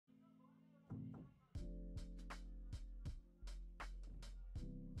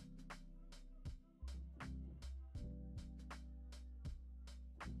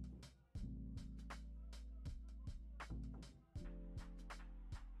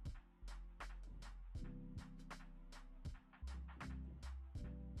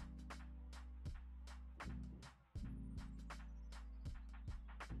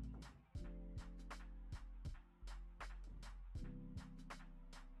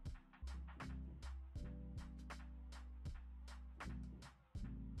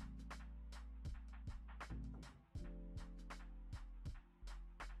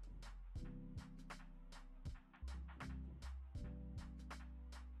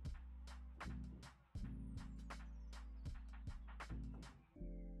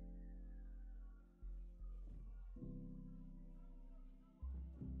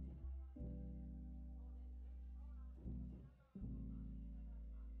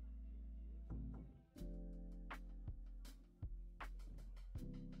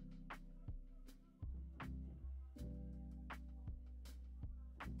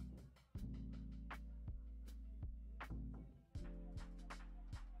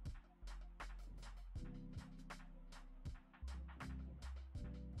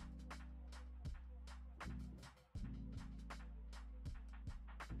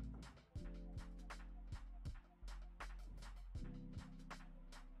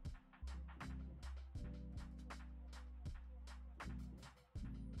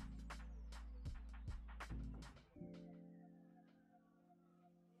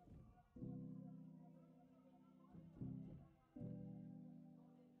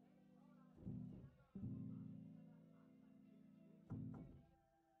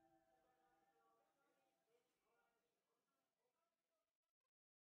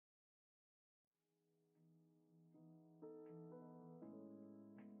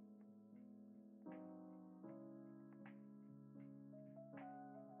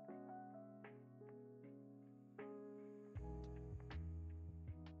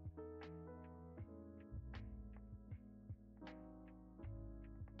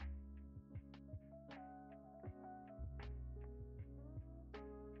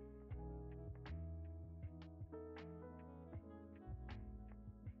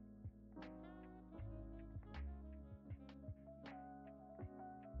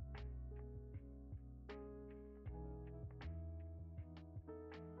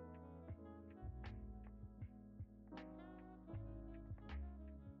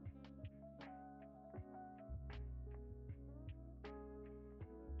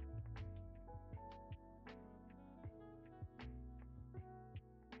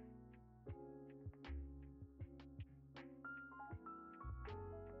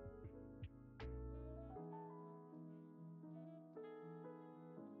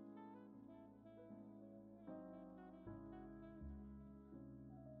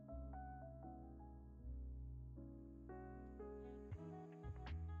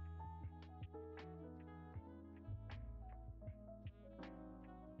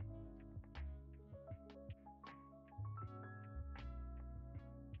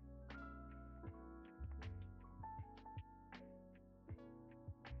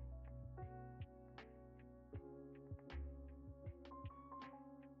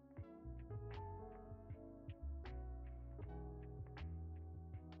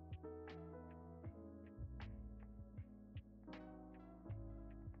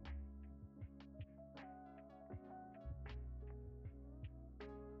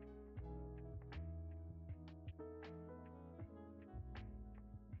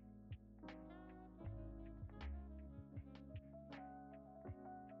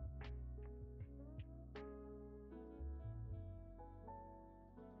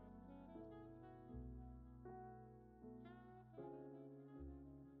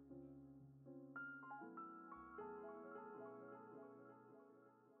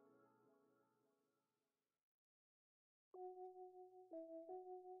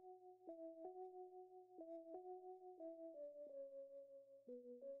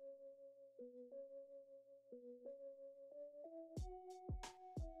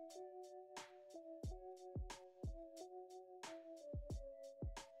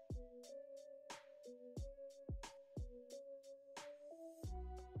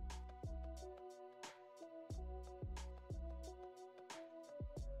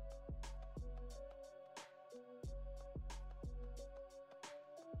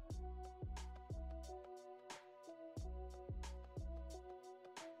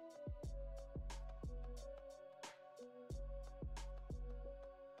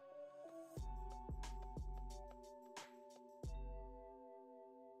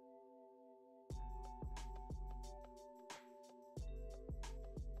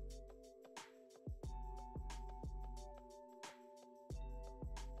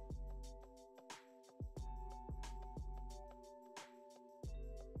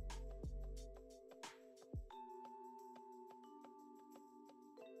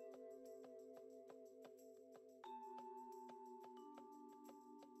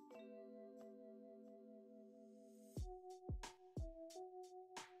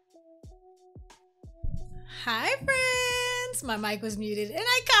Hi, friends. My mic was muted and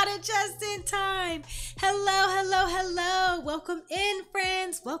I caught it just in time. Hello, hello, hello. Welcome in,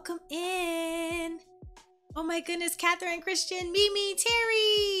 friends. Welcome in. Oh my goodness, Catherine, Christian, Mimi,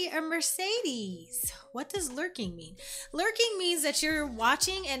 Terry, or Mercedes. What does lurking mean? Lurking means that you're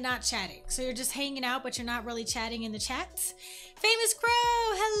watching and not chatting. So you're just hanging out, but you're not really chatting in the chats. Famous Crow,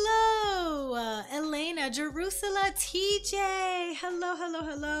 hello. Elena, Jerusalem, TJ, hello, hello,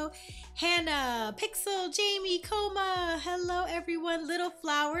 hello. Hannah, Pixel, Jamie, Coma, hello everyone. Little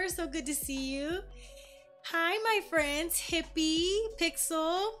Flower, so good to see you. Hi, my friends, Hippie,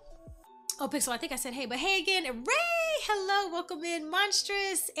 Pixel. Oh, Pixel, I think I said hey, but hey again. Ray, hello, welcome in.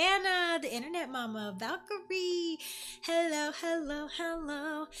 Monstrous, Anna, the internet mama, Valkyrie. Hello, hello,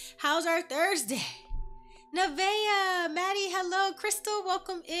 hello. How's our Thursday? Nevaeh, Maddie, hello. Crystal,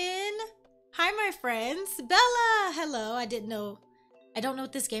 welcome in. Hi, my friends. Bella, hello. I don't know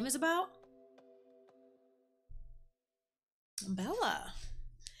what this game is about. Bella,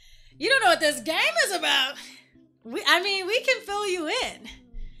 you don't know what this game is about. We can fill you in.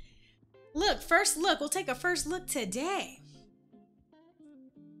 Look, first look. We'll take a first look today.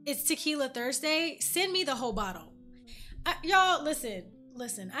 It's Tequila Thursday. Send me the whole bottle. Y'all, listen.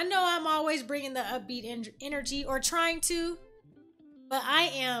 I know I'm always bringing the upbeat energy or trying to, but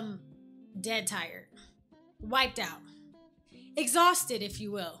I am dead tired, wiped out, exhausted, if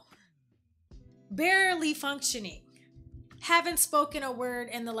you will, barely functioning, haven't spoken a word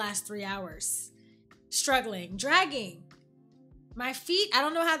in the last 3 hours, struggling, dragging. My feet, I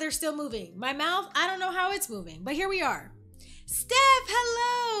don't know how they're still moving. My mouth, I don't know how it's moving, but here we are. Steph,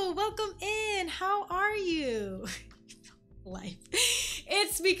 hello, welcome in. How are you? Life.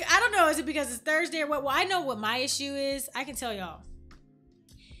 It's because, I don't know, is it because it's Thursday or what? Well, I know what my issue is. I can tell y'all.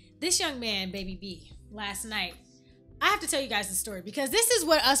 This young man, Baby B, last night, I have to tell you guys the story because this is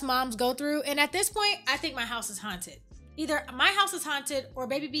what us moms go through. And at this point, I think my house is haunted. Either my house is haunted or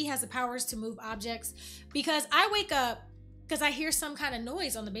Baby B has the powers to move objects because I wake up because I hear some kind of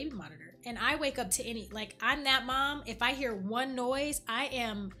noise on the baby monitor and I wake up to I'm that mom. If I hear one noise, I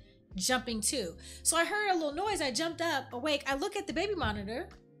am jumping too. So I heard a little noise. I jumped up, awake. I look at the baby monitor.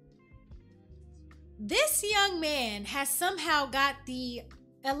 This young man has somehow got the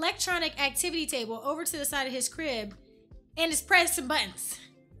electronic activity table over to the side of his crib and is pressing buttons.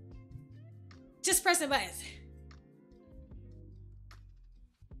 Just pressing buttons.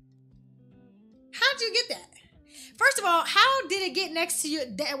 How'd you get that? First of all, how did it get next to you?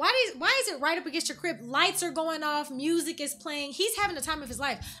 Why is it right up against your crib? Lights are going off. Music is playing. He's having the time of his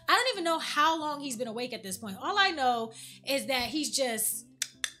life. I don't even know how long he's been awake at this point. All I know is that he's just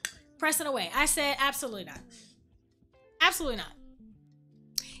pressing away. I said, absolutely not. Absolutely not.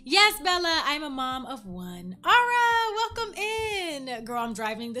 Yes, Bella, I'm a mom of one. Ara, welcome in. Girl, I'm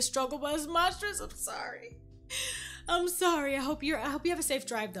driving. The struggle bus monstrous. I'm sorry. I'm sorry. I hope you have a safe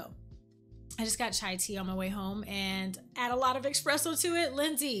drive though. I just got chai tea on my way home and add a lot of espresso to it.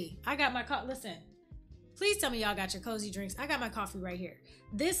 Lindsay, I got my coffee. Listen, please tell me y'all got your cozy drinks. I got my coffee right here.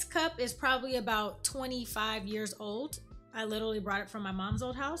 This cup is probably about 25 years old. I literally brought it from my mom's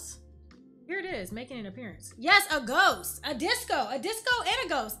old house. Here it is, making an appearance. Yes, a ghost, a disco and a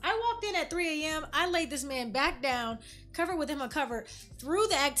ghost. I walked in at 3 a.m. I laid this man back down, covered with him a cover, threw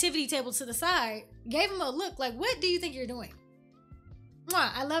the activity table to the side, gave him a look like, what do you think you're doing?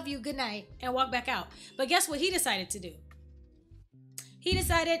 Mwah, I love you, good night, and walk back out. But guess what he decided to do? He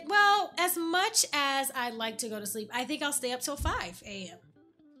decided, well, as much as I'd like to go to sleep, I think I'll stay up till 5 a.m.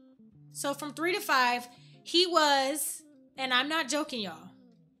 So from 3 to 5, he was, and I'm not joking, y'all,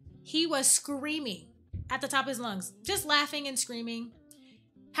 He was screaming at the top of his lungs, just laughing and screaming.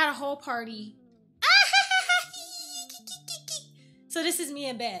 Had a whole party. So this is me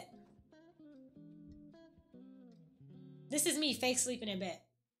in bed. This is me fake sleeping in bed.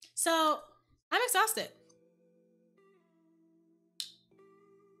 So I'm exhausted.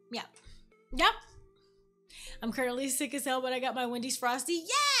 Yeah. Yep. I'm currently sick as hell, but I got my Wendy's Frosty.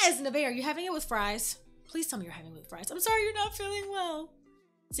 Yes! Nevaeh, are you having it with fries? Please tell me you're having it with fries. I'm sorry you're not feeling well.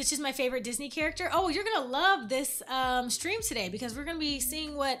 Stitch is my favorite Disney character. Oh, you're going to love this stream today because we're going to be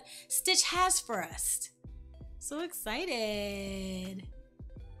seeing what Stitch has for us. So excited.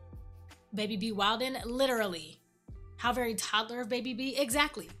 Baby B Wilden, literally. How very toddler of Baby B?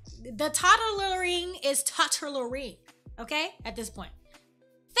 Exactly. The toddlering is toddlering, okay? At this point.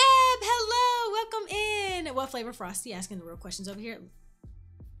 Feb, hello, welcome in. What flavor Frosty? Asking the real questions over here.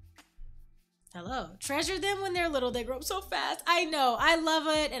 Hello. Treasure them when they're little. They grow up so fast. I know. I love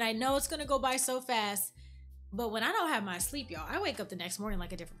it, and I know it's going to go by so fast. But when I don't have my sleep, y'all, I wake up the next morning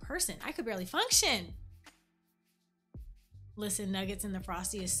like a different person. I could barely function. Listen, nuggets in the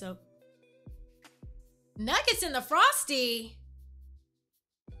Frosty is so... Nuggets in the Frosty?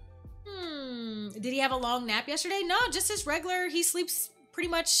 Did he have a long nap yesterday? No, just his regular. He sleeps pretty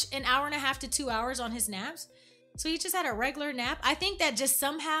much an hour and a half to 2 hours on his naps. So he just had a regular nap. I think that just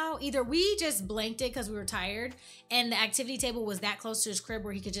somehow either we just blanked it because we were tired and the activity table was that close to his crib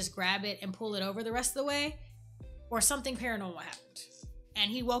where he could just grab it and pull it over the rest of the way, or something paranormal happened.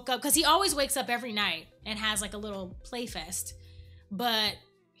 And he woke up because he always wakes up every night and has like a little play fest. But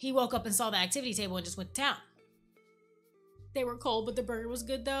he woke up and saw the activity table and just went to town. They were cold, but the burger was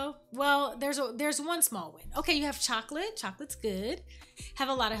good though. Well, there's one small win. Okay, you have chocolate. Chocolate's good. Have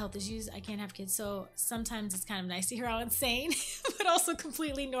a lot of health issues. I can't have kids, so sometimes it's kind of nice to hear how insane, but also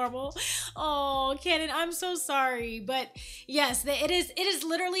completely normal. Oh, Cannon, I'm so sorry. But yes, it is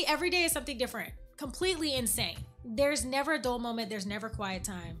literally every day is something different. Completely insane. There's never a dull moment. There's never quiet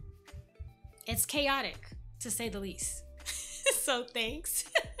time. It's chaotic, to say the least. So thanks.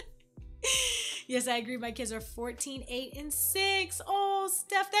 Yes, I agree. My kids are 14, 8, and 6. Oh,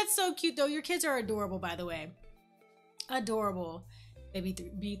 Steph, that's so cute, though. Your kids are adorable, by the way. Adorable. Baby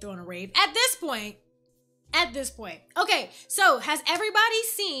be throwing a rave. At this point. Okay, so has everybody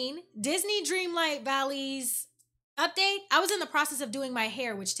seen Disney Dreamlight Valley's update? I was in the process of doing my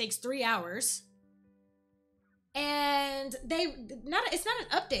hair, which takes 3 hours. And it's not an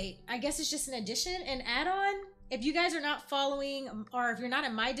update. I guess it's just an addition, an add-on. If you guys are not following, or if you're not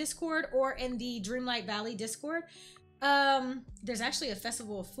in my Discord or in the Dreamlight Valley Discord, there's actually a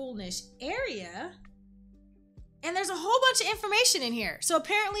Festival of Foolness area. And there's a whole bunch of information in here. So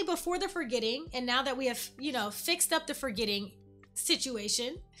apparently before the forgetting, and now that we have, fixed up the forgetting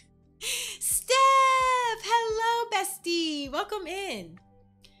situation. Steph, hello, bestie. Welcome in.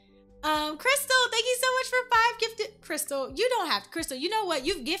 Crystal, thank you so much for 5 gifted. Crystal, you don't have to. Crystal, you know what?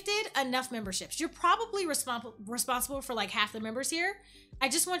 You've gifted enough memberships. You're probably responsible for like half the members here. I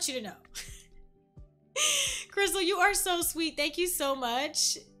just want you to know. Crystal, you are so sweet. Thank you so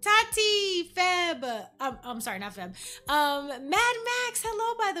much. Tati, Feb. I'm sorry, not Feb. Mad Max,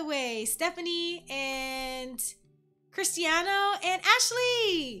 hello, by the way. Stephanie and Cristiano and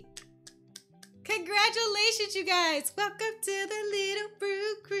Ashley. Congratulations, you guys. Welcome to the Little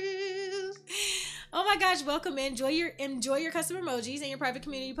Brew Crew. Oh my gosh, welcome in. Enjoy your custom emojis and your private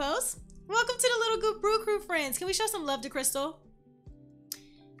community posts. Welcome to the Little Brew Crew, friends. Can we show some love to Crystal?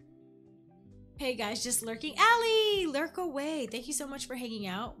 Hey guys, just lurking. Allie, lurk away. Thank you so much for hanging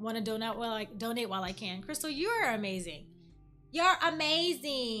out. Want to donate while I can. Crystal, you are amazing. You're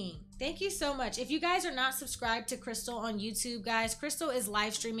amazing. Thank you so much. If you guys are not subscribed to Crystal on YouTube, guys, Crystal is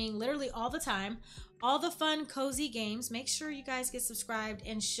live streaming literally all the time. All the fun, cozy games. Make sure you guys get subscribed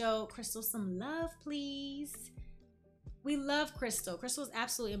and show Crystal some love, please. We love Crystal. Crystal is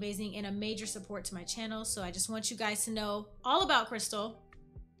absolutely amazing and a major support to my channel. So I just want you guys to know all about Crystal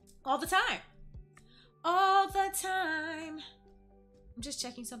all the time. All the time. I'm just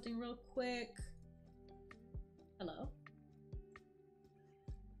checking something real quick. Hello.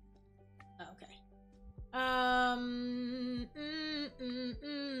 Okay.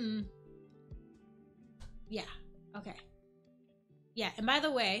 Yeah. Okay. Yeah. And by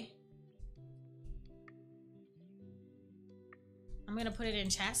the way, I'm going to put it in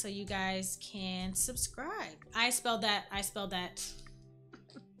chat so you guys can subscribe. I spelled that. I spelled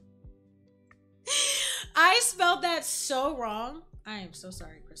that so wrong. I am so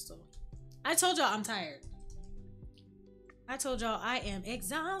sorry, Crystal. I told y'all I'm tired. I told y'all I am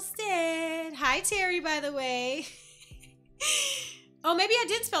exhausted. Hi, Terry, by the way. Oh, maybe I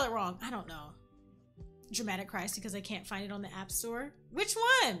did spell it wrong. I don't know. dramatic cries because I can't find it on the App Store. Which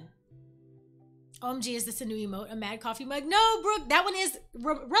one? OMG, is this a new emote? A mad coffee mug? No, Brooke, that one is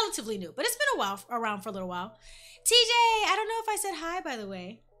relatively new, but it's been a while, around for a little while. TJ, I don't know if I said hi, by the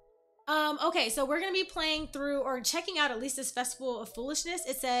way. Okay, so we're going to be playing through or checking out at least this Festival of Foolishness.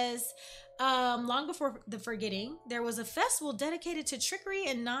 It says, long before the forgetting, there was a festival dedicated to trickery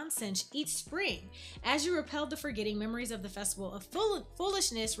and nonsense each spring. As you repelled the forgetting, memories of the Festival of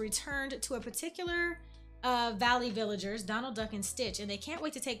Foolishness returned to a particular Valley villagers, Donald Duck and Stitch, and they can't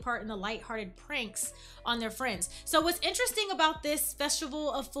wait to take part in the lighthearted pranks on their friends. So what's interesting about this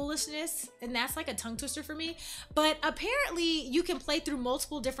Festival of Foolishness, and that's like a tongue twister for me, but apparently you can play through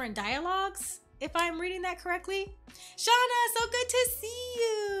multiple different dialogues, if I'm reading that correctly. Shauna, so good to see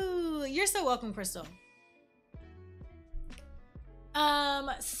you. You're so welcome, Crystal.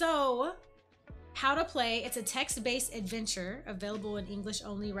 So how to play. It's a text-based adventure available in English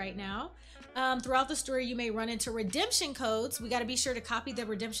only right now. Throughout the story, you may run into redemption codes. We got to be sure to copy the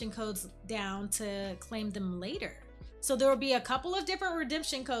redemption codes down to claim them later. So there will be a couple of different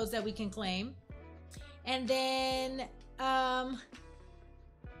redemption codes that we can claim. And then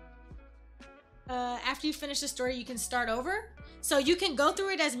after you finish the story, you can start over. So you can go through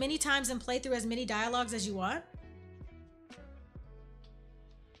it as many times and play through as many dialogues as you want.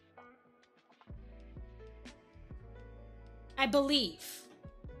 I believe,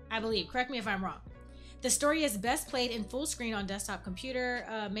 correct me if I'm wrong. The story is best played in full screen on desktop computer.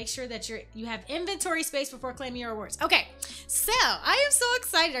 Make sure that you have inventory space before claiming your rewards. Okay, so I am so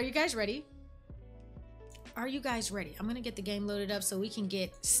excited. Are you guys ready? Are you guys ready? I'm gonna get the game loaded up so we can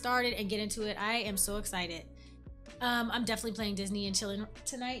get started and get into it. I am so excited. I'm definitely playing Disney and chilling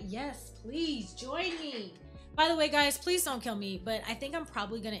tonight. Yes, please join me. By the way, guys, please don't kill me, but I think I'm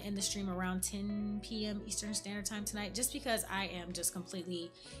probably going to end the stream around 10 p.m. Eastern Standard Time tonight, just because I am just completely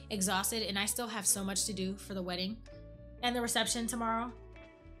exhausted and I still have so much to do for the wedding and the reception tomorrow.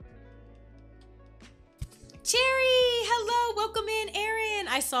 Cherry, hello, welcome in, Aaron.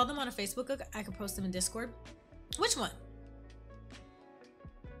 I saw them on a Facebook. I could post them in Discord. Which one?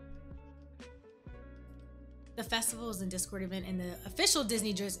 The festival is in Discord event and the official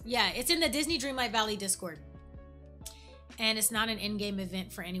Disney, yeah, it's in the Disney Dreamlight Valley Discord. And it's not an in-game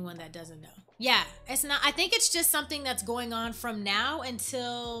event for anyone that doesn't know. Yeah, it's not. I think it's just something that's going on from now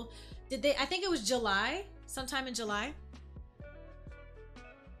until, I think it was July, sometime in July.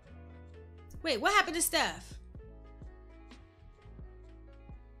 Wait, what happened to Steph?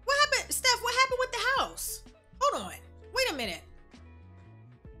 What happened, Steph, what happened with the house? Hold on, wait a minute.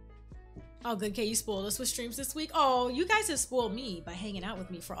 Oh, good, Kay, you spoiled us with streams this week. Oh, you guys have spoiled me by hanging out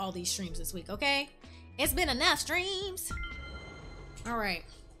with me for all these streams this week, okay? It's been enough streams. All right.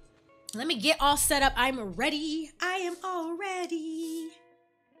 Let me get all set up. I'm ready. I am all ready.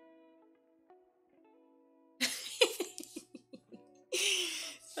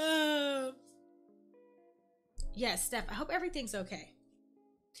 Yes, Steph, I hope everything's okay.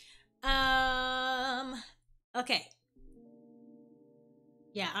 Okay.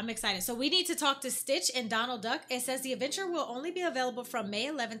 Yeah, I'm excited. So we need to talk to Stitch and Donald Duck. It says the adventure will only be available from May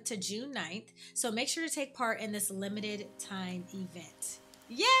 11th to June 9th. So make sure to take part in this limited time event.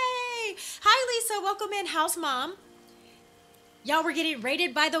 Yay! Hi, Lisa. Welcome in, House Mom. Y'all, we're getting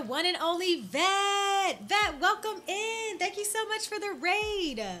raided by the one and only Vet. Vet, welcome in. Thank you so much for the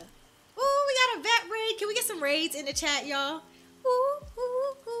raid. Ooh, we got a Vet raid. Can we get some raids in the chat, y'all? Ooh,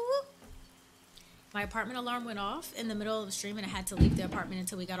 ooh, ooh. My apartment alarm went off in the middle of the stream and I had to leave the apartment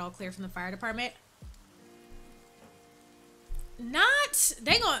until we got all clear from the fire department.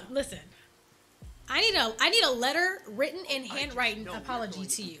 They gonna, listen. I need a letter written in handwriting apology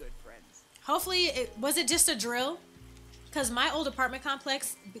to you. Hopefully, was it just a drill? Because my old apartment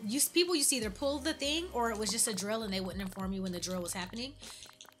complex, people used to either pull the thing or it was just a drill and they wouldn't inform you when the drill was happening.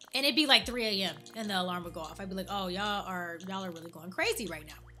 And it'd be like 3 a.m. and the alarm would go off. I'd be like, oh, y'all are really going crazy right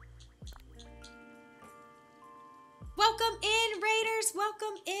now. Welcome in, Raiders.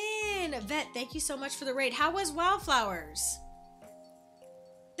 Welcome in. Vet, thank you so much for the raid. How was Wildflowers?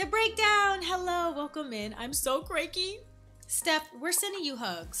 The breakdown. Hello. Welcome in. I'm so cranky. Steph, we're sending you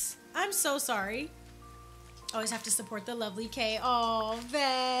hugs. I'm so sorry. Always have to support the lovely Kay. Oh,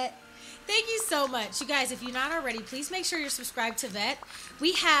 Vet. Thank you so much. You guys, if you're not already, please make sure you're subscribed to Vet.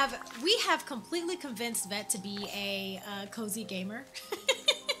 We have completely convinced Vet to be a cozy gamer.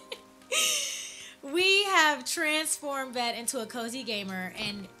 We have transformed Vet into a cozy gamer,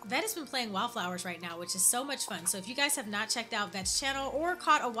 and Vet has been playing Wildflowers right now, which is so much fun. So if you guys have not checked out Vet's channel or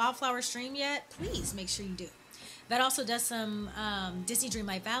caught a Wildflower stream yet, please make sure you do. Vet also does some Disney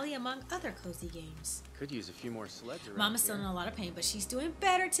Dreamlight Valley, among other cozy games. Could use a few more sleds around. Mama's still in a lot of pain, but she's doing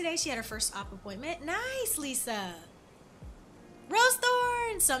better today. She had her first op appointment. Nice, Lisa.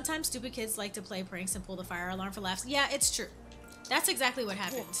 Rosethorn! Sometimes stupid kids like to play pranks and pull the fire alarm for laughs. Yeah, it's true. That's exactly what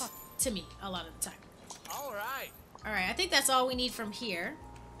happened to me a lot of the time. All right. All right, I think that's all we need from here.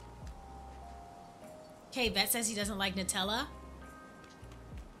 Okay, Vet says he doesn't like Nutella.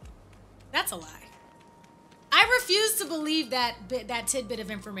 That's a lie. I refuse to believe that tidbit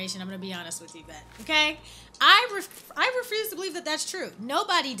of information. I'm going to be honest with you, Vet. Okay? I refuse to believe that that's true.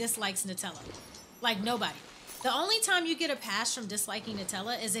 Nobody dislikes Nutella. Like, nobody. The only time you get a pass from disliking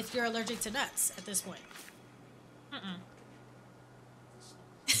Nutella is if you're allergic to nuts at this point.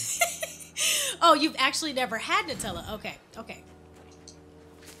 Oh, you've actually never had Nutella. Okay, okay.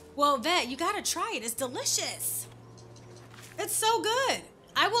 Well, Vet, you gotta try it. It's delicious. It's so good.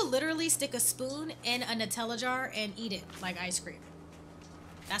 I will literally stick a spoon in a Nutella jar and eat it like ice cream.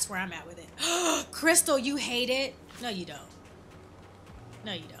 That's where I'm at with it. Crystal, you hate it? No, you don't.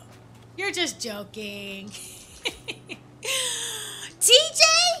 No, you don't. You're just joking. TJ?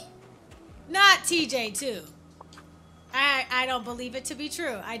 Not TJ, too. I don't believe it to be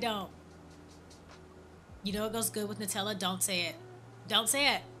true. I don't. You know what goes good with Nutella? Don't say it. Don't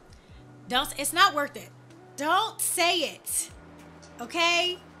say it. It's not worth it. Don't say it.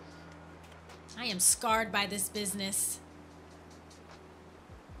 Okay? I am scarred by this business.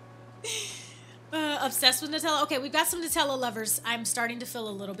 Obsessed with Nutella. Okay, we've got some Nutella lovers. I'm starting to feel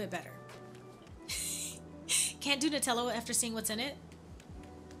a little bit better. Can't do Nutella after seeing what's in it.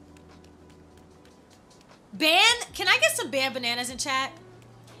 Can I get some banned bananas in chat?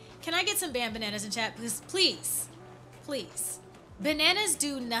 Can I get some banned bananas in chat? Please. Please. Bananas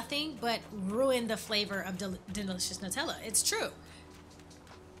do nothing but ruin the flavor of delicious Nutella. It's true.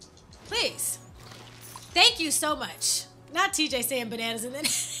 Please. Thank you so much. Not TJ saying bananas and then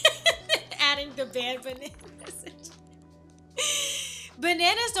adding the banned bananas.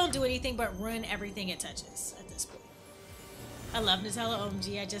 Bananas don't do anything but ruin everything it touches at this point. I love Nutella.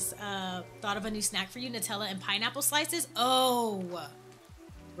 OMG, I just thought of a new snack for you. Nutella and pineapple slices. Oh,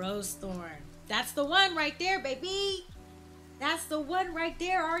 Rosethorn. That's the one right there, baby. That's the one right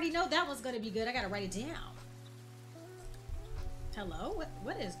there. I already know that one's going to be good. I got to write it down. Hello?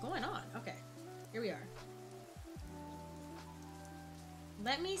 What is going on? Okay, here we are.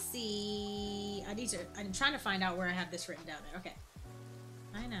 Let me see. I'm trying to find out where I have this written down there. Okay.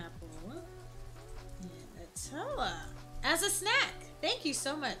 Pineapple and Nutella as a snack. Thank you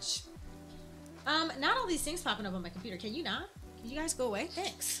so much. Not all these things popping up on my computer. Can you not? Can you guys go away?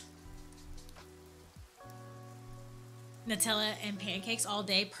 Thanks. Nutella and pancakes all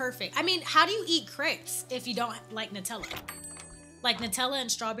day. Perfect. I mean, how do you eat crepes if you don't like Nutella? Like Nutella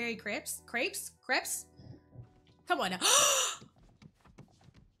and strawberry crepes? Crepes? Come on now.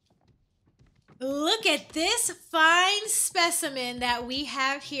 Look at this fine specimen that we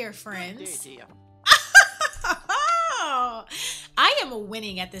have here, friends. I am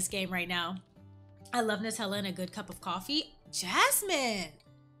winning at this game right now. I love Nutella and a good cup of coffee. Jasmine.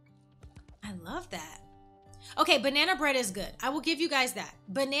 I love that. Okay, banana bread is good. I will give you guys that.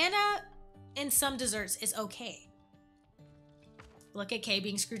 Banana in some desserts is okay. Look at Kay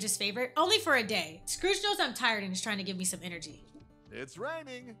being Scrooge's favorite. Only for a day. Scrooge knows I'm tired and is trying to give me some energy. It's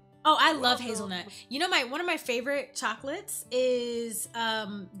raining. Oh, I love hazelnut. You know, one of my favorite chocolates is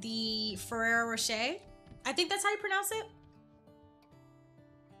the Ferrero Rocher. I think that's how you pronounce it.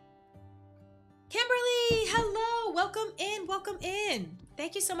 Kimberly, hello. Welcome in. Welcome in.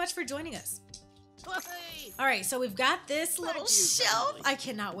 Thank you so much for joining us. All right, so we've got this little shelf. I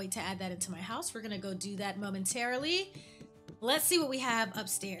cannot wait to add that into my house. We're going to go do that momentarily. Let's see what we have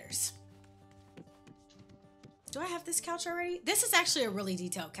upstairs. Do I have this couch already? This is actually a really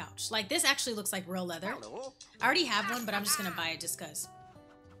detailed couch. Like, this actually looks like real leather. I already have one, but I'm just going to buy it just because.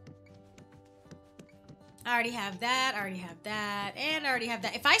 I already have that. I already have that. And I already have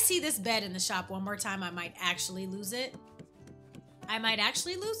that. If I see this bed in the shop one more time, I might actually lose it. I might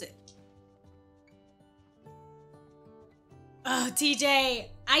actually lose it. Oh, TJ,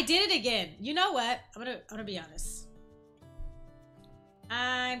 I did it again. You know what? I'm gonna be honest.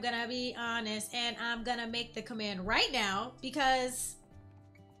 I'm gonna be honest, and I'm gonna make the command right now because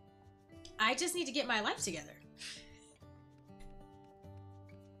I just need to get my life together.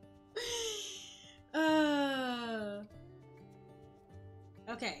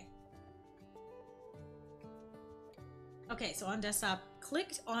 Okay. Okay, so on desktop,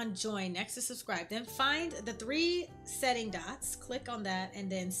 click on join next to subscribe. Then find the 3 setting dots, click on that,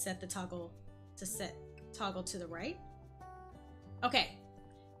 and then set the toggle to the right. Okay.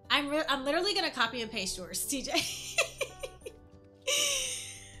 I'm literally gonna copy and paste yours, TJ.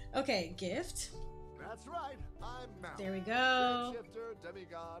 Okay, gift. That's right. I'm Mal. There we go. Shifter,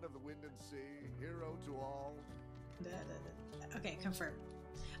 demigod of the wind and sea, hero to all. Okay, confirm.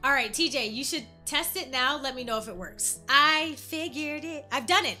 All right, TJ, you should test it now. Let me know if it works. I figured it. I've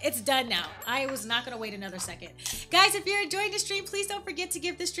done it. It's done now. I was not going to wait another second. Guys, if you're enjoying the stream, please don't forget to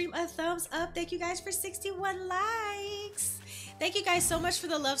give the stream a thumbs up. Thank you guys for 61 likes. Thank you guys so much for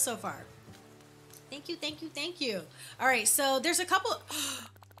the love so far. Thank you, thank you, thank you. All right, so there's a couple...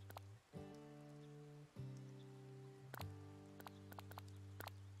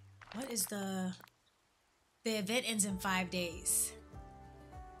 What is the event ends in 5 days.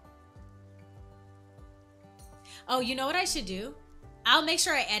 Oh, you know what I should do? I'll make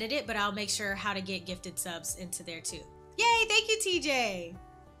sure I edit it, but I'll make sure how to get gifted subs into there too. Yay, thank you, TJ.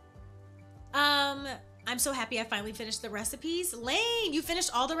 I'm so happy I finally finished the recipes. Lane, you finished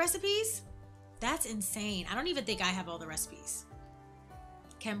all the recipes? That's insane. I don't even think I have all the recipes.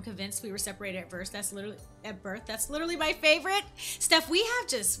 Chem convinced we were separated at birth. That's literally my favorite. Steph, we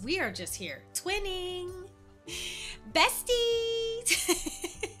are just here. Twinning. Besties.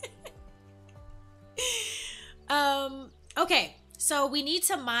 Okay, so we need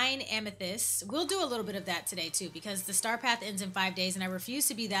to mine amethyst. We'll do a little bit of that today too, because the star path ends in 5 days and I refuse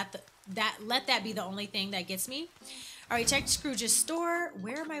to be let that be the only thing that gets me. All right, check Scrooge's store.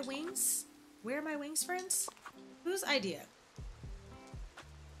 Where are my wings? Where are my wings, friends? Whose idea?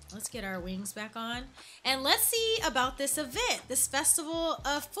 Let's get our wings back on. And let's see about this event, this Festival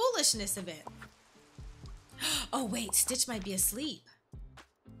of Foolishness event. Oh, wait, Stitch might be asleep.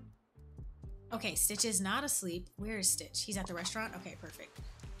 Okay, Stitch is not asleep. Where is Stitch? He's at the restaurant? Okay, perfect.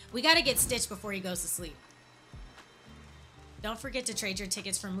 We gotta get Stitch before he goes to sleep. Don't forget to trade your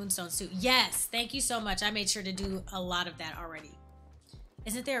tickets for Moonstones too. Yes, thank you so much. I made sure to do a lot of that already.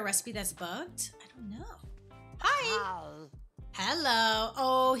 Isn't there a recipe that's bugged? I don't know. Hi. Hello.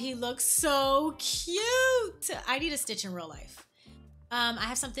 Oh, he looks so cute. I need a Stitch in real life. I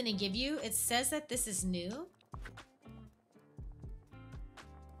have something to give you. It says that this is new.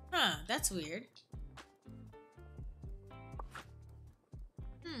 Huh, that's weird.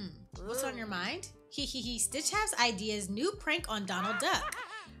 What's on your mind? Stitch has ideas. New prank on Donald Duck.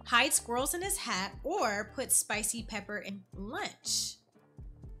 Hide squirrels in his hat or put spicy pepper in lunch.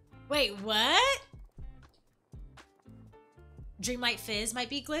 Wait, what? Dreamlight Fizz might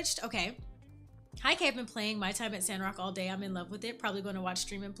be glitched. Okay. Hi, Kay. I've been playing My Time at Sandrock all day. I'm in love with it. Probably going to watch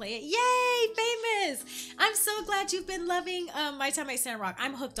stream and play it. Yay, famous! I'm so glad you've been loving My Time at Sandrock.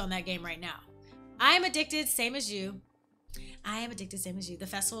 I'm hooked on that game right now. I am addicted, same as you. I am addicted, same as you. The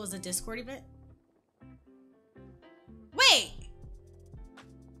festival is a Discord event. Wait!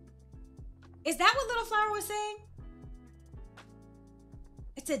 Is that what Little Flower was saying?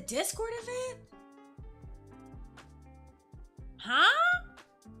 It's a Discord event? Huh?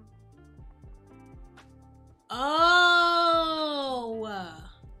 Oh.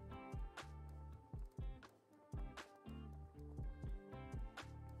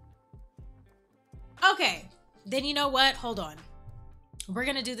 Okay. Then you know what? Hold on. We're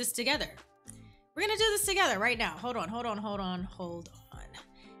going to do this together. We're going to do this together right now. Hold on.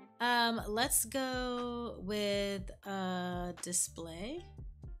 Let's go with display.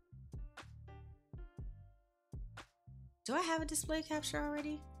 Do I have a display capture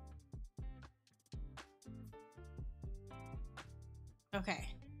already? Okay.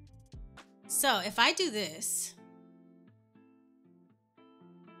 So if I do this,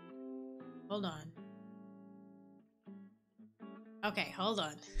 hold on. Okay, hold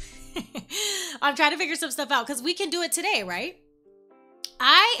on. I'm trying to figure some stuff out because we can do it today, right?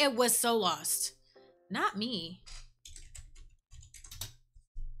 I was so lost. Not me.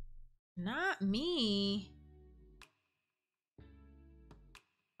 Not me.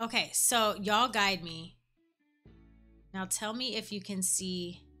 Okay, so y'all guide me. Now tell me if you can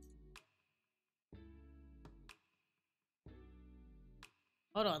see.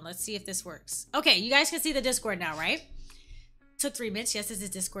 Hold on, let's see if this works. Okay, you guys can see the Discord now, right? Took 3 minutes. Yes, it's a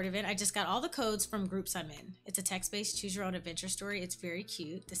Discord event. I just got all the codes from groups I'm in. It's a text-based choose your own adventure story. It's very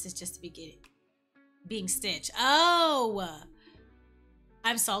cute. This is just the beginning. Being Stitch. Oh!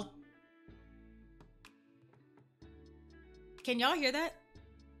 I'm salt. Can y'all hear that?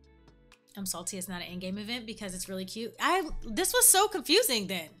 I'm salty it's not an in-game event because it's really cute. This was so confusing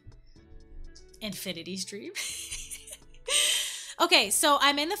then. Infinity stream. Okay, so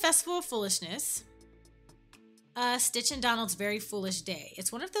I'm in the Festival of Foolishness. Stitch and Donald's Very Foolish Day.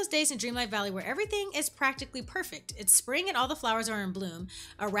 It's one of those days in Dreamlight Valley where everything is practically perfect. It's spring and all the flowers are in bloom.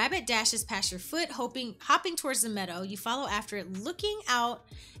 A rabbit dashes past your foot, hopping towards the meadow. You follow after it, looking out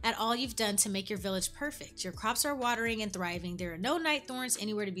at all you've done to make your village perfect. Your crops are watering and thriving. There are no night thorns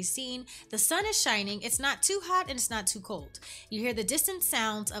anywhere to be seen. The sun is shining. It's not too hot and it's not too cold. You hear the distant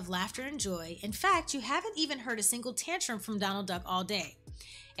sounds of laughter and joy. In fact, you haven't even heard a single tantrum from Donald Duck all day.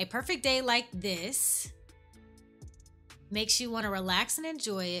 A perfect day like this makes you want to relax and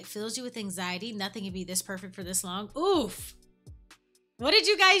enjoy it, fills you with anxiety. Nothing can be this perfect for this long. Oof. What did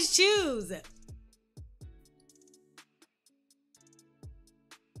you guys choose?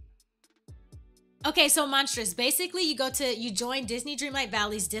 Okay, so Monstrous, basically you join Disney Dreamlight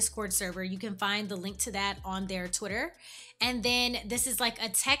Valley's Discord server. You can find the link to that on their Twitter. And then this is like a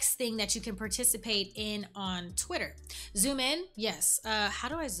text thing that you can participate in on Twitter. Zoom in? Yes. How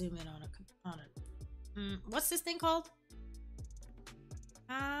do I zoom in on it? What's this thing called?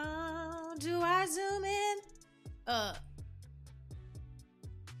 How do I zoom in? I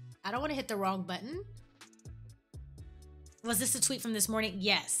don't want to hit the wrong button. Was this a tweet from this morning?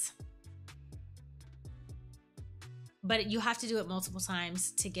 Yes. But you have to do it multiple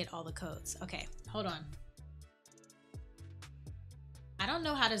times to get all the codes. Okay, hold on. I don't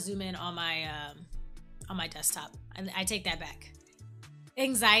know how to zoom in on my desktop. I take that back.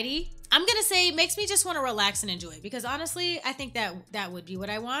 Anxiety. I'm gonna say it makes me just want to relax and enjoy, because honestly, I think that would be what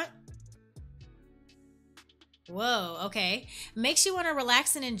I want. Whoa, okay. Makes you want to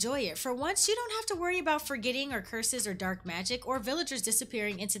relax and enjoy it. For once, you don't have to worry about forgetting or curses or dark magic or villagers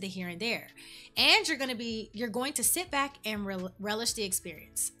disappearing into the here and there. And you're going to sit back and relish the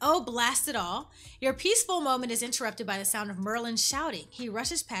experience. Oh, blast it all. Your peaceful moment is interrupted by the sound of Merlin shouting. He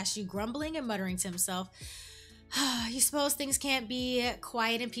rushes past you, grumbling and muttering to himself. You suppose things can't be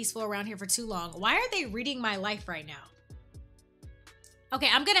quiet and peaceful around here for too long. Why are they reading my life right now? Okay,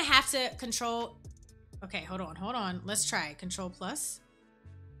 I'm gonna have to control. Okay, hold on. Let's try Control Plus.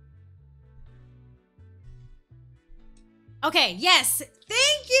 Okay, yes.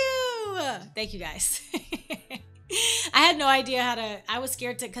 Thank you guys. I had no idea how to, I was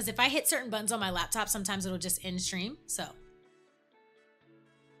scared to, because if I hit certain buttons on my laptop, sometimes it'll just end stream. So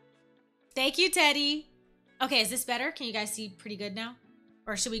thank you, Teddy. Okay, is this better? Can you guys see pretty good now?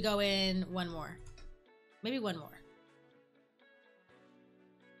 Or should we go in one more? Maybe one more.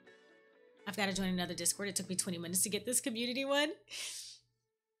 I've got to join another Discord. It took me 20 minutes to get this community one.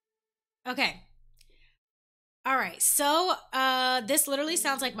 Okay. All right. So this literally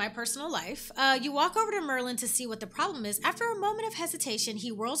sounds like my personal life. You walk over to Merlin to see what the problem is. After a moment of hesitation, he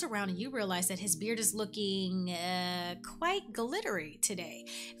whirls around and you realize that his beard is looking quite glittery today.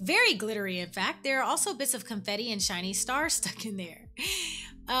 Very glittery, in fact. There are also bits of confetti and shiny stars stuck in there.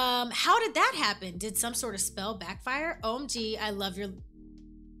 How did that happen? Did some sort of spell backfire? OMG, I love your...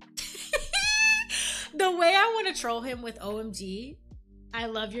 The way I want to troll him with OMG, I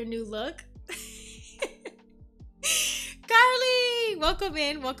love your new look. Carly, welcome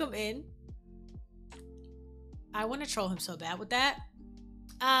in. I want to troll him so bad with that.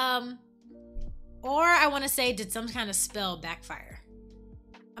 Or I want to say, did some kind of spell backfire?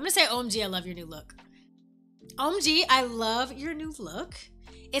 I'm going to say, OMG, I love your new look. OMG, I love your new look.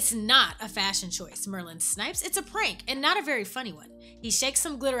 It's not a fashion choice, Merlin snipes. It's a prank, and not a very funny one. He shakes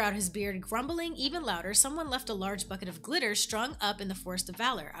some glitter out his beard, grumbling even louder. Someone left a large bucket of glitter strung up in the Forest of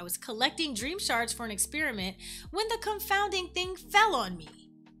Valor. I was collecting dream shards for an experiment when the confounding thing fell on me.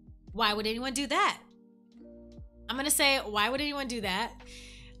 Why would anyone do that? I'm gonna say, why would anyone do that?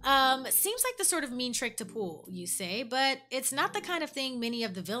 Seems like the sort of mean trick to pull, you say, but it's not the kind of thing many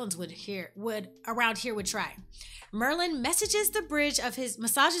of the villains around here would try. Merlin massages the bridge of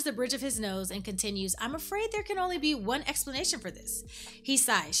his nose and continues, I'm afraid there can only be one explanation for this. He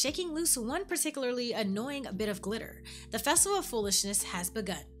sighs, shaking loose one particularly annoying bit of glitter. The Festival of Foolishness has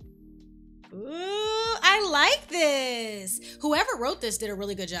begun. Ooh, I like this. Whoever wrote this did a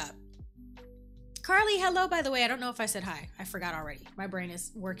really good job. Carly, hello, by the way. I don't know if I said hi. I forgot already. My brain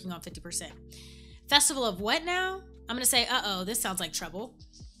is working on 50%. Festival of what now? I'm going to say, uh-oh, this sounds like trouble.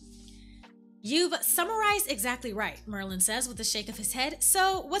 You've summarized exactly right, Merlin says with a shake of his head.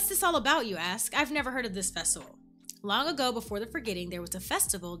 So, what's this all about, you ask? I've never heard of this festival. Long ago, before the forgetting, there was a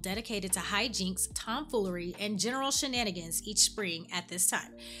festival dedicated to hijinks, tomfoolery, and general shenanigans each spring at this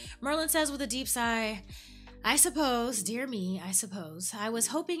time. Merlin says with a deep sigh, I suppose, dear me, I suppose. I was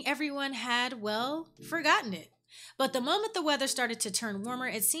hoping everyone had, well, forgotten it. But the moment the weather started to turn warmer,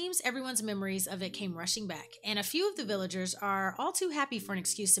 it seems everyone's memories of it came rushing back, and a few of the villagers are all too happy for an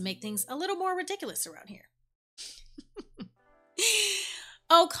excuse to make things a little more ridiculous around here.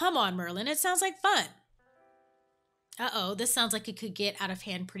 Oh, come on, Merlin. It sounds like fun. Uh-oh, this sounds like it could get out of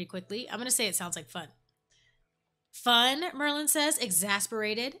hand pretty quickly. I'm going to say it sounds like fun. Fun, Merlin says,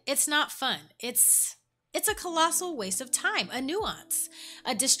 exasperated. It's not fun. It's a colossal waste of time, a nuance,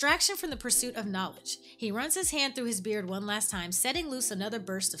 a distraction from the pursuit of knowledge. He runs his hand through his beard one last time, setting loose another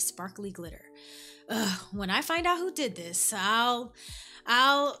burst of sparkly glitter. Ugh, when I find out who did this,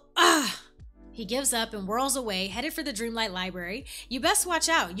 He gives up and whirls away, headed for the Dreamlight library. You best watch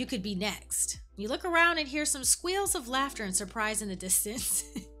out, you could be next. You look around and hear some squeals of laughter and surprise in the distance.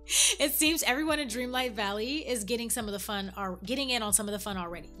 It seems everyone in Dreamlight Valley is getting in on some of the fun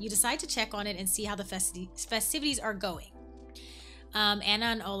already. You decide to check on it and see how the festivities are going. Anna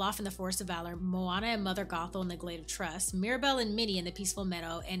and Olaf in the Forest of Valor, Moana and Mother Gothel in the Glade of Trust, Mirabelle and Minnie in the Peaceful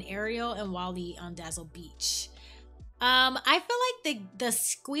Meadow, and Ariel and Wally on Dazzle Beach. I feel like the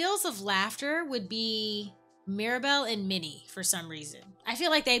squeals of laughter would be Mirabelle and Minnie for some reason. I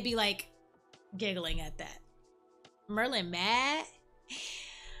feel like they'd be like giggling at that. Merlin mad?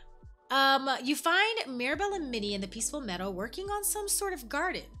 You find Mirabelle and Minnie in the Peaceful Meadow working on some sort of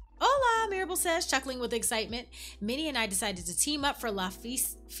garden. Hola, Mirabelle says, chuckling with excitement. Minnie and I decided to team up for La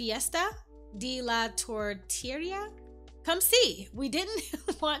Fiesta de la Tortilla. Come see. We didn't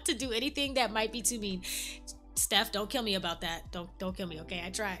want to do anything that might be too mean. Steph, don't kill me about that. Don't kill me, okay? I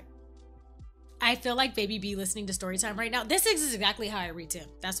tried. I feel like Baby B listening to Storytime right now. This is exactly how I read him.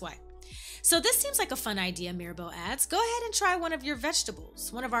 That's why. So this seems like a fun idea, Mirabelle adds. Go ahead and try one of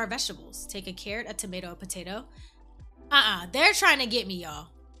our vegetables. Take a carrot, a tomato, a potato. They're trying to get me, y'all.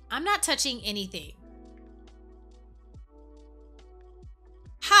 I'm not touching anything.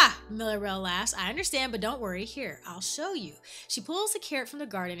 Ha! Mirabelle laughs. I understand, but don't worry. Here, I'll show you. She pulls a carrot from the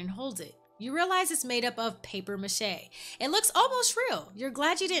garden and holds it. You realize it's made up of paper mache. It looks almost real. You're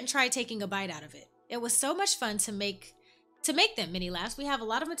glad you didn't try taking a bite out of it. It was so much fun to make them, Minnie laughs. We have a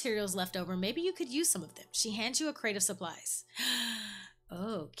lot of materials left over. Maybe you could use some of them. She hands you a crate of supplies.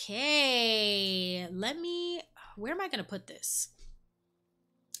 Okay. Where am I going to put this?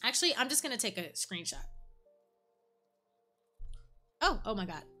 Actually, I'm just going to take a screenshot. Oh my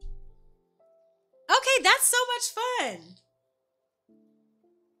God. Okay, that's so much fun.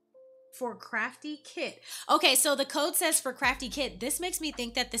 For crafty kit. Okay, so the code says for crafty kit. This makes me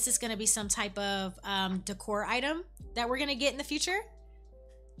think that this is going to be some type of decor item that we're going to get in the future.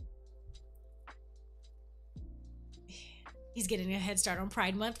 He's getting a head start on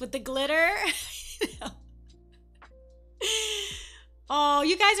Pride Month with the glitter. Oh,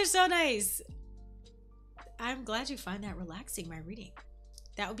 you guys are so nice. I'm glad you find that relaxing, my reading.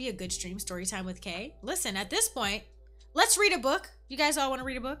 That would be a good stream, story time with Kay. Listen, at this point, let's read a book. You guys all want to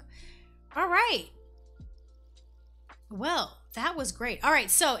read a book? All right. Well, that was great. All right,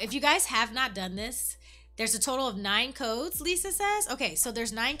 so if you guys have not done this, there's a total of 9 codes, Lisa says. Okay, so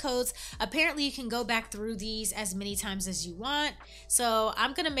there's 9 codes. Apparently, you can go back through these as many times as you want. So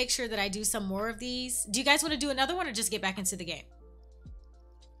I'm going to make sure that I do some more of these. Do you guys want to do another one or just get back into the game?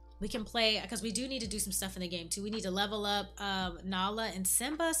 We can play, because we do need to do some stuff in the game, too. We need to level up Nala and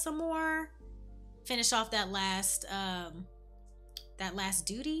Simba some more. Finish off that last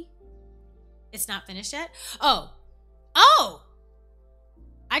duty. It's not finished yet. Oh,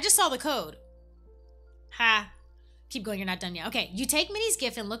 I just saw the code. Ha. Keep going, you're not done yet. Okay, you take Minnie's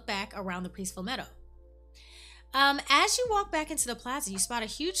gift and look back around the Peaceful Meadow. As you walk back into the plaza, you spot a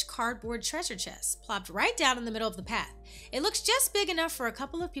huge cardboard treasure chest plopped right down in the middle of the path. It looks just big enough for a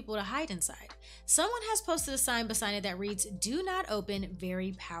couple of people to hide inside. Someone has posted a sign beside it that reads, "Do not open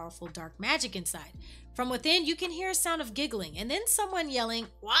very powerful dark magic inside." From within, you can hear a sound of giggling and then someone yelling,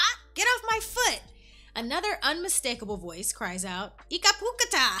 "What? Get off my foot!" Another unmistakable voice cries out,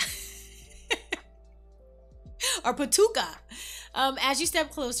 "Ikapukata!" or Patuka. As you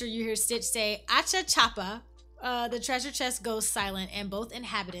step closer, you hear Stitch say, "Acha Chapa." The treasure chest goes silent and both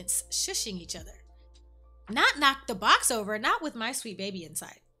inhabitants shushing each other. Not knock the box over, not with my sweet baby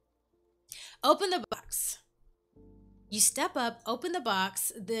inside. Open the box. You step up, open the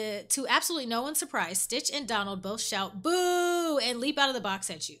box. To absolutely no one's surprise, Stitch and Donald both shout "boo" and leap out of the box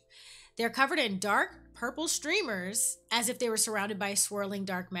at you. They're covered in dark purple streamers as if they were surrounded by swirling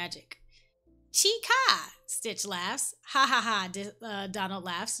dark magic. "Chica," Stitch laughs. "Ha ha ha," Donald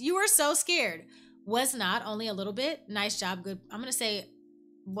laughs. "You were so scared." "Was not, only a little bit. Nice job, good." I'm going to say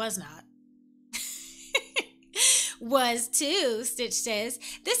was not. "Was too," Stitch says.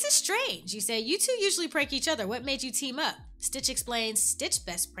 "This is strange." You say, "You two usually prank each other. What made you team up?" Stitch explains, "Stitch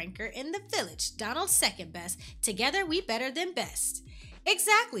best pranker in the village. Donald second best. Together we better than best."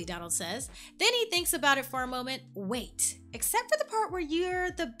 "Exactly," Donald says. Then he thinks about it for a moment. "Wait, except for the part where you're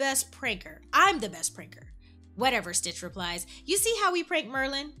the best pranker. I'm the best pranker." "Whatever," Stitch replies. "You see how we prank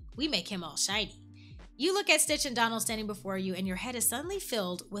Merlin? We make him all shiny." You look at Stitch and Donald standing before you, and your head is suddenly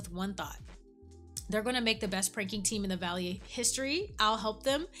filled with one thought. They're going to make the best pranking team in the Valley history. I'll help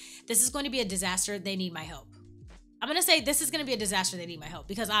them. This is going to be a disaster. They need my help. I'm going to say this is going to be a disaster. They need my help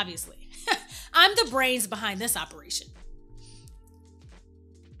because obviously I'm the brains behind this operation.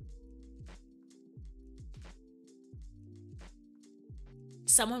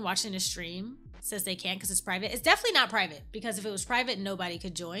 Someone watching the stream says they can't because it's private. It's definitely not private because if it was private, nobody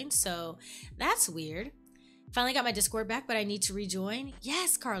could join. So that's weird. Finally got my Discord back, but I need to rejoin.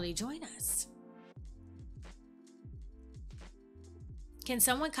 Yes, Carly, join us. Can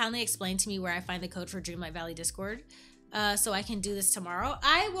someone kindly explain to me where I find the code for Dreamlight Valley Discord so I can do this tomorrow?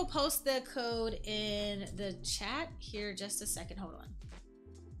 I will post the code in the chat here just a second. Hold on.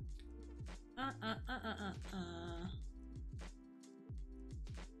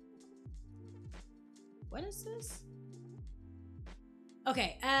 What is this?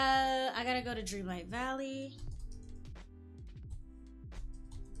 Okay, I gotta go to Dreamlight Valley.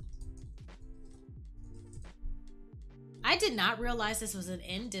 I did not realize this was an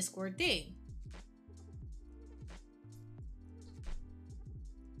in Discord thing.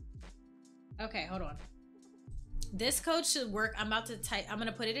 Okay, hold on. This code should work. I'm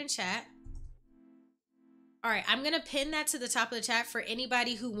gonna put it in chat. All right, I'm gonna pin that to the top of the chat for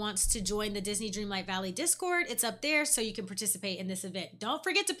anybody who wants to join the Disney Dreamlight Valley Discord. It's up there so you can participate in this event. Don't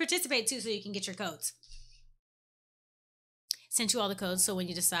forget to participate too so you can get your codes. Sent you all the codes so when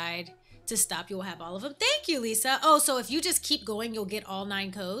you decide to stop, you will have all of them. Thank you, Lisa. Oh, so if you just keep going, you'll get all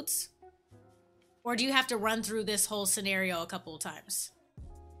 9 codes? Or do you have to run through this whole scenario a couple of times?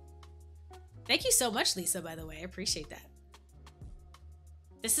 Thank you so much, Lisa, by the way. I appreciate that.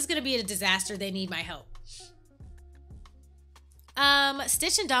 This is gonna be a disaster. They need my help.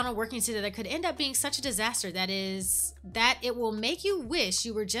 Stitch and Donald working together could end up being such a disaster that it will make you wish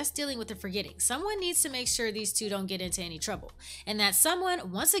you were just dealing with the forgetting. Someone needs to make sure these two don't get into any trouble. And that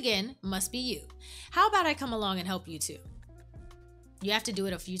someone, once again, must be you. How about I come along and help you too? You have to do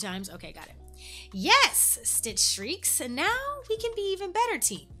it a few times? Okay, got it. Yes, Stitch shrieks. And now we can be even better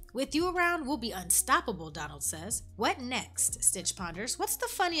team. With you around, we'll be unstoppable, Donald says. What next? Stitch ponders. What's the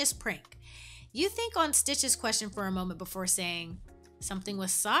funniest prank? You think on Stitch's question for a moment before saying, something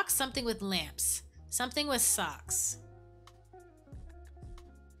with socks, something with lamps. Something with socks.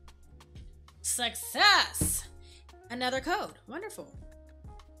 Success! Another code. Wonderful.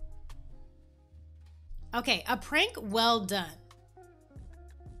 Okay, a prank well done.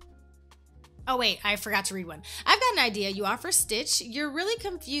 Oh wait, I forgot to read one. I've got an idea. You offer Stitch. You're really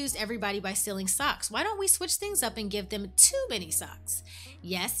confused everybody by stealing socks. Why don't we switch things up and give them too many socks?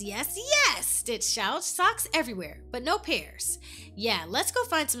 Yes, yes, yes, Stitch shouts. Socks everywhere, but no pairs. Yeah, let's go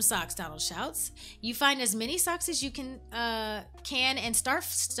find some socks, Donald shouts. You find as many socks as you can and start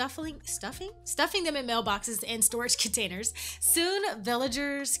stuffing them in mailboxes and storage containers. Soon,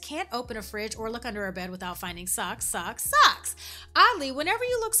 villagers can't open a fridge or look under a bed without finding socks, socks, socks. Oddly, whenever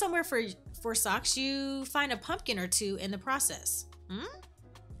you look somewhere for socks, you find a pumpkin or two in the process.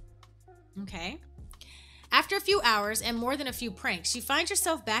 Okay. After a few hours and more than a few pranks, you find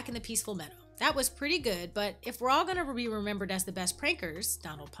yourself back in the peaceful meadow. That was pretty good, but if we're all gonna be remembered as the best prankers,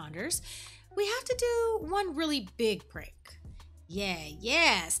 Donald ponders, we have to do one really big prank.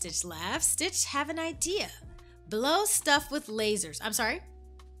 Yeah, Stitch laughs. Stitch, have an idea. Blow stuff with lasers. I'm sorry?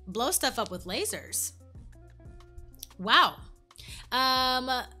 Blow stuff up with lasers. Wow.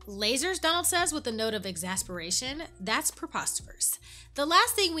 Lasers, Donald says with a note of exasperation. That's preposterous. The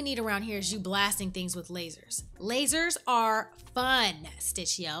last thing we need around here is you blasting things with lasers. Lasers are fun,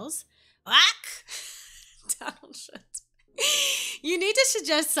 Stitch yells. Whack! Donald shuts. You need to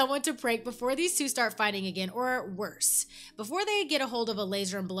suggest someone to prank before these two start fighting again, or worse, before they get a hold of a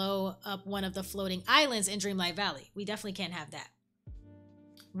laser and blow up one of the floating islands in Dreamlight Valley. We definitely can't have that.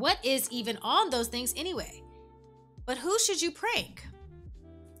 What is even on those things anyway? But who should you prank?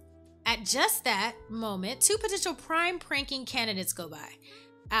 At just that moment, 2 potential prime pranking candidates go by.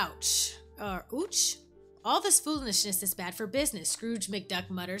 Ouch. Or ooch. All this foolishness is bad for business, Scrooge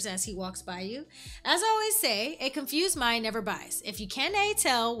McDuck mutters as he walks by you. As I always say, a confused mind never buys. If you can't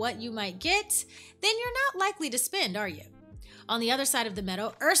tell what you might get, then you're not likely to spend, are you? On the other side of the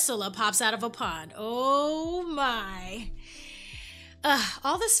meadow, Ursula pops out of a pond. Oh my.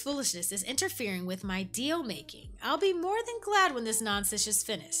 All this foolishness is interfering with my deal making. I'll be more than glad when this nonsense is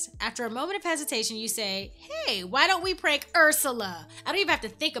finished. After a moment of hesitation, you say, hey, why don't we prank Ursula? I don't even have to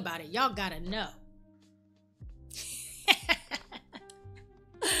think about it. Y'all gotta know.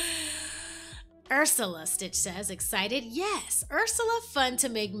 Ursula, Stitch says, excited. Yes, Ursula fun to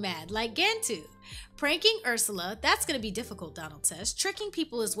make mad, like Gantu. Pranking Ursula, that's going to be difficult, Donald says. Tricking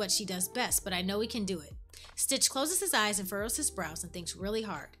people is what she does best, but I know we can do it. Stitch closes his eyes and furrows his brows and thinks really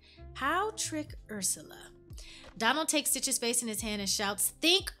hard. How trick Ursula? Donald takes Stitch's face in his hand and shouts,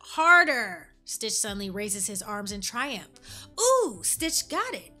 think harder! Stitch suddenly raises his arms in triumph. Ooh, Stitch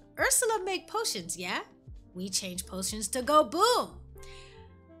got it. Ursula make potions, yeah? We change potions to go boom.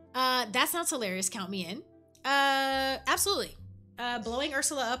 That sounds hilarious. Count me in. Absolutely. Blowing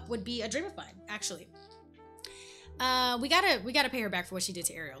Ursula up would be a dream of mine, actually. We gotta pay her back for what she did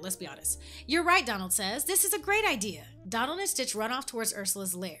to Ariel. Let's be honest. You're right, Donald says. This is a great idea. Donald and Stitch run off towards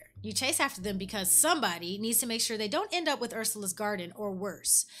Ursula's lair. You chase after them because somebody needs to make sure they don't end up with Ursula's garden or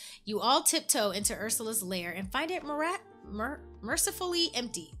worse. You all tiptoe into Ursula's lair and find it mercifully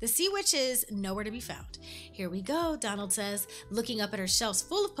empty. The sea witch is nowhere to be found. Here we go, Donald says, looking up at her shelves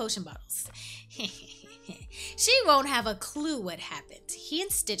full of potion bottles. She won't have a clue what happened. He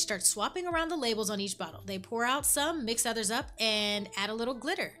and Stitch start swapping around the labels on each bottle. They pour out some, mix others up, and add a little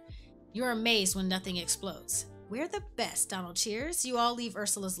glitter. You're amazed when nothing explodes. We're the best, Donald cheers. You all leave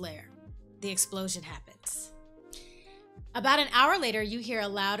Ursula's lair. The explosion happens. About an hour later, you hear a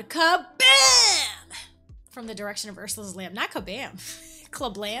loud kabam from the direction of Ursula's lamp. Not kabam,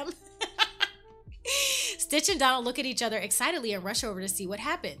 klablam. Stitch and Donald look at each other excitedly and rush over to see what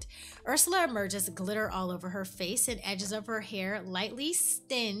happened. Ursula emerges, glitter all over her face and edges of her hair lightly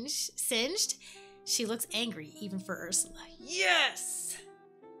singed. She looks angry, even for Ursula. Yes!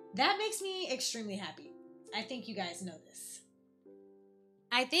 That makes me extremely happy. I think you guys know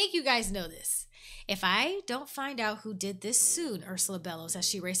this. If I don't find out who did this soon, Ursula bellows as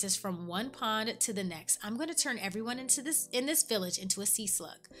she races from one pond to the next. I'm going to turn everyone in this village into a sea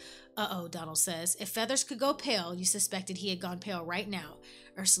slug. Uh-oh, Donald says. If Feathers could go pale, you suspected he had gone pale right now.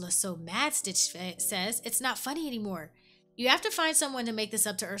 Ursula's so mad, Stitch says. It's not funny anymore. You have to find someone to make this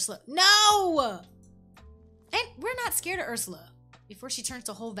up to Ursula. No! And we're not scared of Ursula. Before she turns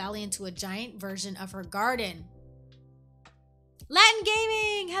the whole valley into a giant version of her garden. Latin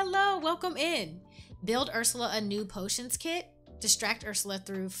Gaming! Hello, welcome in. Build Ursula a new potions kit. Distract Ursula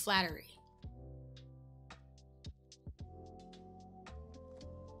through flattery.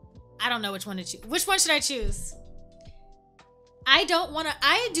 I don't know which one to choose. Which one should I choose? I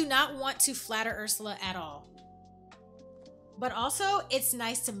do not want to flatter Ursula at all. But also, it's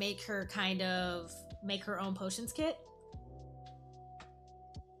nice to make her make her own potions kit.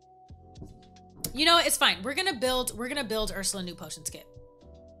 You know what? It's fine. We're gonna build Ursula a new potions kit.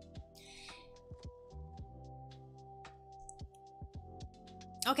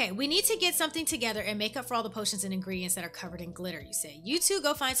 Okay, we need to get something together and make up for all the potions and ingredients that are covered in glitter, you say. You two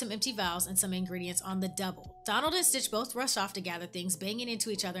go find some empty vials and some ingredients on the double. Donald and Stitch both rush off to gather things, banging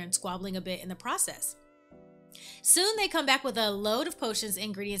into each other and squabbling a bit in the process. Soon they come back with a load of potions,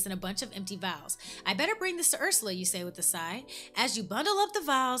 ingredients, and a bunch of empty vials. I better bring this to Ursula, you say with a sigh, as you bundle up the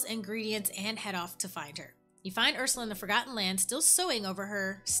vials, ingredients, and head off to find her. You find Ursula in the Forgotten Land, still stewing over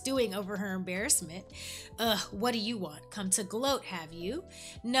her embarrassment. Ugh, what do you want? Come to gloat, have you?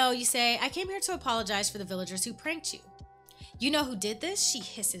 No, you say, I came here to apologize for the villagers who pranked you. You know who did this? She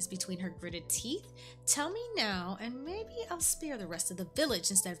hisses between her gritted teeth. Tell me now, and maybe I'll spare the rest of the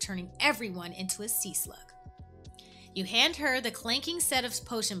village instead of turning everyone into a sea slug. You hand her the clanking set of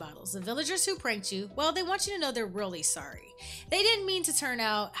potion bottles. The villagers who pranked you, well, they want you to know they're really sorry. They didn't mean for it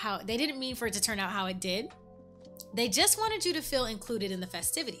to turn out how it did. They just wanted you to feel included in the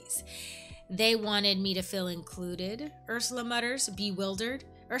festivities. They wanted me to feel included, Ursula mutters, bewildered.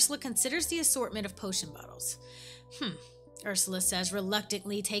 Ursula considers the assortment of potion bottles. Ursula says,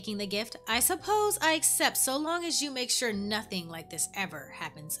 reluctantly taking the gift. I suppose I accept so long as you make sure nothing like this ever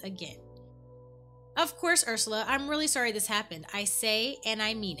happens again. Of course, Ursula, I'm really sorry this happened. I say, and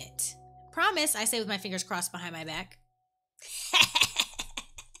I mean it. Promise, I say with my fingers crossed behind my back.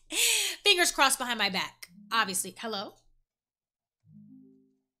 Fingers crossed behind my back. Obviously. Hello?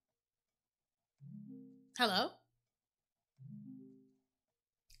 Hello?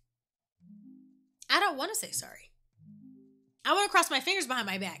 I don't want to say sorry. I want to cross my fingers behind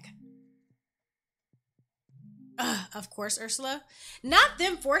my back. Of course, Ursula. Not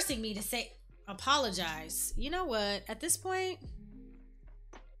them forcing me to say apologize. You know what? At this point...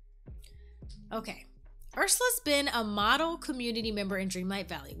 Okay. Ursula's been a model community member in Dreamlight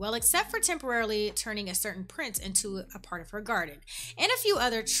Valley, well, except for temporarily turning a certain prince into a part of her garden, and a few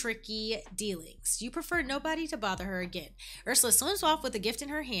other tricky dealings. You prefer nobody to bother her again. Ursula swims off with a gift in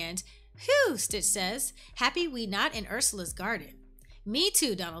her hand. Whew, Stitch says. Happy we not in Ursula's garden. Me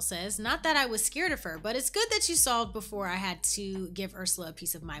too, Donald says. Not that I was scared of her, but it's good that you solved before I had to give Ursula a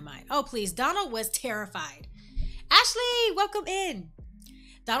piece of my mind. Oh, please. Donald was terrified. Ashley, welcome in.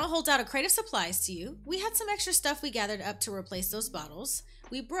 Donald holds out a crate of supplies to you. We had some extra stuff we gathered up to replace those bottles.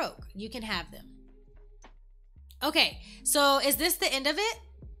 We broke. You can have them. Okay, so is this the end of it?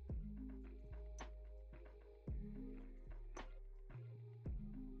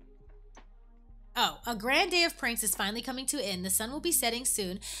 Oh, a grand day of pranks is finally coming to an end. The sun will be setting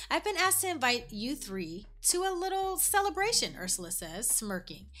soon. I've been asked to invite you three to a little celebration, Ursula says,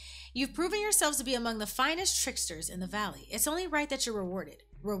 smirking. You've proven yourselves to be among the finest tricksters in the valley. It's only right that you're rewarded.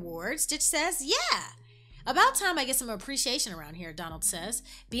 Reward? Stitch says, yeah. About time I get some appreciation around here, Donald says.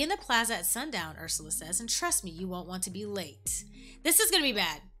 Be in the plaza at sundown, Ursula says, and trust me, you won't want to be late. This is going to be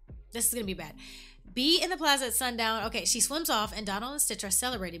bad. This is going to be bad. Be in the plaza at sundown. Okay, she swims off and Donald and Stitch are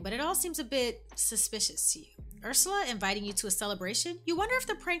celebrating, but it all seems a bit suspicious to you. Ursula inviting you to a celebration? You wonder if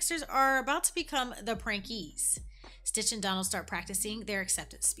the pranksters are about to become the prankies. Stitch and Donald start practicing their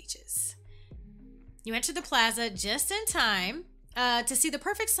acceptance speeches. You enter the plaza just in time to see the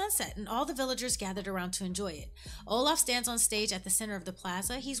perfect sunset and all the villagers gathered around to enjoy it. Olaf stands on stage at the center of the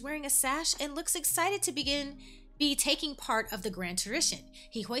plaza. He's wearing a sash and looks excited to be taking part of the grand tradition.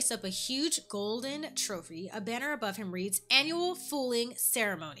 He hoists up a huge golden trophy. A banner above him reads, Annual Fooling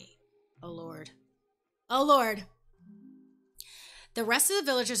Ceremony. Oh Lord. Oh Lord. The rest of the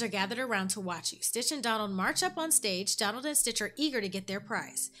villagers are gathered around to watch you. Stitch and Donald march up on stage. Donald and Stitch are eager to get their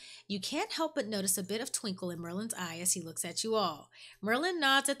prize. You can't help but notice a bit of twinkle in Merlin's eye as he looks at you all. Merlin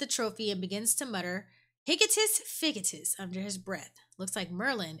nods at the trophy and begins to mutter, Higatus Figatus, under his breath. Looks like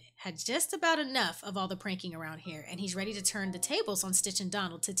Merlin had just about enough of all the pranking around here, and he's ready to turn the tables on Stitch and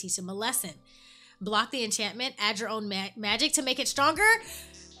Donald to teach them a lesson. Block the enchantment, add your own magic to make it stronger.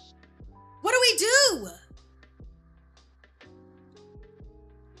 What do we do?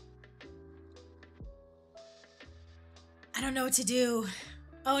 I don't know what to do.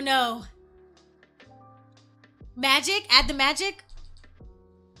 Oh no. Magic? Add the magic?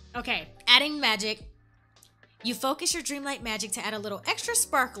 Okay, adding magic. You focus your Dreamlight magic to add a little extra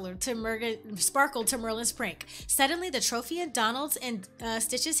sparkle to Merlin's prank. Suddenly, the trophy in Donald's and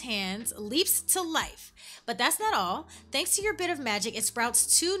Stitch's hands leaps to life. But that's not all. Thanks to your bit of magic, it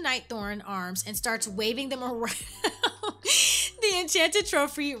sprouts 2 Nightthorn arms and starts waving them around. The enchanted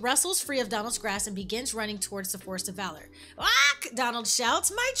trophy rustles free of Donald's grasp and begins running towards the Forest of Valor. "Whack!" Donald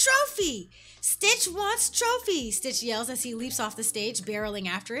shouts, "My trophy! Stitch wants trophy!" Stitch yells as he leaps off the stage, barreling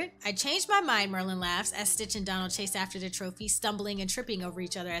after it. "I changed my mind," Merlin laughs as Stitch and Donald chase after the trophy, stumbling and tripping over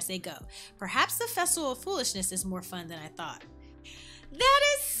each other as they go. Perhaps the Festival of Foolishness is more fun than I thought. That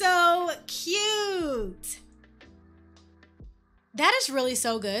is so cute. That is really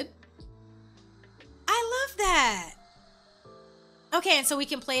so good. I love that. Okay, and so we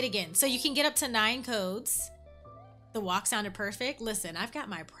can play it again. So you can get up to 9 codes. The walk sounded perfect. Listen, I've got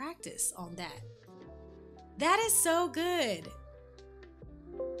my practice on that. That is so good.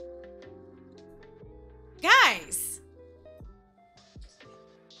 Guys,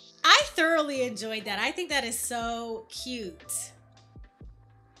 I thoroughly enjoyed that. I think that is so cute.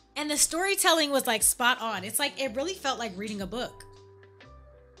 And the storytelling was like spot on. It's like, it really felt like reading a book.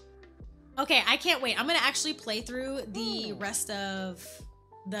 Okay, I can't wait. I'm going to actually play through the rest of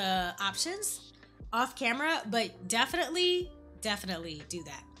the options off camera, but definitely do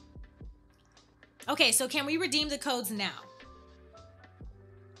that. Okay, so can we redeem the codes now?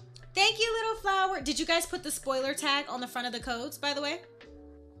 Thank you, Little Flower. Did you guys put the spoiler tag on the front of the codes, by the way?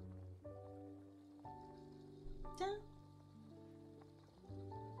 Dun.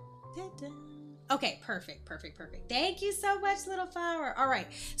 Dun, dun. Okay, perfect. Thank you so much, Little Flower. All right,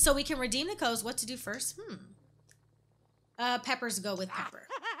 so we can redeem the codes. What to do first? Peppers go with Pepper.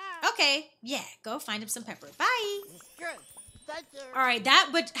 Okay, yeah, go find him some pepper. Bye. Good. Thank you. All right,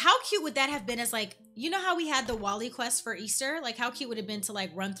 but how cute would that have been as like, you know how we had the Wally quest for Easter? Like, how cute would it have been to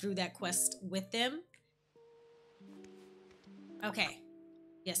like run through that quest with them? Okay.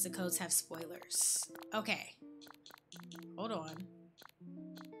 Yes, the codes have spoilers. Okay. Hold on.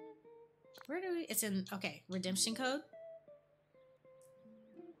 Where do we, it's in, okay, redemption code.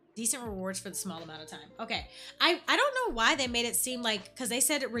 Decent rewards for the small amount of time. Okay, I don't know why they made it seem like, because they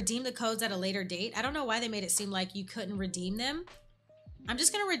said redeem the codes at a later date. I don't know why they made it seem like you couldn't redeem them. I'm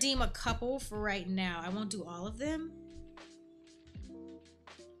just going to redeem a couple for right now. I won't do all of them,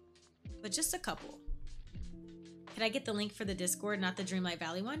 but just a couple. Can I get the link for the Discord, not the Dreamlight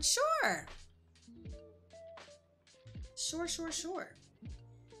Valley one? Sure. Sure.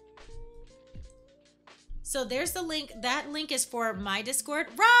 So there's the link. That link is for my Discord.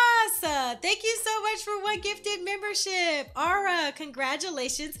 Ross, thank you so much for one gifted membership. Ara,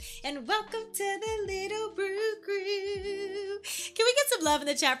 congratulations and welcome to the Little Brew Crew. Can we get some love in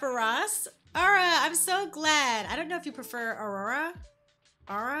the chat for Ross? Ara, I'm so glad. I don't know if you prefer Aura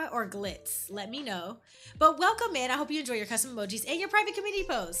or Glitz. Let me know. But welcome in. I hope you enjoy your custom emojis and your private community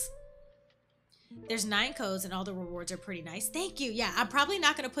posts. There's 9 codes and all the rewards are pretty nice. Thank you. Yeah, I'm probably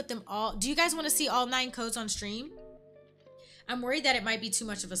not going to put them all. Do you guys want to see all 9 codes on stream? I'm worried that it might be too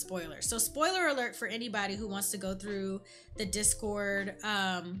much of a spoiler. So spoiler alert for anybody who wants to go through the Discord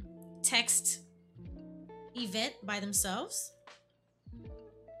text event by themselves.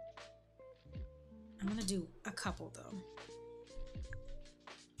 I'm going to do a couple though.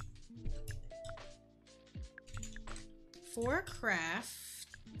 For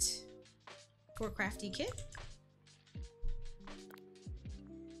crafty kit.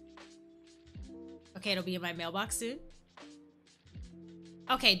 Okay, it'll be in my mailbox soon.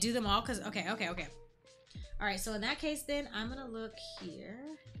 Okay, do them all, because okay. All right, so in that case then I'm gonna look here.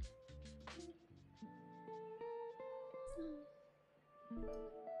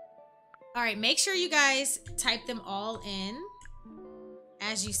 All right, make sure you guys type them all in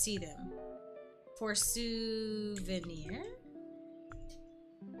as you see them. For souvenir.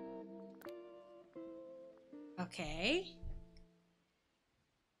 Okay.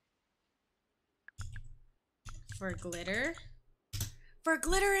 For glitter. For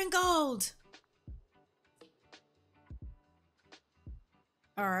glitter and gold.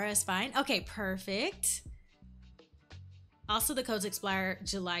 Alright, it's fine. Okay, perfect. Also, the codes expire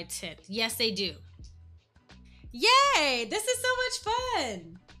July 10th. Yes, they do. Yay! This is so much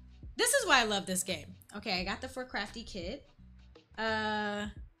fun. This is why I love this game. Okay, I got the For Crafty kit.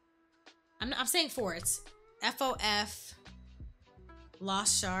 I'm saying 4. It's FOF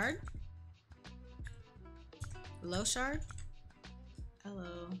Lost Shard. Low Shard.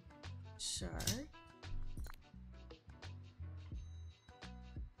 Hello Shard.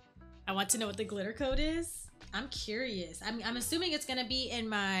 I want to know what the glitter code is. I'm curious. I'm assuming it's gonna be in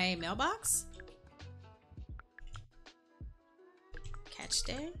my mailbox. Catch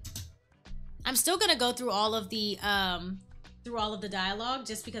day. I'm still gonna go through all of the dialogue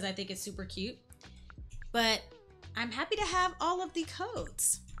just because I think it's super cute. But I'm happy to have all of the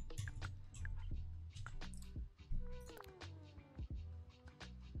codes.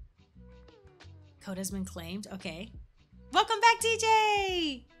 Code has been claimed. Okay. Welcome back,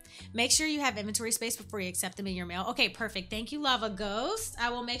 DJ. Make sure you have inventory space before you accept them in your mail. Okay, perfect. Thank you, Lava Ghost. I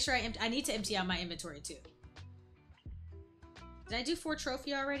will make sure I need to empty out my inventory too. Did I do 4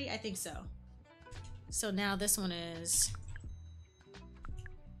 trophy already? I think so. So now this one is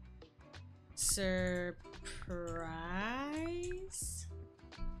surprise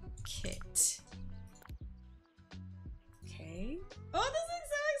kit. Okay. Oh, this is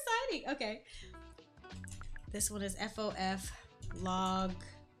so exciting. Okay. This one is FOF log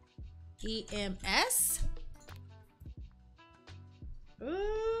EMS.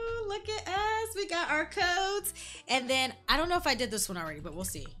 Ooh, look at us. We got our codes. And then, I don't know if I did this one already, but we'll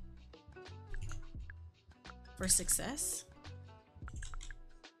see. For success.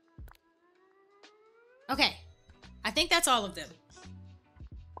 Okay. I think that's all of them.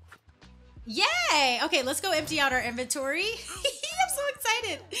 Yay! Okay, let's go empty out our inventory. I'm so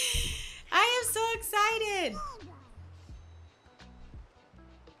excited. I am so excited.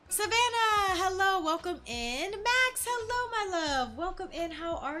 Savannah, hello, welcome in. Max, hello, my love. Welcome in.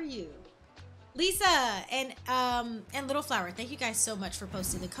 How are you? Lisa and Little Flower, thank you guys so much for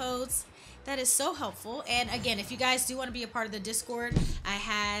posting the codes. That is so helpful. And again, if you guys do want to be a part of the Discord, I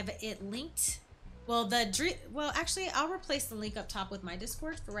have it linked. Well, actually, I'll replace the link up top with my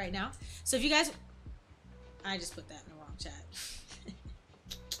Discord for right now. So if you guys, I just put that in the wrong chat.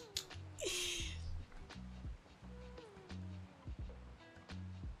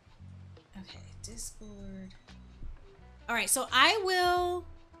 Okay, Discord. All right, so I'll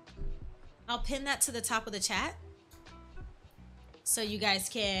pin that to the top of the chat. So you guys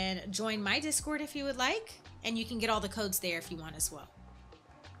can join my Discord if you would like, and you can get all the codes there if you want as well.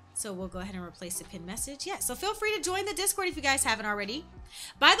 So we'll go ahead and replace the pinned message. Yeah, so feel free to join the Discord if you guys haven't already.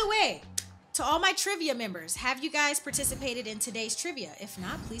 By the way, to all my trivia members, have you guys participated in today's trivia? If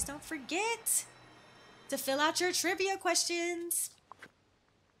not, please don't forget to fill out your trivia questions.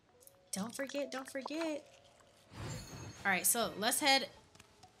 Don't forget, don't forget. All right, so let's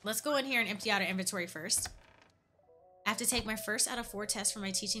go in here and empty out our inventory first. I have to take my first out of 4 tests for my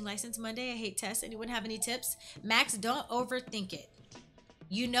teaching license Monday. I hate tests. Anyone have any tips? Max, don't overthink it.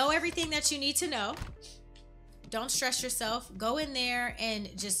 You know everything that you need to know. Don't stress yourself. Go in there and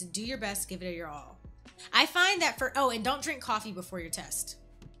just do your best. Give it your all. I find that and don't drink coffee before your test.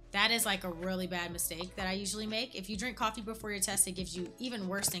 That is like a really bad mistake that I usually make. If you drink coffee before your test, it gives you even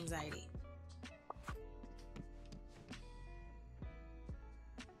worse anxiety.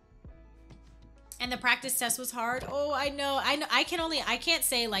 And the practice test was hard. Oh, I know. I can't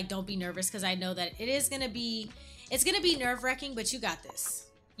say like don't be nervous, because I know that it's gonna be nerve-wracking, but you got this.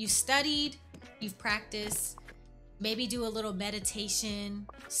 You studied, you've practiced. Maybe do a little meditation,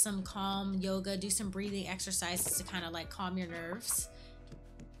 some calm yoga, do some breathing exercises to kind of like calm your nerves.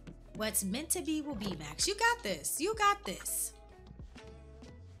 What's meant to be will be, Max. You got this. You got this.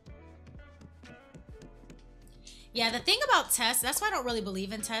 Yeah, the thing about tests, that's why I don't really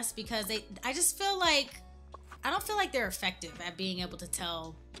believe in tests, because I don't feel like they're effective at being able to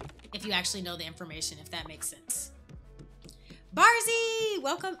tell if you actually know the information, if that makes sense. Barzy,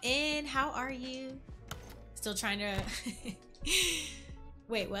 welcome in. How are you? Still trying to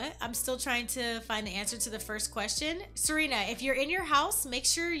wait, what? I'm still trying to find the answer to the first question. Serena, if you're in your house, make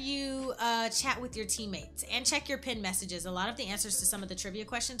sure you chat with your teammates and check your pinned messages. A lot of the answers to some of the trivia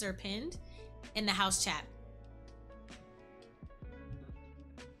questions are pinned in the house chat.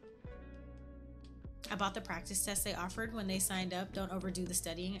 About the practice test they offered when they signed up. Don't overdo the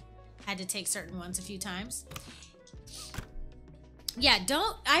studying. Had to take certain ones a few times. Yeah,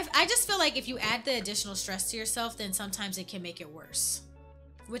 I just feel like if you add the additional stress to yourself, then sometimes it can make it worse.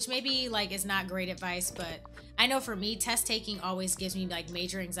 Which maybe like is not great advice, but I know for me, test taking always gives me like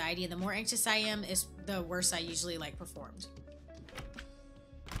major anxiety, and the more anxious I am, is the worse I usually like performed.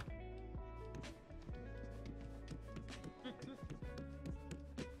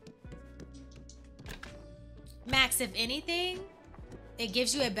 Max, if anything, it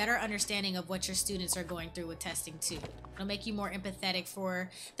gives you a better understanding of what your students are going through with testing too. It'll make you more empathetic for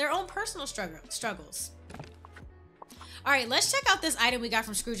their own personal struggles. All right, let's check out this item we got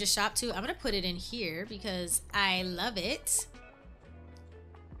from Scrooge's shop too. I'm gonna put it in here because I love it.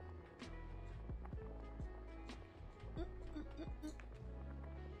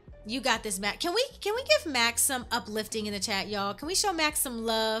 You got this, Max. Can we give Max some uplifting in the chat, y'all? Can we show Max some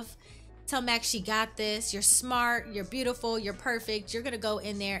love? Tell Max she got this. You're smart, you're beautiful, you're perfect. You're gonna go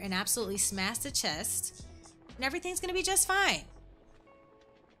in there and absolutely smash the chest, and everything's gonna be just fine.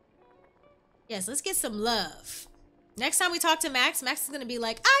 Yes, let's get some love. Next time we talk to Max, Max is gonna be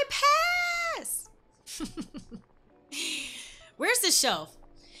like, I pass. Where's the shelf?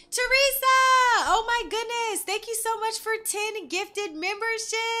 Teresa! Oh my goodness. Thank you so much for 10 gifted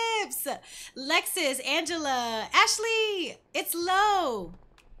memberships. Lexus, Angela, Ashley, it's low.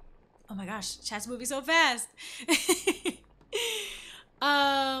 Oh my gosh, chat's moving so fast.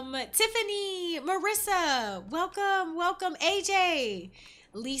 Tiffany, Marissa, welcome, AJ,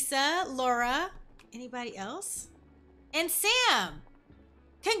 Lisa, Laura, anybody else? And Sam,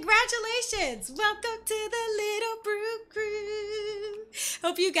 congratulations. Welcome to the Little Brew Crew.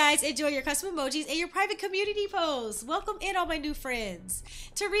 Hope you guys enjoy your custom emojis and your private community posts. Welcome in all my new friends.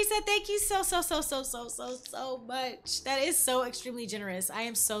 Teresa, thank you so much. That is so extremely generous. I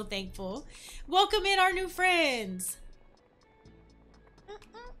am so thankful. Welcome in our new friends.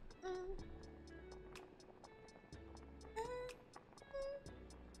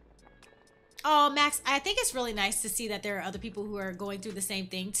 Oh, Max, I think it's really nice to see that there are other people who are going through the same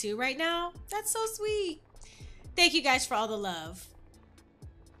thing too right now. That's so sweet. Thank you guys for all the love.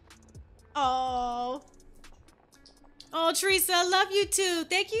 Oh, Teresa, love you too.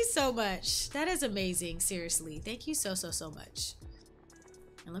 Thank you so much. That is amazing. Seriously. Thank you so much.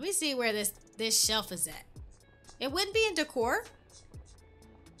 And let me see where this shelf is at. It wouldn't be in decor.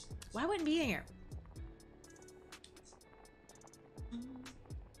 Why wouldn't it be in here?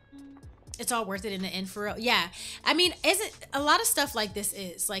 It's all worth it in the end for real. Yeah. I mean, isn't a lot of stuff like this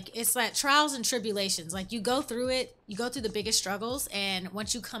is like, it's like trials and tribulations. Like you go through it, you go through the biggest struggles. And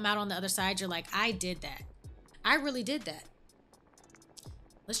once you come out on the other side, you're like, I did that. I really did that.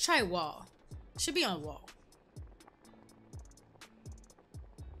 Let's try wall. Should be on wall.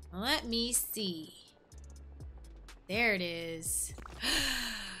 Let me see. There it is.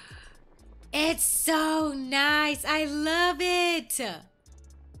 It's so nice. I love it.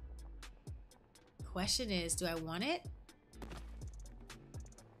 Question is, do I want it?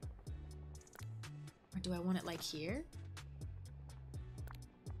 Or do I want it like here?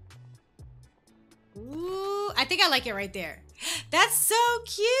 Ooh, I think I like it right there. That's so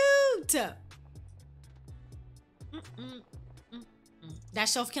cute. That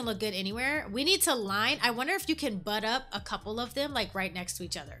shelf can look good anywhere. We need to line. I wonder if you can butt up a couple of them like right next to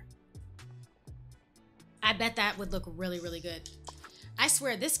each other. I bet that would look really, really good. I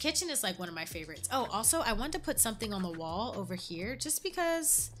swear, this kitchen is like one of my favorites. Oh, also, I wanted to put something on the wall over here just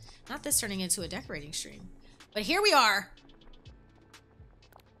because Not this turning into a decorating stream. But here we are.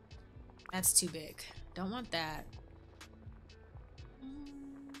 That's too big. Don't want that.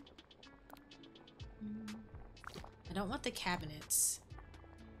 I don't want the cabinets.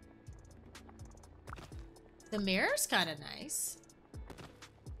 The mirror's kind of nice.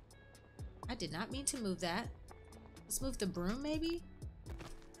 I did not mean to move that. Let's move the broom, maybe?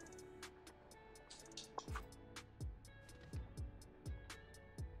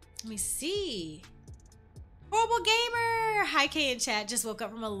 Let me see. Horrible gamer! Hi, K in chat. Just woke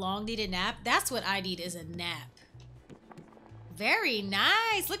up from a long-needed nap. That's what I need, is a nap. Very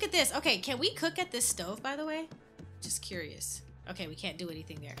nice. Look at this. Okay, can we cook at this stove, by the way? Just curious. Okay, we can't do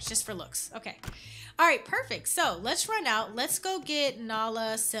anything there. It's just for looks. Okay. All right, perfect. So let's run out. Let's go get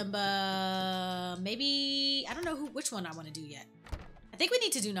Nala, Simba, maybe, I don't know which one I want to do yet. I think we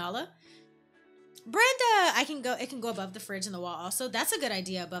need to do Nala. Brenda, it can go above the fridge in the wall also. That's a good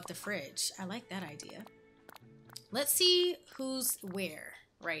idea, above the fridge. I like that idea. Let's see who's where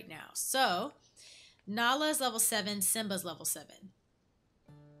right now. So Nala's level 7, Simba's level 7.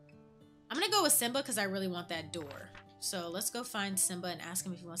 I'm gonna go with Simba because I really want that door. So let's go find Simba and ask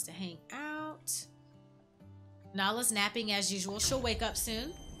him if he wants to hang out. Nala's napping as usual. She'll wake up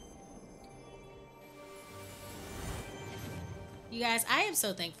soon. You guys, I am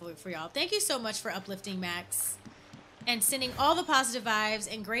so thankful for y'all. Thank you so much for uplifting Max and sending all the positive vibes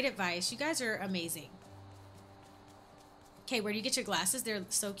and great advice. You guys are amazing. Okay, where do you get your glasses? They're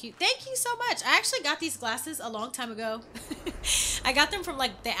so cute. Thank you so much. I actually got these glasses a long time ago. I got them from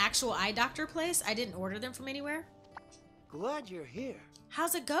like the actual eye doctor place. I didn't order them from anywhere. Glad you're here.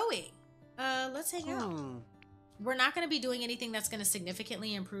 How's it going? Let's hang out. We're not going to be doing anything that's going to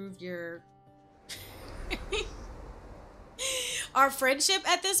significantly improve your our friendship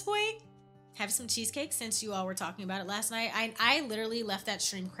at this point. Have some cheesecake since you all were talking about it last night. I literally left that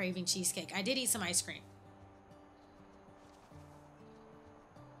stream craving cheesecake. I did eat some ice cream.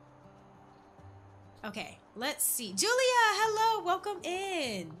 Okay, let's see. Julia, hello, welcome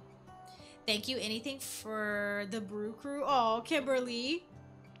in. Thank you. Anything for the brew crew? Oh, Kimberly.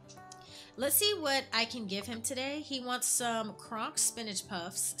 Let's see what I can give him today. He wants some Kronk spinach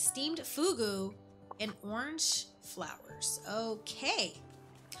puffs, steamed fugu, and orange flowers. Okay.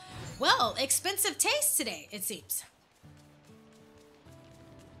 Well, expensive taste today, it seems.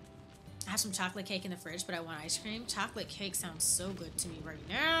 I have some chocolate cake in the fridge, but I want ice cream. Chocolate cake sounds so good to me right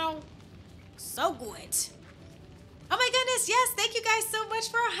now. So good. Oh my goodness, yes, thank you guys so much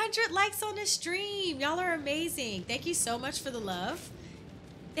for 100 likes on this stream. Y'all are amazing. Thank you so much for the love.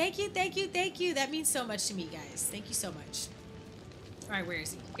 Thank you, thank you, thank you. That means so much to me, guys. Thank you so much. All right, where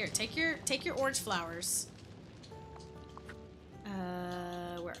is he? Here, take your orange flowers.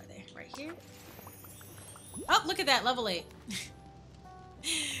 Where are they? Right here. Oh, look at that, level 8.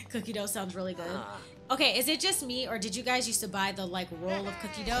 Cookie dough sounds really good. Okay, is it just me, or did you guys used to buy the like roll of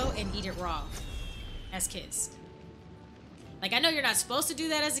cookie dough and eat it raw as kids? Like, I know you're not supposed to do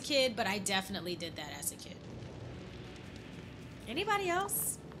that as a kid, but I definitely did that as a kid. Anybody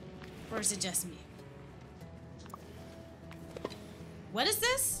else? Or is it just me? What is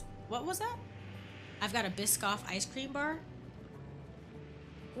this? What was that? I've got a Biscoff ice cream bar.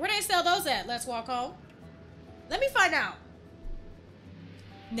 Where do they sell those at? Let's walk home. Let me find out.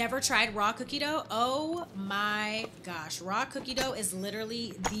 Never tried raw cookie dough? Oh my gosh. Raw cookie dough is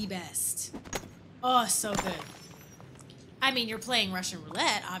literally the best. Oh, so good. I mean, you're playing Russian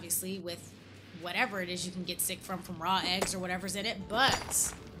roulette, obviously, with whatever it is you can get sick from raw eggs or whatever's in it,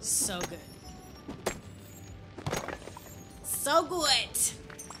 but so good. So good.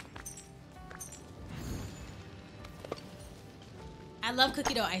 I love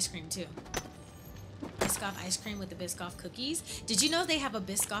cookie dough ice cream too. Biscoff ice cream with the Biscoff cookies. Did you know they have a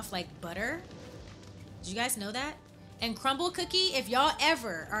Biscoff like butter? Did you guys know that? And crumble cookie, if y'all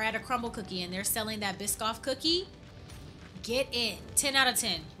ever are at a crumble cookie and they're selling that Biscoff cookie, get in. 10 out of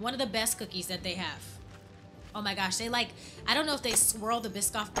 10. One of the best cookies that they have. Oh my gosh, they like, I don't know if they swirl the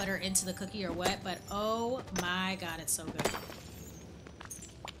Biscoff butter into the cookie or what, but oh my god, it's so good.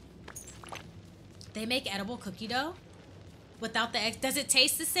 They make edible cookie dough without the eggs. Does it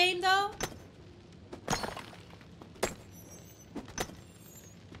taste the same though?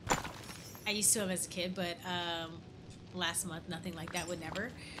 I used to them as a kid, but last month, nothing like that, would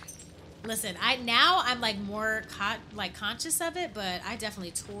never. Listen, I'm like more conscious of it, but I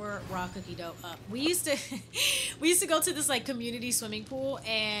definitely tore raw cookie dough up. We used to go to this like community swimming pool,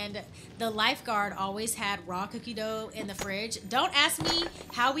 and the lifeguard always had raw cookie dough in the fridge. Don't ask me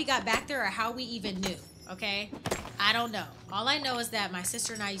how we got back there or how we even knew, okay? I don't know. All I know is that my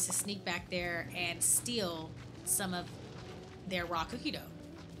sister and I used to sneak back there and steal some of their raw cookie dough.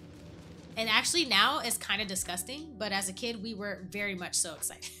 And actually now it's kind of disgusting, but as a kid, we were very much so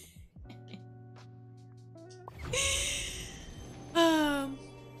excited.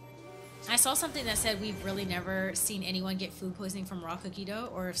 I saw something that said we've really never seen anyone get food poisoning from raw cookie dough,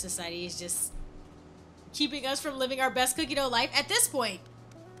 or if society is just keeping us from living our best cookie dough life at this point.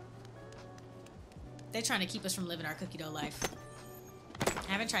 They're trying to keep us from living our cookie dough life.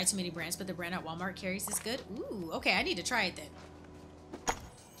 I haven't tried too many brands, but the brand at Walmart carries is good. Ooh, okay, I need to try it then.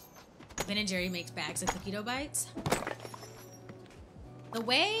 Ben & Jerry makes bags of cookie dough bites. The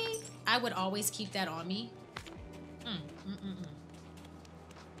way I would always keep that on me.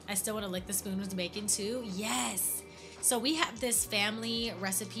 I still want to lick the spoon with bacon too. Yes. So we have this family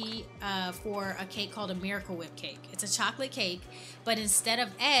recipe for a cake called a Miracle Whip cake. It's a chocolate cake, but instead of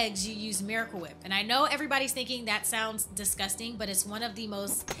eggs, you use Miracle Whip. And I know everybody's thinking that sounds disgusting, but it's one of the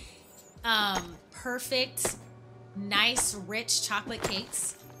most perfect, nice, rich chocolate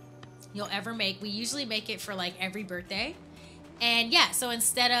cakes you'll ever make. We usually make it for like every birthday. And yeah, so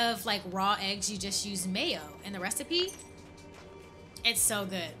instead of like raw eggs, you just use mayo in the recipe. It's so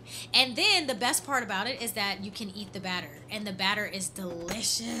good. And then the best part about it is that you can eat the batter, and the batter is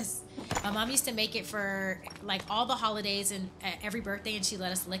delicious. My mom used to make it for like all the holidays and every birthday, and she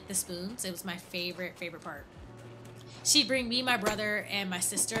let us lick the spoons. It was my favorite part. She'd bring me, my brother, and my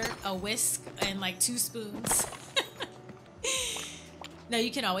sister a whisk and like 2 spoons. No, you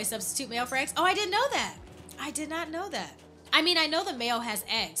can always substitute mayo for eggs. Oh, I didn't know that. I did not know that. I mean, I know the mayo has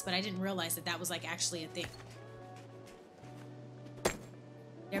eggs, but I didn't realize that that was like actually a thing.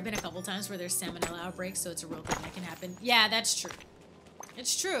 There have been a couple times where there's salmonella outbreaks, so it's a real thing that can happen. Yeah, that's true.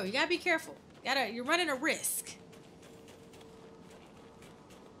 It's true. You gotta be careful. You're running a risk.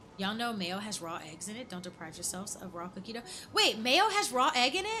 Y'all know mayo has raw eggs in it. Don't deprive yourselves of raw cookie dough. Wait, mayo has raw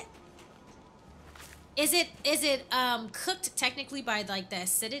egg in it? Is it cooked technically by like the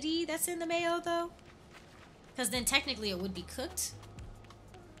acidity that's in the mayo though? Because then technically it would be cooked.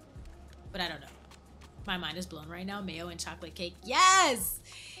 But I don't know. My mind is blown right now. Mayo and chocolate cake. Yes!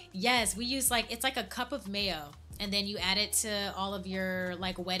 Yes, we use like, it's like a cup of mayo. And then you add it to all of your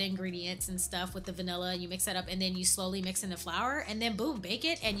like wet ingredients and stuff with the vanilla. You mix that up and then you slowly mix in the flour. And then boom, bake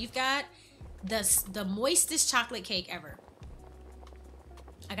it. And you've got the moistest chocolate cake ever.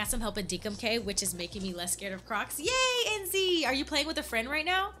 I got some help at Decum K, which is making me less scared of Crocs. Yay, NZ! Are you playing with a friend right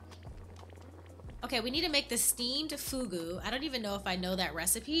now? Okay, we need to make the steamed fugu. I don't even know if I know that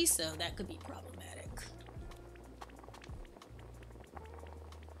recipe, so that could be problematic.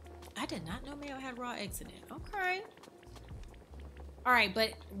 I did not know mayo had raw eggs in it. Okay. All right,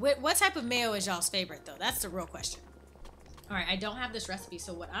 but what type of mayo is y'all's favorite, though? That's the real question. All right, I don't have this recipe,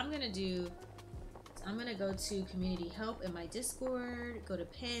 so what I'm going to do is I'm going to go to community help in my Discord, go to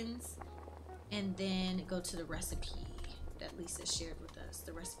pins, and then go to the recipe that Lisa shared with us,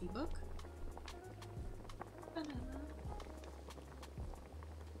 the recipe book.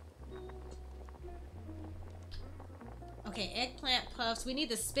 Okay, eggplant puffs. We need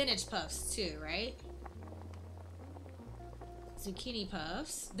the spinach puffs too, right? Zucchini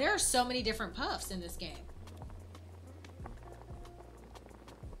puffs. There are so many different puffs in this game.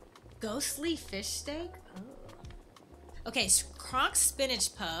 Ghostly fish steak? Oh. Okay, so Croc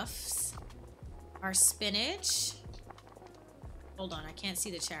spinach puffs are spinach. Hold on, I can't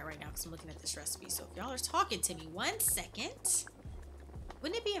see the chat right now because I'm looking at this recipe. So if y'all are talking to me, 1 second.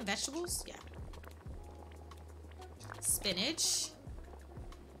 Wouldn't it be in vegetables? Yeah. Spinach,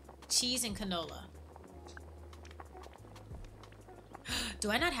 cheese, and canola.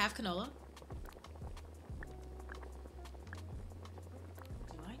 Do I not have canola?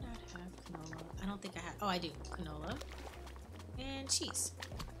 Do I not have canola? I don't think I have. Oh, I do. Canola and cheese.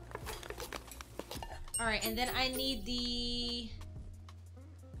 All right, and then I need the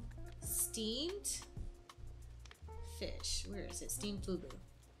steamed fish. Where is it? Steamed fugu.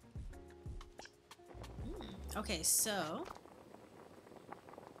 Okay, so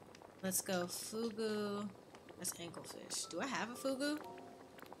let's go fugu. That's anglefish. Do I have a fugu?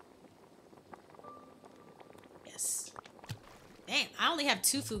 Yes. Dang, I only have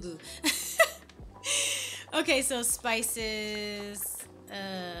 2 fugu. Okay, so spices,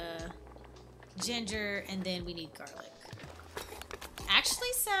 ginger, and then we need garlic.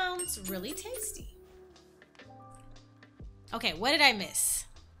 Actually sounds really tasty. Okay, what did I miss?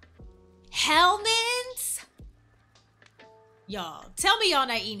 Hellman's? Y'all, tell me y'all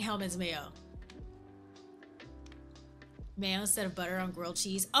not eating Hellman's mayo. Mayo instead of butter on grilled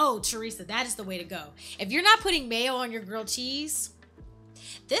cheese. Oh, Teresa, that is the way to go. If you're not putting mayo on your grilled cheese,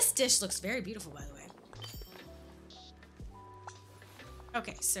 this dish looks very beautiful, by the way.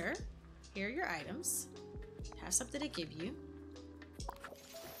 Okay, sir, here are your items. Have something to give you.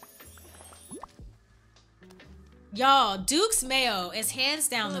 Y'all, Duke's mayo is hands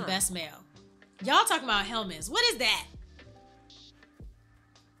down the best mayo. Y'all talking about Hellman's. What is that?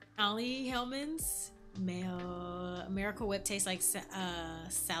 Ollie Hellman's mayo. Miracle Whip tastes like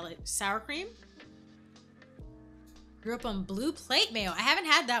salad sour cream. Grew up on Blue Plate mayo. I haven't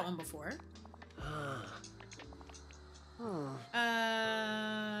had that one before. Who'd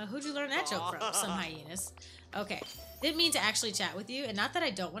you learn that joke from? Some hyenas. Okay. Didn't mean to actually chat with you. And not that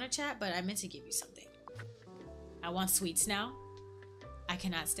I don't want to chat, but I meant to give you something. I want sweets now. I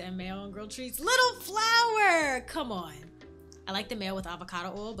cannot stand mayo on grilled treats. Little Flower! Come on. I like the mayo with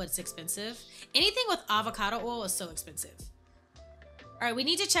avocado oil, but it's expensive. Anything with avocado oil is so expensive. All right, we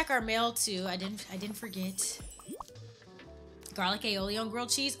need to check our mail too. I didn't forget. Garlic aioli on grilled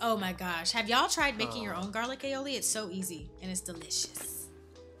cheese. Oh my gosh. Have y'all tried making your own garlic aioli? It's so easy and it's delicious.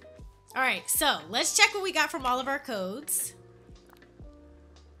 All right, so let's check what we got from all of our codes.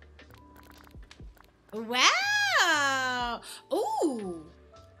 Wow. Ooh.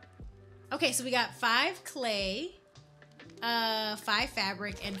 Okay, so we got 5 clay, 5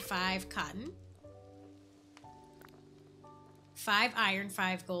 fabric, and 5 cotton. 5 iron,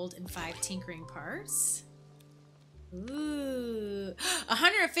 5 gold, and 5 tinkering parts. Ooh.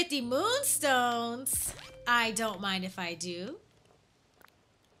 150 moonstones. I don't mind if I do.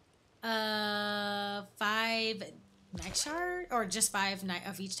 5 night shard, or just 5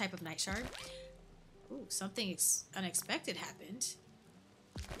 of each type of night shard. Ooh, something unexpected happened.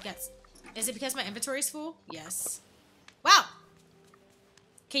 Yes. Is it because my inventory is full? Yes. Wow.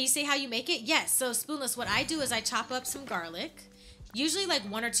 Can you say how you make it? Yes. So Spoonless, what I do is I chop up some garlic. Usually like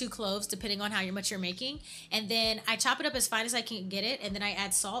 1 or 2 cloves, depending on how much you're making. And then I chop it up as fine as I can get it. And then I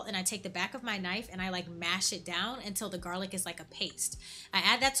add salt and I take the back of my knife and I like mash it down until the garlic is like a paste. I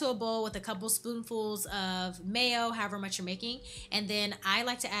add that to a bowl with a couple spoonfuls of mayo, however much you're making. And then I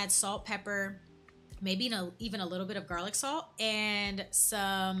like to add salt, pepper, maybe even a little bit of garlic salt and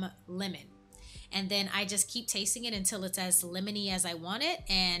some lemon. And then I just keep tasting it until it's as lemony as I want it.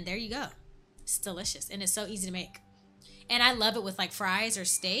 And there you go. It's delicious. And it's so easy to make. And I love it with like fries or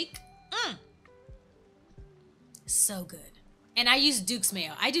steak. So good. And I use Duke's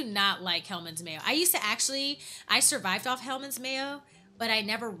mayo. I do not like Hellman's mayo. I used to I survived off Hellman's mayo, but I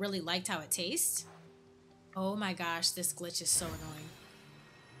never really liked how it tastes. Oh my gosh, this glitch is so annoying.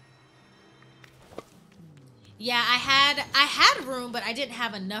 Yeah, I had room, but I didn't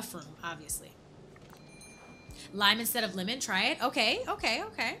have enough room, obviously. Lime instead of lemon, try it. Okay.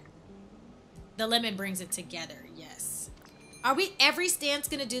 The lemon brings it together, yes. Are we every stand's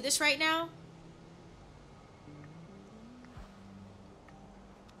gonna do this right now?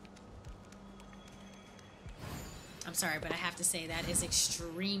 I'm sorry, but I have to say that is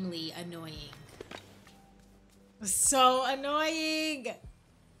extremely annoying. So annoying.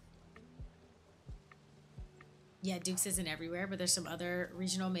 Yeah, Duke's isn't everywhere, but there's some other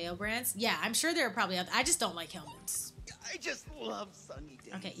regional mayo brands. Yeah, I'm sure there are probably other. I just don't like Hellman's. I just love sunny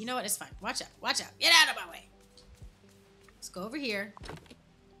days. Okay, you know what? It's fine. Watch out. Get out of my way. Let's go over here.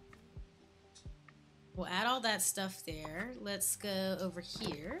 We'll add all that stuff there. Let's go over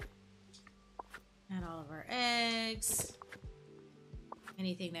here. Add all of our eggs.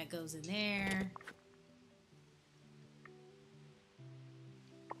 Anything that goes in there.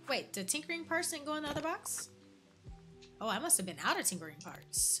 Wait, the tinkering parts didn't go in the other box? Oh, I must have been out of tinkering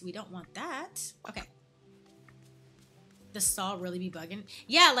parts. We don't want that. Okay. The stall really be bugging.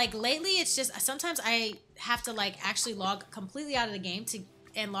 Yeah, like lately it's just sometimes I have to like actually log completely out of the game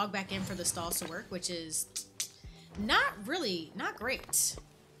and log back in for the stalls to work, which is not great.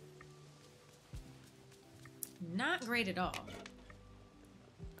 Not great at all.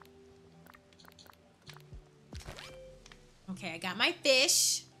 Okay, I got my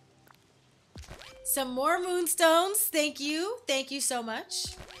fish. Some more moonstones. Thank you. Thank you so much.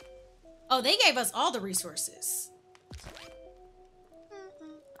 Oh, they gave us all the resources.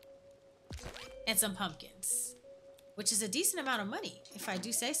 And some pumpkins, which is a decent amount of money, if I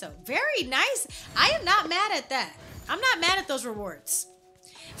do say so. Very nice. I am not mad at that. I'm not mad at those rewards.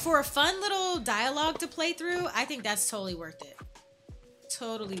 For a fun little dialogue to play through, I think that's totally worth it.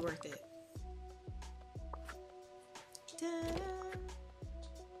 Totally worth it.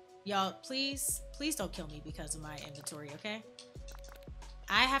 Y'all, please don't kill me because of my inventory, okay?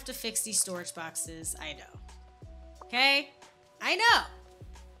 I have to fix these storage boxes. I know. Okay? I know.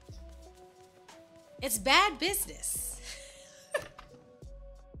 It's bad business.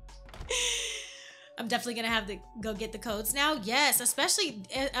 I'm definitely gonna have to go get the codes now. Yes, especially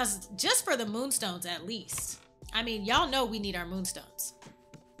as just for the moonstones at least. I mean, y'all know we need our moonstones.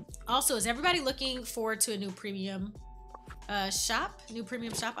 Also, is everybody looking forward to a new premium shop? New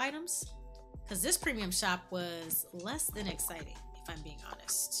premium shop items Because this premium shop was less than exciting, if I'm being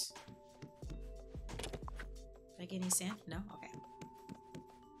honest. Did I get any sand? No? Okay.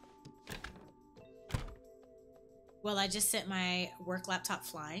 Well, I just sent my work laptop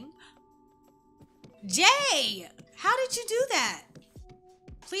flying. Jay! How did you do that?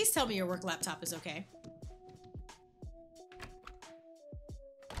 Please tell me your work laptop is okay.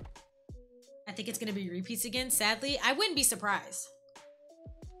 I think it's gonna be repeats again, sadly. I wouldn't be surprised.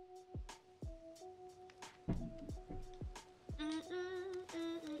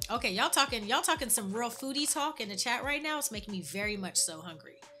 Okay, y'all talking some real foodie talk in the chat right now. It's making me very much so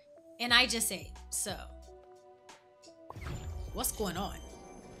hungry. And I just ate, so. What's going on?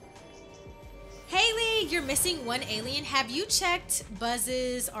 Haley, you're missing one alien. Have you checked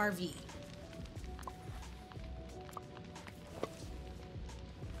Buzz's RV?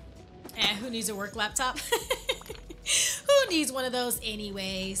 Who needs a work laptop? Who needs one of those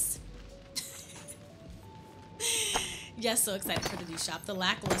anyways? Yes, so excited for the new shop. The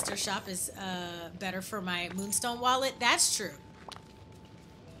lackluster shop is better for my Moonstone wallet. That's true.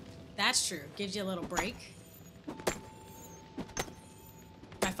 That's true. Gives you a little break.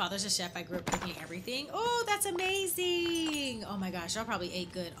 My father's a chef. I grew up cooking everything. Oh, that's amazing. Oh my gosh, y'all probably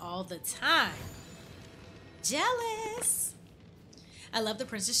ate good all the time. Jealous. I love the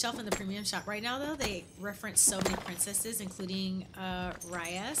princess shelf in the premium shop right now, though. They reference so many princesses, including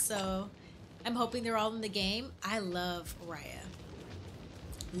Raya. So I'm hoping they're all in the game. I love Raya.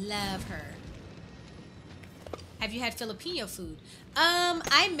 Love her. Have you had Filipino food?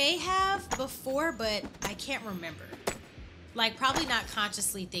 I may have before, but I can't remember. Like, probably not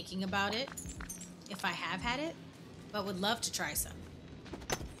consciously thinking about it if I have had it, but would love to try some.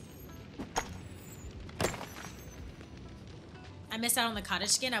 I missed out on the cottage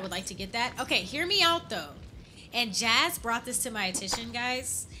skin. I would like to get that. Okay, hear me out, though. And Jazz brought this to my attention,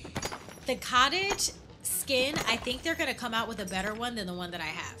 guys. The cottage skin, I think they're going to come out with a better one than the one that I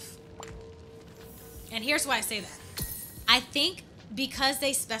have. And here's why I say that. I think because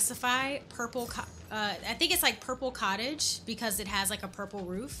they specify purple, I think it's like purple cottage because it has like a purple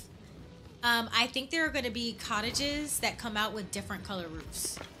roof. I think there are going to be cottages that come out with different color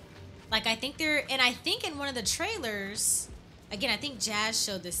roofs. Like I think and I think in one of the trailers, again, I think Jazz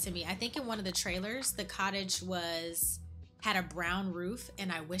showed this to me. I think in one of the trailers, the cottage had a brown roof,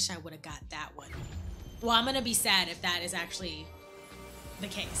 and I wish I would have got that one. Well, I'm going to be sad if that is actually the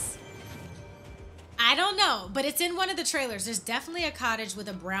case. I don't know, but it's in one of the trailers. There's definitely a cottage with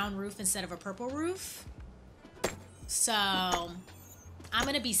a brown roof instead of a purple roof. So I'm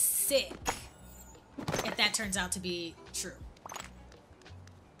going to be sick if that turns out to be true.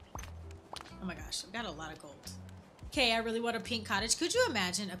 Oh my gosh, I've got a lot of gold. Okay, I really want a pink cottage. Could you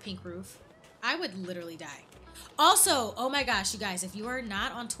imagine a pink roof? I would literally die. Also, oh my gosh, you guys, if you are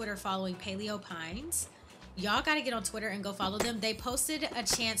not on Twitter following Paleo Pines, y'all got to get on Twitter and go follow them. They posted a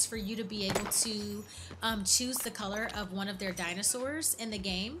chance for you to be able to choose the color of one of their dinosaurs in the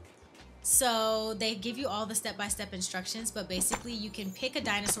game. So they give you all the step-by-step instructions, but basically you can pick a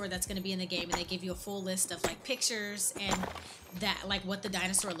dinosaur that's going to be in the game, and they give you a full list of like pictures and that like what the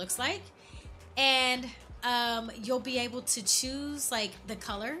dinosaur looks like. And you'll be able to choose like the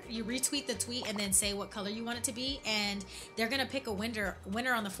color. You retweet the tweet and then say what color you want it to be, and they're going to pick a winner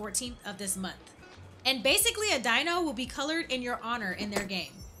on the 14th of this month. And basically a dino will be colored in your honor in their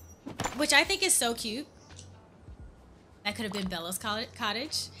game, which I think is so cute. That could have been Bella's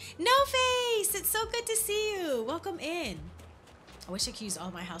cottage. No Face, it's so good to see you. Welcome in. I wish I could use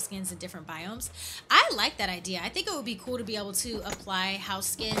all my house skins in different biomes. I like that idea. I think it would be cool to be able to apply house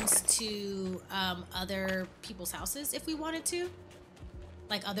skins to other people's houses if we wanted to.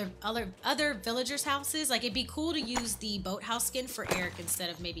 Like other villagers' houses. Like it'd be cool to use the boathouse skin for Eric instead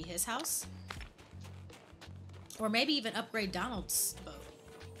of maybe his house. Or maybe even upgrade Donald's boat.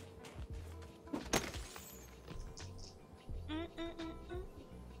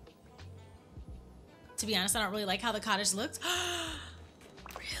 To be honest, I don't really like how the cottage looked.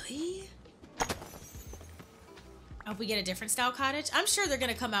 Really? I hope we get a different style cottage. I'm sure they're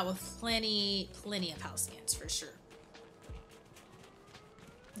going to come out with plenty of house skins for sure.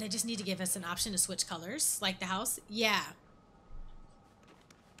 They just need to give us an option to switch colors, like the house. Yeah.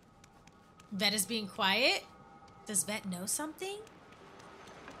 Vet is being quiet. Does Vet know something?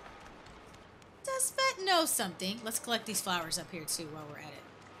 Does Vet know something? Let's collect these flowers up here too while we're at it.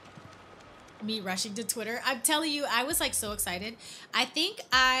 Me rushing to Twitter. I'm telling you, I was like so excited. I think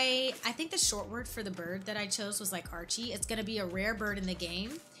the short word for the bird that I chose was like Archie. It's gonna be a rare bird in the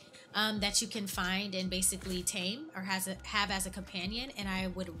game that you can find and basically tame or have as a companion. And I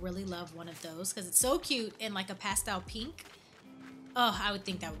would really love one of those because it's so cute in like a pastel pink. Oh, I would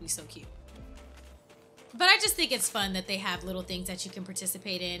think that would be so cute. But I just think it's fun that they have little things that you can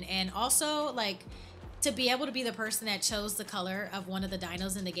participate in. And also, like, to be able to be the person that chose the color of one of the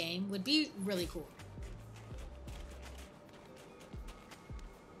dinos in the game would be really cool.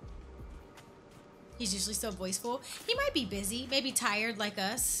 He's usually so voiceful. He might be busy, maybe tired like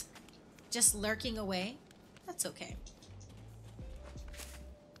us, just lurking away. That's okay.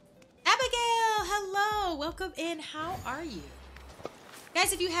 Abigail, hello, welcome in. How are you?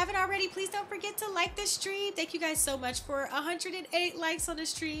 Guys, if you haven't already, please don't forget to like this stream. Thank you guys so much for 108 likes on the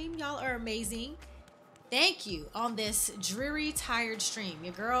stream. Y'all are amazing. Thank you on this dreary, tired stream.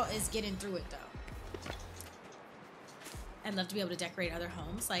 Your girl is getting through it, though. I'd love to be able to decorate other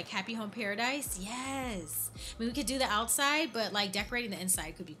homes, like Happy Home Paradise. Yes. I mean, we could do the outside, but like decorating the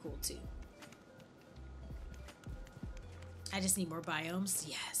inside could be cool too. I just need more biomes.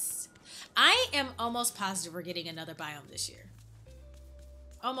 Yes. I am almost positive we're getting another biome this year.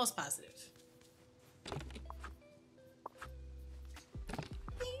 Almost positive.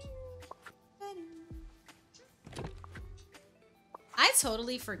 I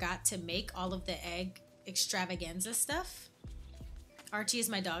totally forgot to make all of the egg extravaganza stuff. Archie is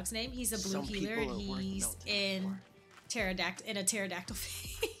my dog's name. He's a blue healer. He's in a pterodactyl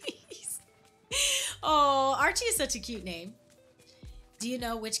face. Oh, Archie is such a cute name. Do you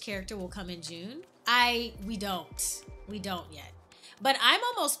know which character will come in June? We don't. We don't yet. But I'm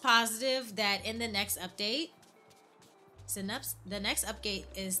almost positive that in the next update, so the next update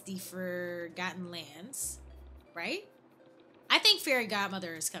is the Forgotten Lands, right? I think Fairy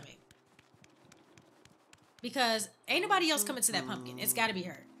Godmother is coming. Because ain't nobody else coming to that pumpkin. It's got to be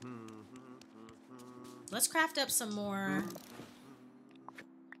her. Let's craft up some more.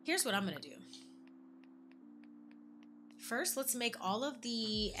 Here's what I'm going to do. First, let's make all of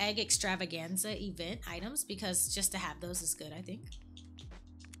the egg extravaganza event items, because just to have those is good, I think.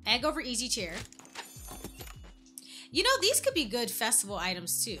 Egg over easy chair. You know, these could be good festival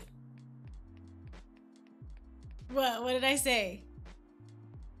items too. What did I say?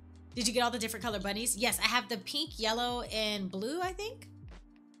 Did you get all the different color bunnies? Yes, I have the pink, yellow, and blue, I think.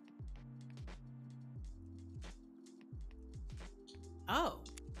 Oh.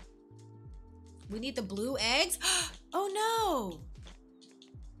 We need the blue eggs? Oh no.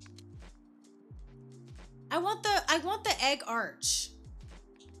 I want the egg arch.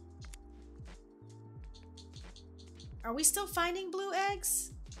 Are we still finding blue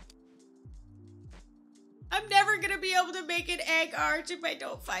eggs? I'm never gonna be able to make an egg arch if I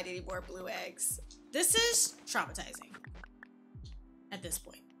don't find any more blue eggs. This is traumatizing at this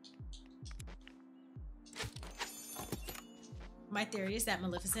point. My theory is that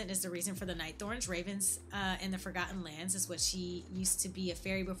Maleficent is the reason for the Night Thorns. Ravens in the Forgotten Lands is what she used to be, a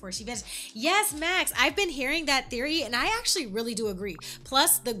fairy before she vanished. Yes, Max, I've been hearing that theory, and I actually really do agree.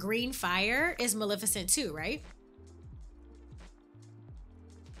 Plus, the green fire is Maleficent too, right?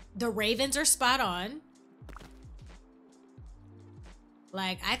 The ravens are spot on.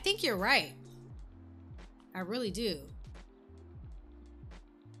 Like, I think you're right. I really do.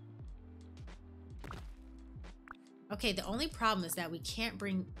 Okay, the only problem is that we can't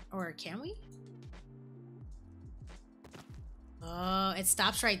bring, or can we? Oh, it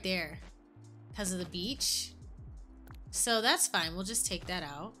stops right there because of the beach. So that's fine. We'll just take that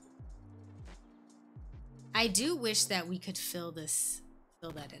out. I do wish that we could fill that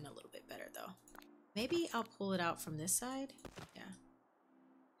in a little bit better though. Maybe I'll pull it out from this side. Yeah.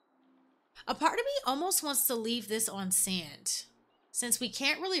 A part of me almost wants to leave this on sand, since we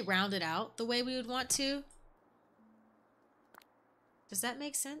can't really round it out the way we would want to. Does that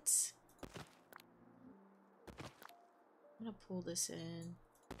make sense? I'm gonna pull this in.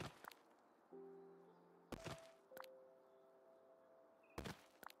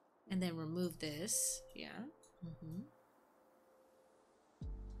 And then remove this. Yeah. Mm-hmm.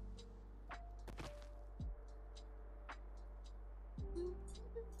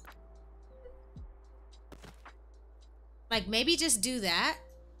 Like, maybe just do that.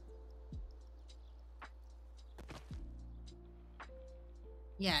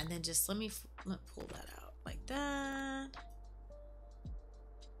 Yeah, and then just let me pull that out like that.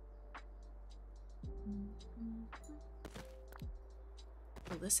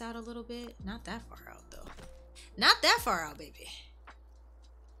 Pull this out a little bit. Not that far out though. Not that far out, baby.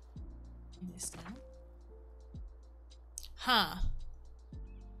 Bring this down. Huh.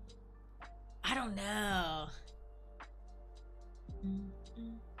 I don't know.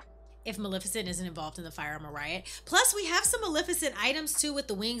 If Maleficent isn't involved in the Fire Armor riot. Plus, we have some Maleficent items too with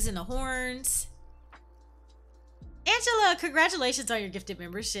the wings and the horns. Angela, congratulations on your gifted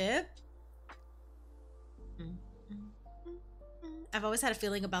membership. I've always had a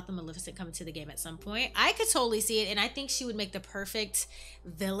feeling about the Maleficent coming to the game at some point. I could totally see it, and I think she would make the perfect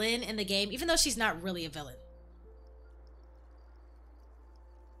villain in the game, even though she's not really a villain.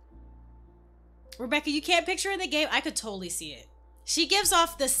 Rebecca, you can't picture her in the game? I could totally see it. She gives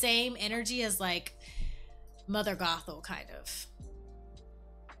off the same energy as, like, Mother Gothel, kind of.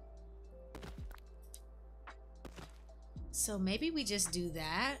 So maybe we just do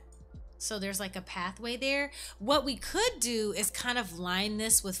that. So there's like a pathway there. What we could do is kind of line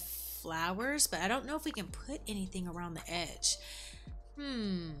this with flowers, but I don't know if we can put anything around the edge.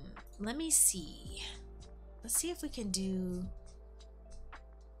 Let me see. Let's see if we can do...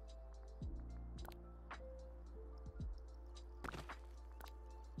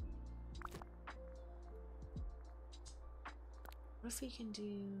 What if we can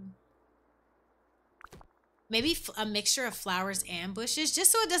do... Maybe a mixture of flowers and bushes,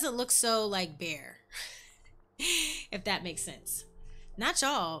 just so it doesn't look so, like, bare. If that makes sense. Not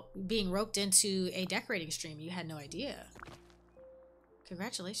y'all being roped into a decorating stream. You had no idea.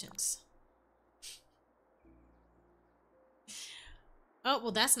 Congratulations. Oh,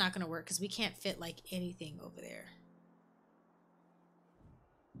 well, that's not going to work because we can't fit, like, anything over there.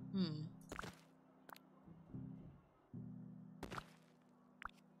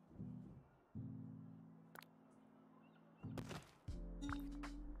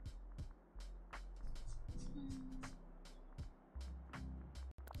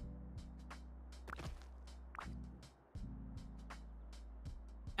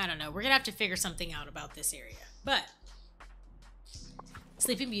 I don't know. We're gonna have to figure something out about this area. But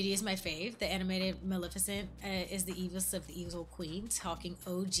Sleeping Beauty is my fave. The animated Maleficent is the evilest of the evil queen. Talking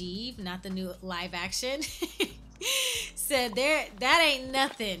OG, not the new live action. Said that ain't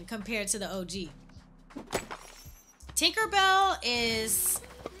nothing compared to the OG. Tinkerbell is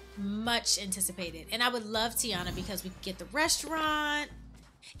much anticipated. And I would love Tiana because we could get the restaurant.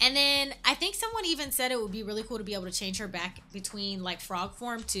 And then I think someone even said it would be really cool to be able to change her back between like frog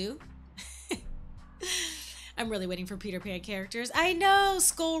form too. I'm really waiting for Peter Pan characters. I know,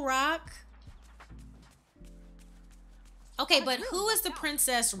 Skull Rock. Okay, but who is the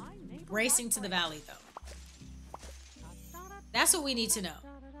princess racing to the valley though? That's what we need to know.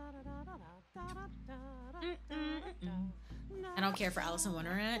 I don't care for Alice in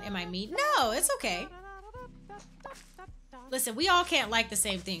Wonderland. Am I mean? No, it's okay. Listen, we all can't like the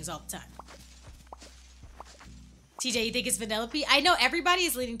same things all the time. TJ, you think it's Vanellope? I know everybody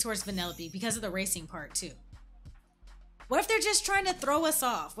is leaning towards Vanellope because of the racing part too. What if they're just trying to throw us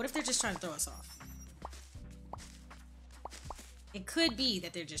off? What if they're just trying to throw us off? It could be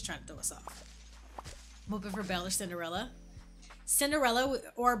that they're just trying to throw us off. I'm hoping for Belle or Cinderella. Cinderella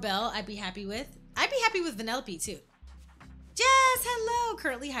or Belle, I'd be happy with. I'd be happy with Vanellope too. Jazz, hello.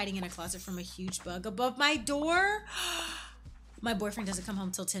 Currently hiding in a closet from a huge bug above my door. My boyfriend doesn't come home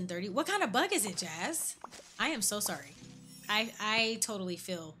till 10:30. What kind of bug is it, Jazz? I am so sorry. I totally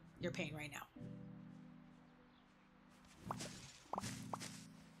feel your pain right now.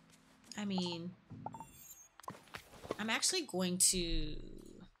 I mean, I'm actually going to...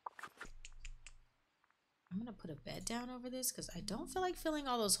 I'm going to put a bed down over this because I don't feel like filling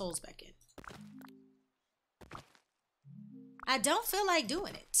all those holes back in. I don't feel like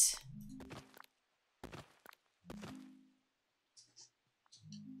doing it.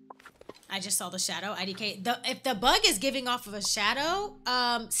 I just saw the shadow. IDK. If the bug is giving off of a shadow,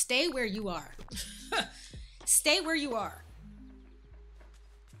 stay where you are. Stay where you are.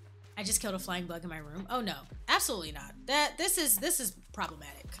 I just killed a flying bug in my room. Oh no, absolutely not. This is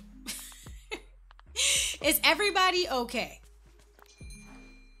problematic. Is everybody okay?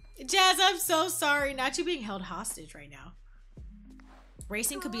 Jazz, I'm so sorry. Not you being held hostage right now.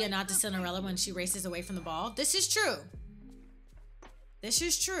 Racing could be a nod to Cinderella when she races away from the ball. This is true. This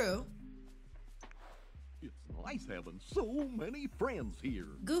is true. It's nice having so many friends here.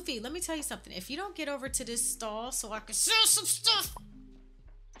 Goofy, let me tell you something. If you don't get over to this stall so I can sell some stuff.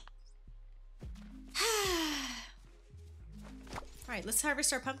 Alright, let's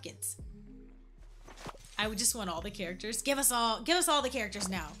harvest our pumpkins. I would just want all the characters. Give us all the characters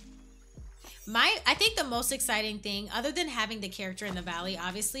now. I think the most exciting thing, other than having the character in the valley,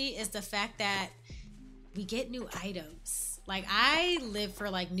 obviously, is the fact that we get new items. Like, I live for,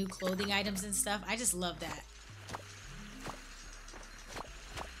 like, new clothing items and stuff. I just love that.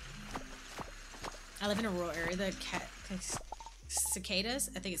 I live in a rural area. The cicadas,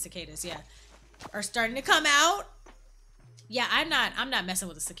 I think it's cicadas, yeah, are starting to come out. Yeah, I'm not messing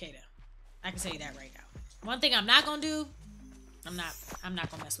with a cicada. I can tell you that right now. One thing I'm not gonna do, I'm not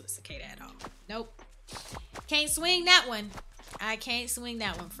gonna mess with a cicada at all. Nope. Can't swing that one. I can't swing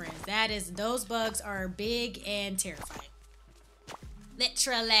that one, friends. Those bugs are big and terrifying.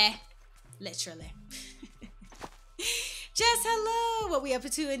 Literally. Literally. Just hello. What we up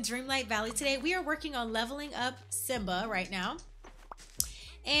to in Dreamlight Valley today? We are working on leveling up Simba right now.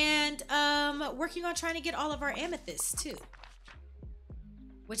 And working on trying to get all of our amethysts too.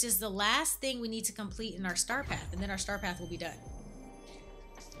 Which is the last thing we need to complete in our star path. And then our star path will be done.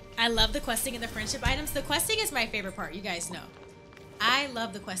 I love the questing and the friendship items. The questing is my favorite part, you guys know. I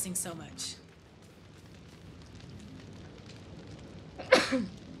love the questing so much.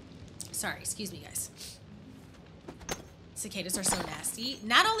 Sorry, excuse me, guys. Cicadas are so nasty.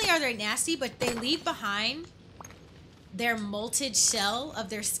 Not only are they nasty, but they leave behind their molted shell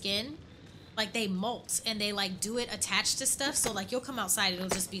of their skin. Like, they molt, and they, like, do it attached to stuff. So, like, you'll come outside, it'll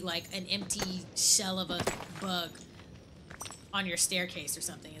just be, like, an empty shell of a bug on your staircase or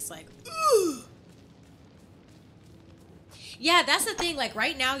something. It's like, ooh. Yeah, that's the thing. Like,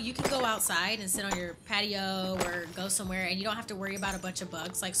 right now, you can go outside and sit on your patio or go somewhere, and you don't have to worry about a bunch of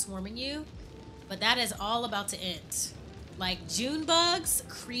bugs, like, swarming you. But that is all about to end. Like, June bugs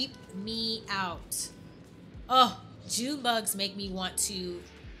creep me out. Oh, June bugs make me want to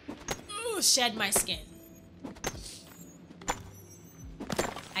shed my skin.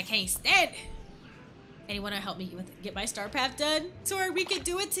 I can't stand it. Anyone to help me get my star path done so we can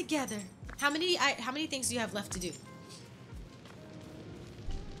do it together? How many things do you have left to do?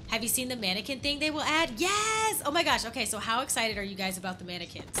 Have you seen the mannequin thing they will add? Yes! Oh my gosh. Okay, so how excited are you guys about the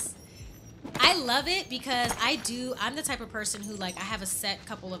mannequins? I love it because I'm the type of person who, like, I have a set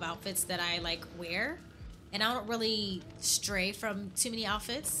couple of outfits that I, like, wear. And I don't really stray from too many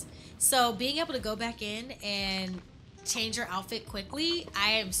outfits. So being able to go back in and change your outfit quickly,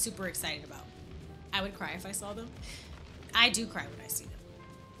 I am super excited about. I would cry if I saw them. I do cry when I see them.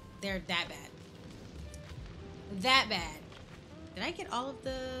 They're that bad. That bad. Did I get all of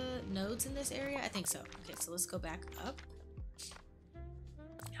the nodes in this area? I think so. Okay, so let's go back up.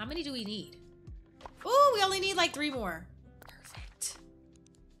 How many do we need? Oh, we only need like 3 more. Perfect.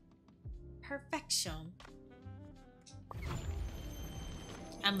 Perfection.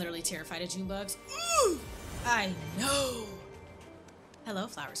 I'm literally terrified of June bugs. Ooh, I know. Hello,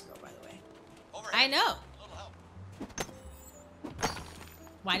 Flowers Girl, by the way. I know.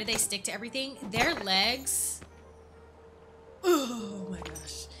 Why do they stick to everything? Their legs. Oh my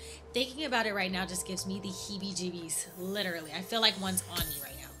gosh. Thinking about it right now just gives me the heebie-jeebies. Literally. I feel like one's on me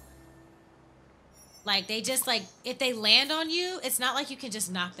right now. Like, they just, like, if they land on you, it's not like you can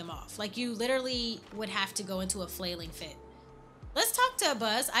just knock them off. Like, you literally would have to go into a flailing fit. Let's talk to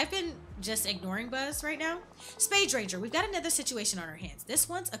Buzz. I've been just ignoring Buzz right now. Spade Ranger, we've got another situation on our hands. This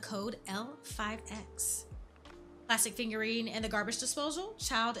one's a code L5X. Plastic figurine in the garbage disposal.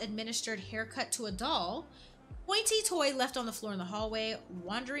 Child administered haircut to a doll. Pointy toy left on the floor in the hallway.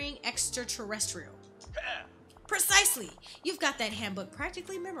 Wandering extraterrestrial. Precisely. You've got that handbook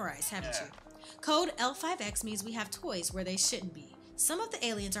practically memorized, haven't you? Code L5X means we have toys where they shouldn't be. Some of the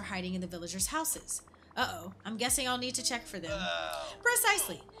aliens are hiding in the villagers' houses. Uh-oh, I'm guessing I'll need to check for them.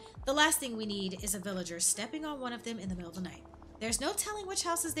 Precisely. The last thing we need is a villager stepping on one of them in the middle of the night. There's no telling which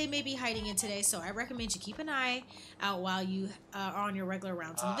houses they may be hiding in today, so I recommend you keep an eye out while you are on your regular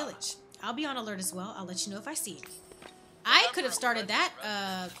rounds in the village. I'll be on alert as well. I'll let you know if I see it. I could have started that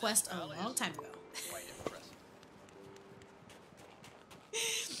quest a long time ago.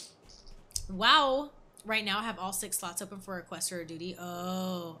 Wow. Right now I have all 6 slots open for a quest or a duty.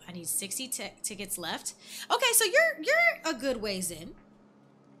 Oh, I need 60 tickets left. Okay, so you're a good ways in.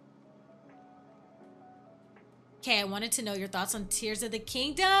 Okay, I wanted to know your thoughts on Tears of the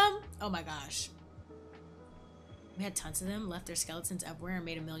Kingdom. Oh my gosh. We had tons of them, left their skeletons everywhere and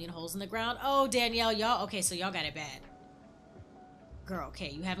made a million holes in the ground. Oh, Danielle, y'all, okay, so y'all got it bad. Girl, okay,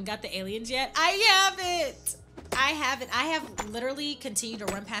 you haven't got the aliens yet? I haven't. I haven't. I have literally continued to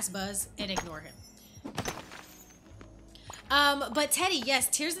run past Buzz and ignore him. But Teddy, yes,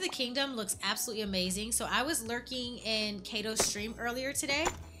 Tears of the Kingdom looks absolutely amazing. So I was lurking in Kato's stream earlier today,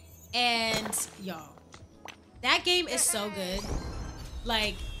 and y'all, that game is so good.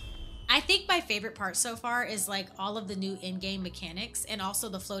 Like, I think my favorite part so far is like all of the new in-game mechanics and also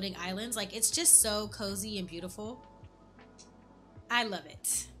the floating islands. Like, it's just so cozy and beautiful. I love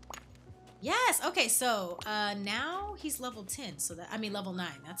it. Yes. Okay. So, now he's level 10. So that, I mean, level 9.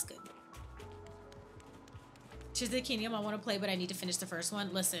 That's good. Tears of the Kingdom I want to play, but I need to finish the first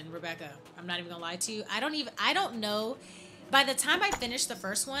one. Listen, Rebecca, I'm not even gonna lie to you. I don't know. By the time I finish the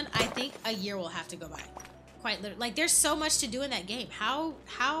first one, I think a year will have to go by. Quite literally. Like, there's so much to do in that game. How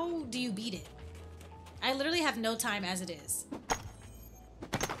do you beat it? I literally have no time as it is.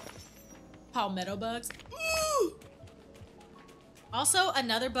 Palmetto bugs. Ooh! Also,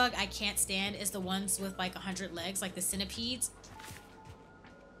 another bug I can't stand is the ones with like 100 legs, like the centipedes.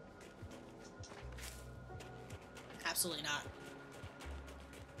 Absolutely not.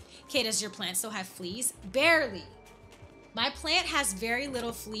 Okay, does your plant still have fleas? Barely. My plant has very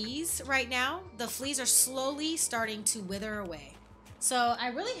little fleas right now. The fleas are slowly starting to wither away. So I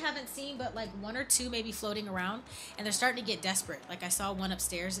really haven't seen but like one or two maybe floating around, and they're starting to get desperate. Like I saw one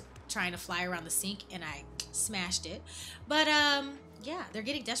upstairs trying to fly around the sink and I smashed it. But yeah, they're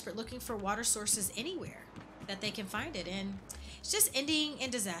getting desperate looking for water sources anywhere that they can find it, and it's just ending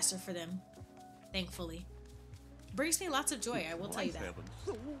in disaster for them, thankfully. Brings me lots of joy, I will tell you that.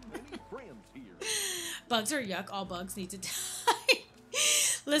 So many friends here. Bugs are yuck. All bugs need to die.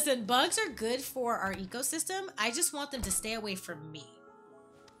 Listen, bugs are good for our ecosystem. I just want them to stay away from me.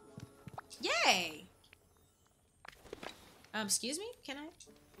 Yay! Excuse me? Can I?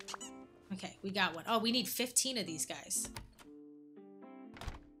 Okay, we got one. Oh, we need 15 of these guys.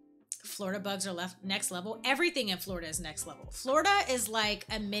 Florida bugs are next level. Everything in Florida is next level. Florida is like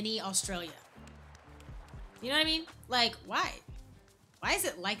a mini Australia. You know what I mean? Like, why? Why is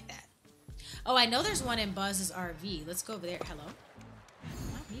it like that? Oh, I know there's one in Buzz's RV. Let's go over there. Hello?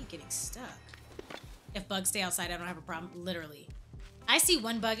 Not me getting stuck. If bugs stay outside, I don't have a problem. Literally. I see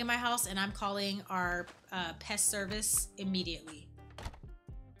one bug in my house and I'm calling our pest service immediately.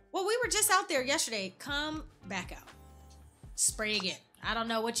 Well, we were just out there yesterday. Come back out. Spray again. I don't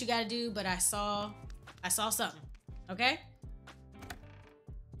know what you got to do, but I saw something. Okay?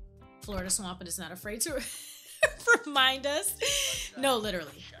 Florida Swampin' is not afraid to remind us. No,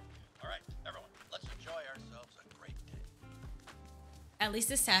 literally. All right, everyone, let's enjoy ourselves a great day. At least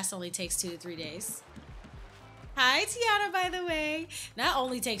this task only takes 2 to 3 days. Hi, Tiana, by the way. Not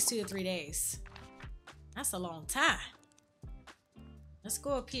only takes 2 to 3 days. That's a long time. Let's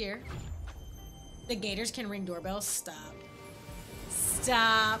go up here. The gators can ring doorbells. Stop.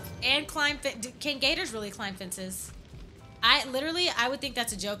 Stop. And climb. Can gators really climb fences? I would think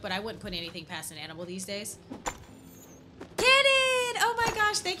that's a joke, but I wouldn't put anything past an animal these days. Get it! Oh my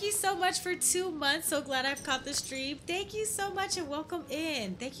gosh, thank you so much for 2 months. So glad I've caught the stream. Thank you so much and welcome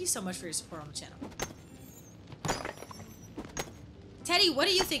in. Thank you so much for your support on the channel. Teddy, what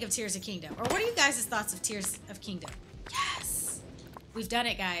do you think of Tears of Kingdom? Or what are you guys' thoughts of Tears of Kingdom? Yes! We've done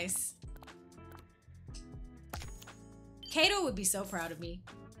it, guys. Kato would be so proud of me.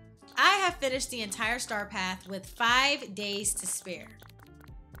 I have finished the entire star path with 5 days to spare.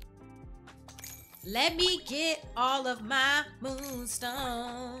 Let me get all of my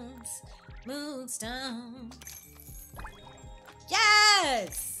moonstones. Moonstone.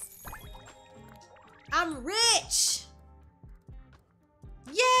 Yes! I'm rich!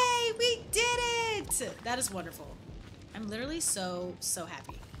 Yay! We did it! That is wonderful. I'm literally so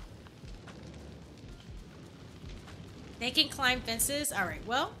happy. They can climb fences. All right,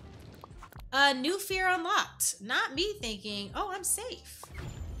 well. New fear unlocked. Not me thinking, oh, I'm safe.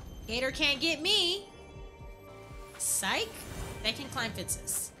 Gator can't get me. Psych. They can climb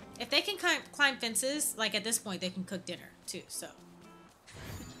fences. If they can climb fences, like at this point, they can cook dinner too, so.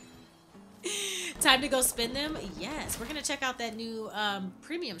 Time to go spin them? Yes, we're gonna check out that new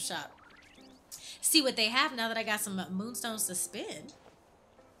premium shop. See what they have now that I got some moonstones to spin.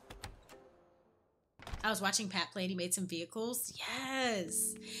 I was watching Pat play and he made some vehicles.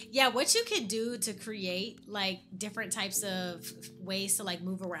 Yes. Yeah, what you can do to create like different types of ways to like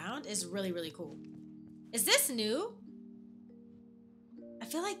move around is really, really cool. Is this new? I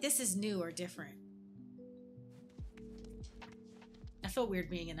feel like this is new or different. I feel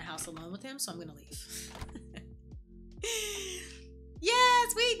weird being in the house alone with him, so I'm gonna leave.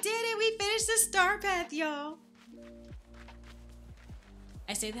 Yes, we did it. We finished the star path, y'all.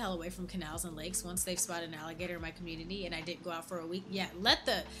 I stay the hell away from canals and lakes. Once they've spotted an alligator in my community and I didn't go out for a week. Yeah, let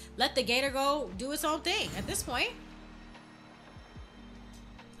the gator go do its own thing at this point.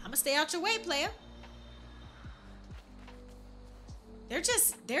 I'm gonna stay out your way, player. They're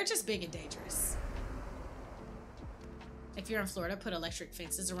just big and dangerous. If you're in Florida, put electric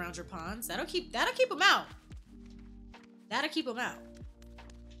fences around your ponds. That'll keep them out. That'll keep them out.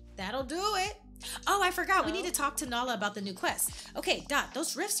 That'll do it. Oh, I forgot. We need to talk to Nala about the new quest. Okay, Dot,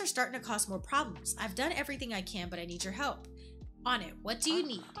 those rifts are starting to cause more problems. I've done everything I can, but I need your help. On it. What do you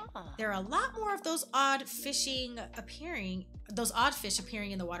need? There are a lot more of those odd fish appearing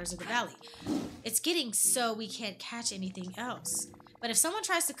in the waters of the valley. It's getting so we can't catch anything else. But if someone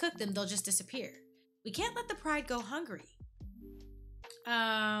tries to cook them, they'll just disappear. We can't let the pride go hungry.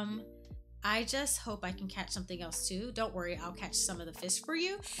 I just hope I can catch something else too. Don't worry, I'll catch some of the fish for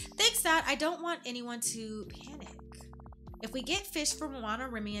you. Thanks, Dot. I don't want anyone to panic. If we get fish from Moana,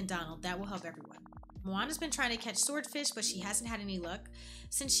 Remy, and Donald, that will help everyone. Moana's been trying to catch swordfish, but she hasn't had any luck.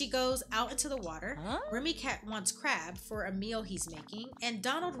 Since she goes out into the water, Remy wants crab for a meal he's making, and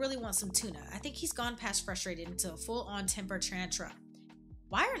Donald really wants some tuna. I think he's gone past frustrated into a full-on temper tantrum.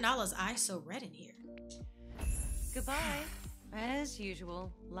 Why are Nala's eyes so red in here? Goodbye. As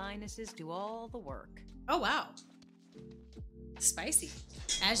usual, lionesses do all the work. Oh, wow. Spicy.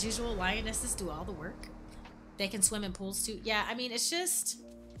 As usual, lionesses do all the work. They can swim in pools too. Yeah, I mean, it's just...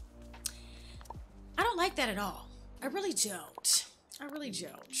 I don't like that at all. I really don't. I really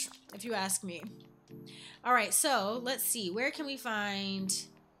don't, if you ask me. All right, so let's see. Where can we find...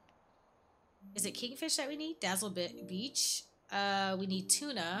 Is it kingfish that we need? Dazzle Beach. We need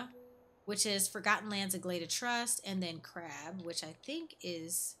tuna, which is Forgotten Lands and Glade of Trust, and then crab, which I think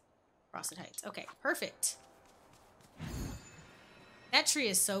is Frosted Heights. Okay, perfect. That tree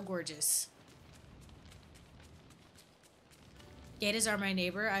is so gorgeous. Gators are my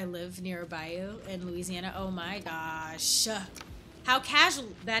neighbor. I live near a bayou in Louisiana. Oh my gosh. How casual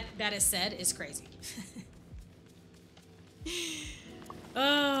that is said is crazy.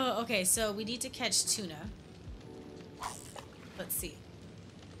 Oh, okay, so we need to catch tuna. Let's see.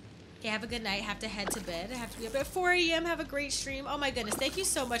 Okay, have a good night. Have to head to bed. I have to be up at 4 a.m. Have a great stream. Oh my goodness. Thank you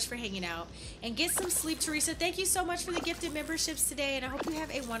so much for hanging out. And get some sleep, Teresa. Thank you so much for the gifted memberships today. And I hope you have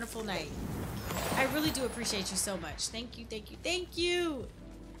a wonderful night. I really do appreciate you so much. Thank you, thank you, thank you.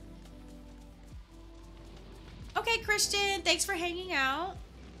 Okay, Christian. Thanks for hanging out.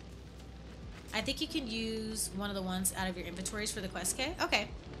 I think you can use one of the ones out of your inventories for the quest kit. Okay.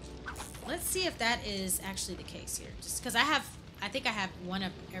 Let's see if that is actually the case here. Just because I think I have one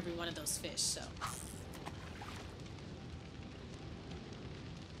of every one of those fish, so.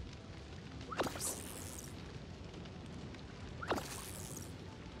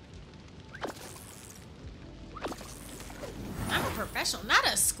 I'm a professional, not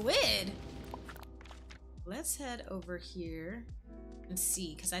a squid. Let's head over here and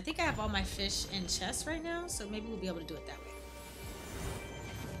see, because I think I have all my fish in chests right now, so maybe we'll be able to do it that way.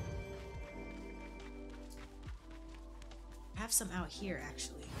 I have some out here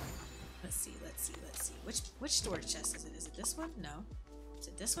actually. Let's see. Which storage chest is it? Is it this one? No. Is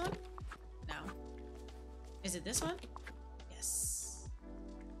it this one? No. Is it this one? Yes.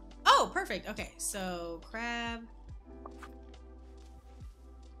 Oh, perfect. Okay, so crab.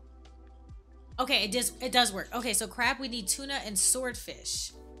 Okay, it does work. Okay, so crab, we need tuna and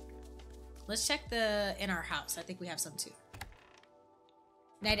swordfish. Let's check in our house. I think we have some too.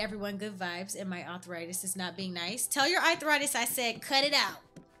 Night, everyone. Good vibes. And my arthritis is not being nice. Tell your arthritis I said cut it out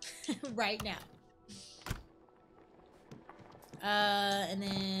right now. And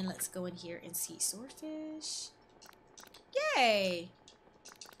then let's go in here and see swordfish. Yay!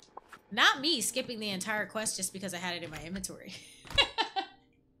 Not me skipping the entire quest just because I had it in my inventory.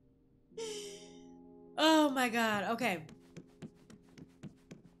 Oh my god. Okay.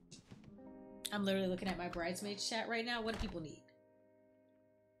 I'm literally looking at my bridesmaids chat right now. What do people need?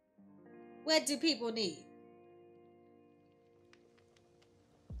 What do people need?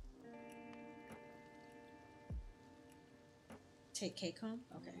 Take cake home?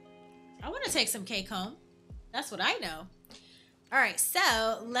 Okay. I want to take some cake home. That's what I know. All right,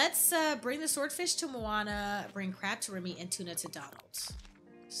 so let's bring the swordfish to Moana, bring crab to Remy, and tuna to Donald.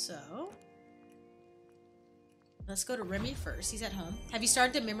 So let's go to Remy first. He's at home. Have you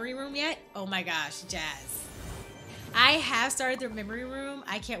started the memory room yet? Oh my gosh, Jazz. I have started the memory room.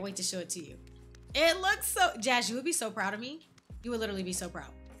 I can't wait to show it to you. It looks so... Jazz, you would be so proud of me. You would literally be so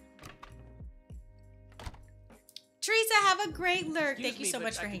proud. Teresa, have a great lurk. Thank you so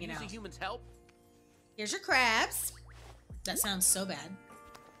much for hanging out. Human's help? Here's your crabs. That sounds so bad.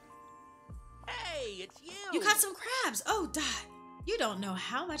 Hey, it's you. You caught some crabs. Oh, Dot. You don't know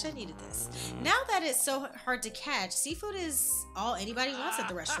how much I needed this. Now that it's so hard to catch, seafood is all anybody wants at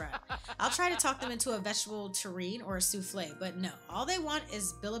the restaurant. I'll try to talk them into a vegetable terrine or a souffle, but no. All they want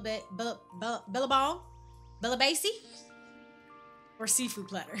is billabong, billabasi, or seafood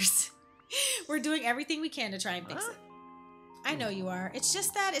platters. We're doing everything we can to try and fix it. I know you are. It's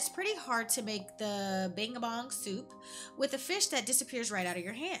just that it's pretty hard to make the bing-a-bong soup with a fish that disappears right out of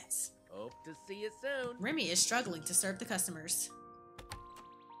your hands. Hope to see you soon. Remy is struggling to serve the customers.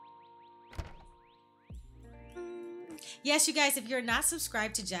 Yes, you guys, if you're not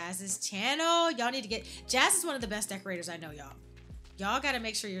subscribed to Jazz's channel, y'all need to get... Jazz is one of the best decorators I know, y'all. Y'all got to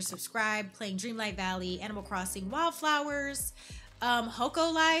make sure you're subscribed, playing Dreamlight Valley, Animal Crossing, Wildflowers,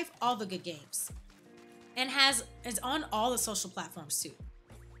 Hoko Life, all the good games. And is on all the social platforms, too.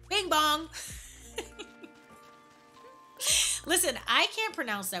 Bing bong! Listen, I can't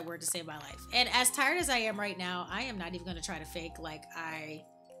pronounce that word to save my life. And as tired as I am right now, I am not even going to try to fake like I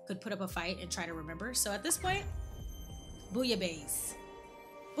could put up a fight and try to remember. So at this point, bouillabaisse.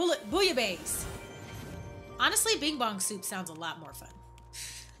 Bouillabaisse. Honestly, bing bong soup sounds a lot more fun.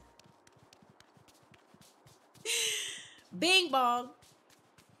 Bing bong.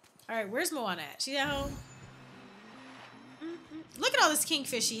 All right, where's Moana at? She at home? Look at all this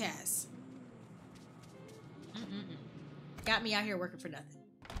kingfish she has. Got me out here working for nothing.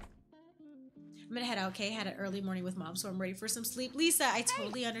 I'm gonna head out, okay? Had an early morning with mom, so I'm ready for some sleep. Lisa, I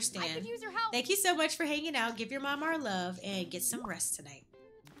totally understand. I could use your help. Thank you so much for hanging out. Give your mom our love and get some rest tonight.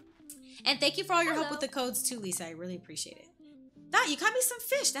 And thank you for all your help with the codes too, Lisa. I really appreciate it. Dot, you caught me some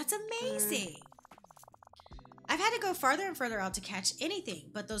fish. That's amazing. I've had to go farther and further out to catch anything,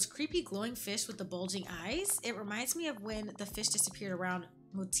 but those creepy glowing fish with the bulging eyes, it reminds me of when the fish disappeared around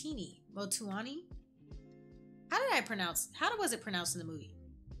Motuani. How was it pronounced in the movie?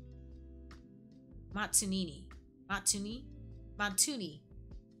 Montuni.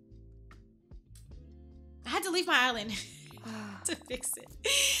 I had to leave my island to fix it.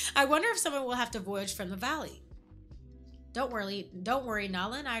 I wonder if someone will have to voyage from the valley. Don't worry,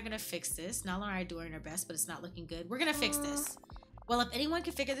 Nala and I are gonna fix this. Nala and I are doing our best, but it's not looking good. We're gonna fix this. Well, if anyone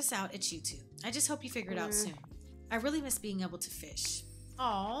can figure this out, it's you two. I just hope you figure it out soon. I really miss being able to fish.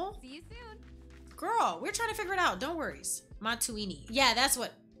 Aw. See you soon. Girl, we're trying to figure it out. Don't worry. Montuini. Yeah, that's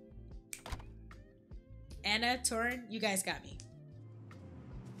what. Anna, Torin, you guys got me.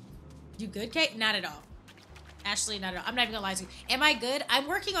 You good, Kate? Not at all. Ashley, not at all. I'm not even gonna lie to you. Am I good? I'm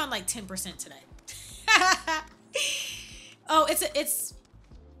working on like 10% today. Oh, it's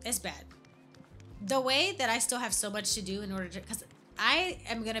bad. The way that I still have so much to do in order to, because I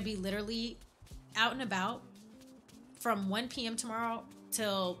am gonna be literally out and about from 1 p.m. tomorrow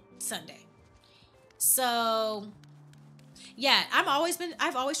till Sunday. So yeah, I've always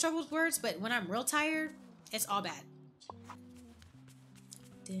struggled with words, but when I'm real tired, it's all bad.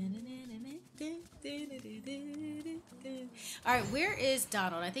 All right, where is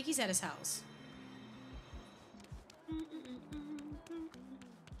Donald? I think he's at his house.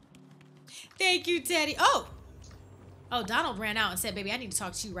 Thank you, Teddy. Oh, Donald ran out and said, baby, I need to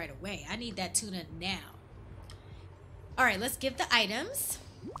talk to you right away. I need that tuna now. All right, let's give the items.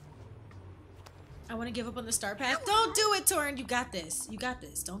 I want to give up on the star path. Don't do it, Torin. You got this. You got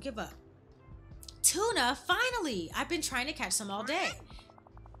this. Don't give up. Tuna, finally. I've been trying to catch some all day.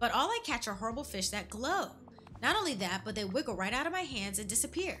 But all I catch are horrible fish that glow. Not only that, but they wiggle right out of my hands and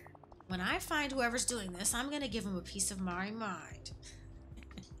disappear. When I find whoever's doing this, I'm going to give them a piece of my mind.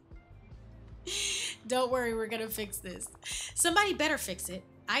 Don't worry, we're going to fix this. Somebody better fix it.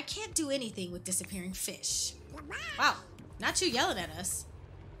 I can't do anything with disappearing fish. Wow, not you yelling at us.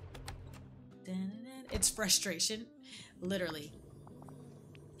 It's frustration, literally.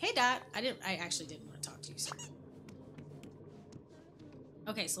 Hey, Dot. I actually didn't want to talk to you, sir.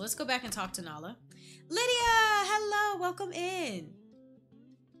 Okay, so let's go back and talk to Nala. Lydia, hello, welcome in.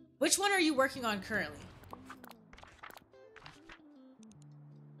 Which one are you working on currently?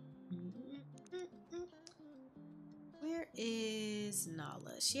 Where is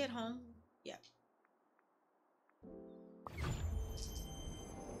Nala? Is she at home? Yeah.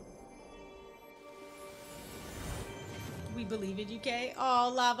 We believe in UK.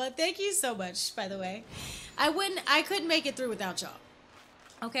 Oh, Lava, thank you so much, by the way. I couldn't make it through without y'all.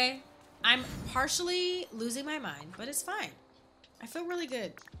 Okay? I'm partially losing my mind, but it's fine. I feel really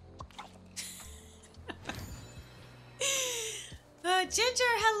good. Ginger,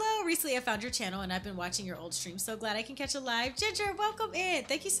 hello. Recently, I found your channel and I've been watching your old streams. So glad I can catch a live. Ginger, welcome in.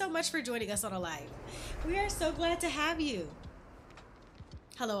 Thank you so much for joining us on a live. We are so glad to have you.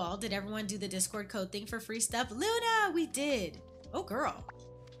 Hello all. Did everyone do the Discord code thing for free stuff? Luna, we did. Oh, girl.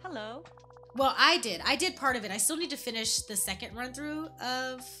 Hello. Well, I did. I did part of it. I still need to finish the second run through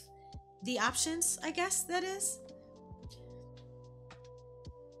of the options, I guess that is.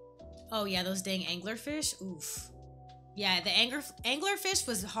 Oh, yeah, those dang anglerfish. Oof. Yeah, the anglerfish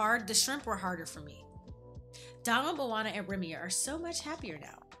was hard. The shrimp were harder for me. Donald, Moana, and Remy are so much happier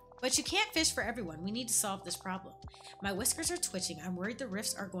now. But you can't fish for everyone. We need to solve this problem. My whiskers are twitching. I'm worried the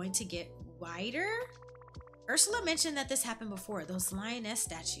rifts are going to get wider. Ursula mentioned that this happened before. Those lioness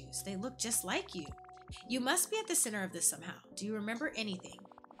statues. They look just like you. You must be at the center of this somehow. Do you remember anything?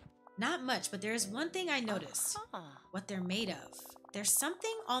 Not much, but there is one thing I noticed. What they're made of. There's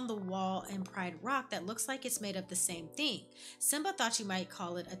something on the wall in Pride Rock that looks like it's made of the same thing. Simba thought you might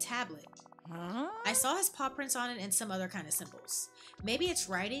call it a tablet. I saw his paw prints on it and some other kind of symbols. Maybe it's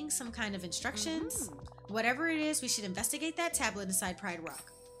writing, some kind of instructions. Whatever it is, we should investigate that tablet inside Pride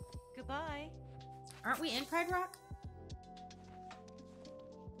Rock. Goodbye. Aren't we in Pride Rock?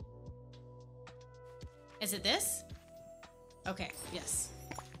 Is it this? Okay, yes.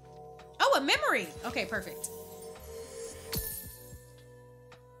 Oh, a memory. Okay, perfect.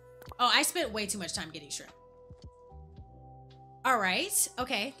 Oh, I spent way too much time getting shrimp. All right.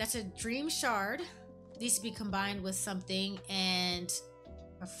 Okay, that's a dream shard. Needs to be combined with something and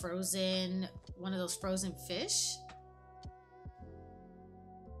a frozen, one of those frozen fish.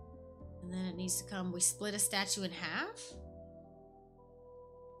 And then it needs to come, we split a statue in half.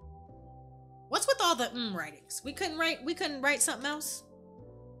 What's with all the writings? We couldn't write something else?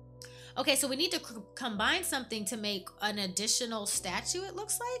 Okay, so we need to combine something to make an additional statue, it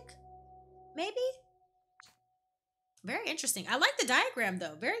looks like. Maybe? Very interesting. I like the diagram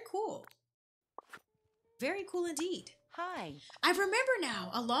though. Very cool. Very cool indeed. Hi. I remember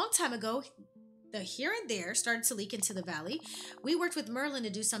now, a long time ago, the here and there started to leak into the valley. We worked with Merlin to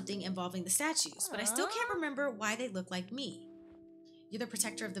do something involving the statues, but I still can't remember why they look like me. You're the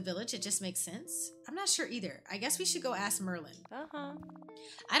protector of the village, it just makes sense. I'm not sure either. I guess we should go ask Merlin.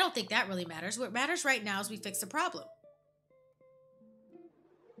 I don't think that really matters. What matters right now is we fix the problem.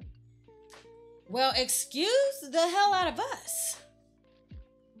 Well, excuse the hell out of us.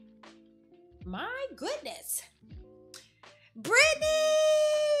 My goodness. Brittany!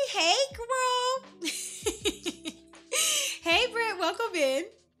 Hey, girl! Hey, Britt, welcome in.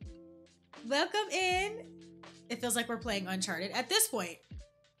 Welcome in. It feels like we're playing Uncharted at this point.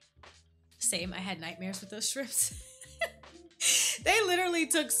 Same, I had nightmares with those shrimps. They literally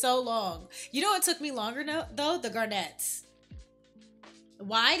took so long. You know what took me longer though? The garnets.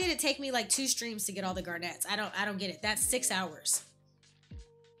 Why did it take me like 2 streams to get all the garnets? I don't get it. That's 6 hours.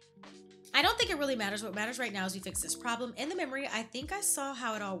 I don't think it really matters. What matters right now is we fix this problem. In the memory, I think I saw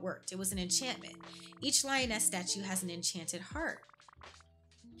how it all worked. It was an enchantment. Each lioness statue has an enchanted heart.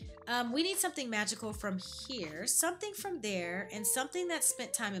 We need something magical from here, something from there, and something that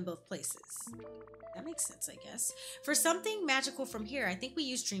spent time in both places. That makes sense, I guess. For something magical from here, I think we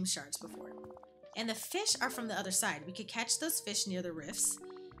used dream shards before. And the fish are from the other side. We could catch those fish near the rifts.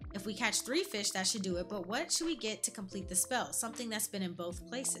 If we catch 3 fish, that should do it. But what should we get to complete the spell? Something that's been in both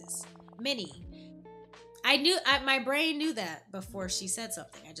places. Mini. My brain knew that before she said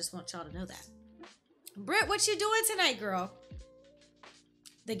something. I just want y'all to know that. Britt, what you doing tonight, girl?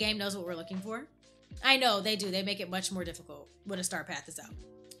 The game knows what we're looking for. I know, they do. They make it much more difficult when a star path is out.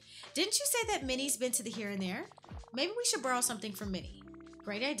 Didn't you say that Minnie's been to the here and there? Maybe we should borrow something from Minnie.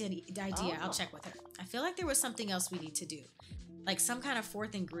 Great idea. I'll check with her. I feel like there was something else we need to do. Like some kind of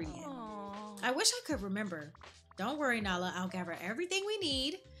 4th ingredient. I wish I could remember. Don't worry, Nala. I'll gather everything we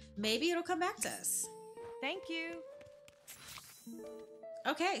need. Maybe it'll come back to us. Thank you.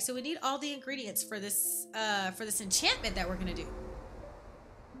 Okay, so we need all the ingredients for this enchantment that we're gonna do.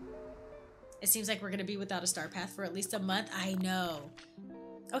 It seems like we're gonna be without a star path for at least a month. I know.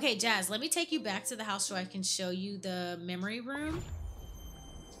 Okay, Jazz, let me take you back to the house so I can show you the memory room.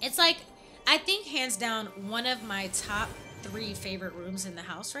 It's like, I think hands down, one of my top 3 favorite rooms in the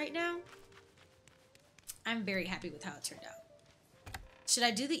house right now. I'm very happy with how it turned out. Should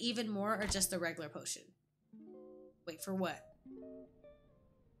I do the even more or just the regular potion? Wait, for what?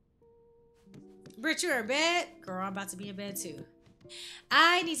 Britt, you're in bed? Girl, I'm about to be in bed too.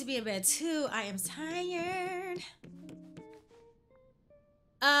 I need to be in bed too. I am tired.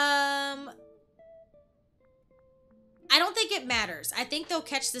 I don't think it matters. I think they'll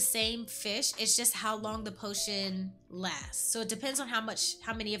catch the same fish. It's just how long the potion lasts. So it depends on how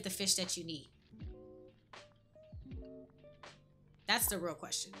many of the fish that you need. That's the real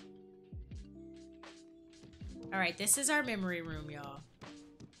question. All right, this is our memory room, y'all.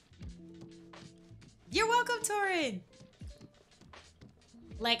 You're welcome, Torin.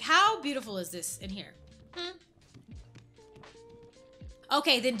 Like, how beautiful is this in here?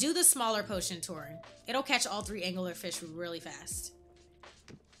 Okay, then do the smaller potion, Torin. It'll catch all 3 angler fish really fast.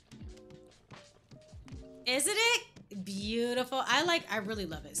 Isn't it beautiful? I really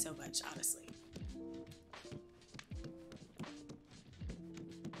love it so much, honestly.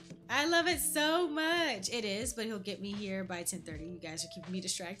 I love it so much. It is, but he'll get me here by 10:30. You guys are keeping me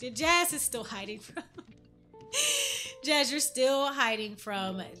distracted. Jazz is still hiding from... Jazz, you're still hiding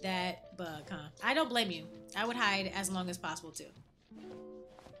from that bug, huh? I don't blame you. I would hide as long as possible, too.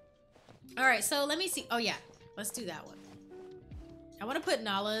 All right, so let me see. Oh, yeah. Let's do that one. I want to put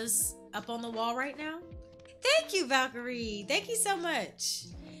Nala's up on the wall right now. Thank you, Valkyrie. Thank you so much.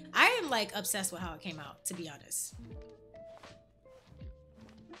 I am, like, obsessed with how it came out, to be honest.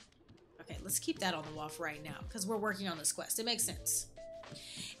 Okay, let's keep that on the wall for right now because we're working on this quest. It makes sense.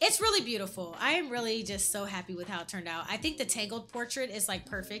 It's really beautiful. I am really just so happy with how it turned out. I think the Tangled portrait is like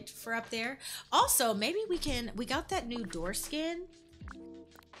perfect for up there. Also, maybe we got that new door skin.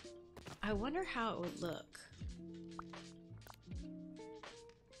 I wonder how it would look.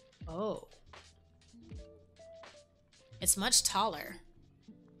 Oh. It's much taller.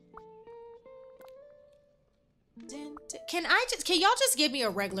 Can y'all just give me a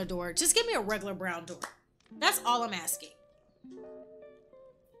regular door? Just give me a regular brown door. That's all I'm asking.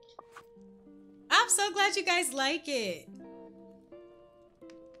 I'm so glad you guys like it.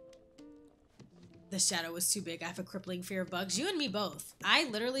 The shadow was too big. I have a crippling fear of bugs. You and me both. I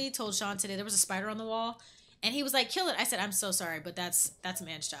literally told Sean today there was a spider on the wall and he was like, kill it. I said, I'm so sorry, but that's a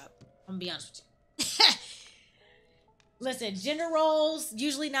man's job. I'm gonna be honest with you. Listen, gender roles,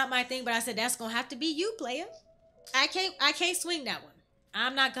 usually not my thing, but I said, that's gonna have to be you, player. I can't swing that one.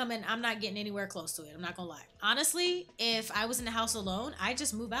 I'm not getting anywhere close to it. I'm not gonna lie. Honestly, if I was in the house alone, I'd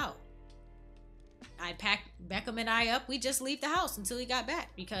just move out. I'd pack Beckham and I up. We just leave the house until he got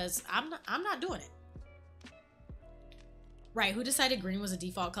back because I'm not doing it. Right, who decided green was a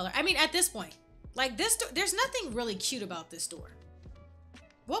default color? I mean, at this point, like this door, there's nothing really cute about this door.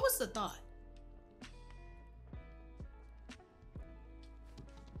 What was the thought?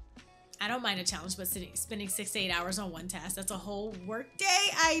 I don't mind a challenge, but spending 6 to 8 hours on one task, that's a whole work day.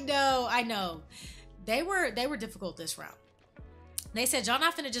 I know. They were difficult this round. They said, y'all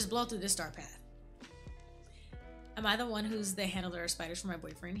not finna just blow through this star path. Am I the one who's the handler of spiders for my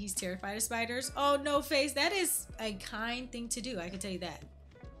boyfriend? He's terrified of spiders. Oh, no, Face. That is a kind thing to do. I can tell you that.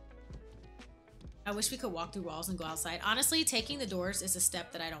 I wish we could walk through walls and go outside. Honestly, taking the doors is a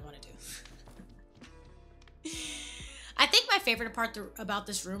step that I don't want to do. I think my favorite part about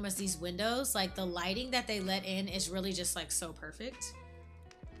this room is these windows. Like, the lighting that they let in is really just, like, so perfect.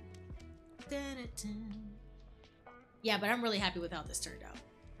 Yeah, but I'm really happy with how this turned out.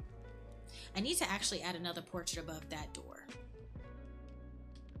 I need to actually add another portrait above that door.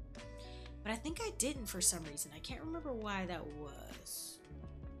 But I think I didn't for some reason. I can't remember why that was.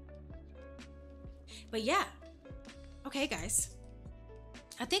 But yeah. Okay, guys.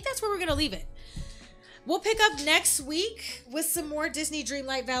 I think that's where we're going to leave it. We'll pick up next week with some more Disney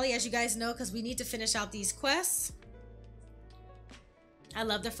Dreamlight Valley, as you guys know, because we need to finish out these quests. I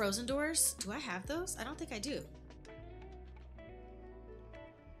love the frozen doors. Do I have those? I don't think I do.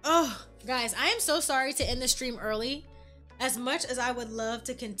 Oh, guys, I am so sorry to end the stream early. As much as I would love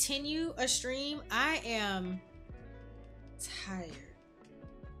to continue a stream, I am tired,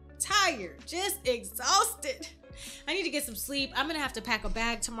 just exhausted. I need to get some sleep. I'm gonna have to pack a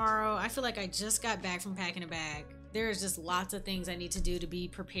bag tomorrow. I feel like I just got back from packing a bag. There's just lots of things I need to do to be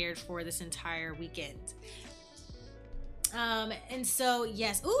prepared for this entire weekend. And so,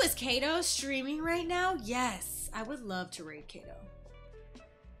 yes. Ooh, is Kato streaming right now? Yes, I would love to raid Kato.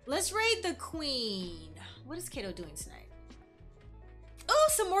 Let's raid the queen. What is Kato doing tonight? Oh,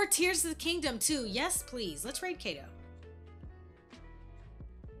 some more Tears of the Kingdom too. Yes, please. Let's raid Kato.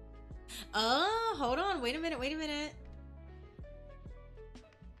 Oh, hold on. Wait a minute.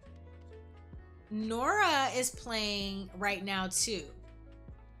 Nora is playing right now too.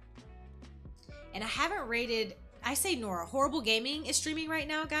 And I haven't raided... I say Nora. Horrible Gaming is streaming right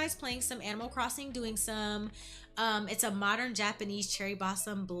now, guys. Playing some Animal Crossing. Doing some... it's a modern Japanese cherry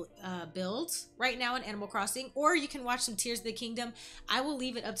blossom build right now in Animal Crossing. Or you can watch some Tears of the Kingdom. I will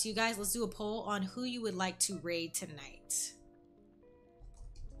leave it up to you guys. Let's do a poll on who you would like to raid tonight.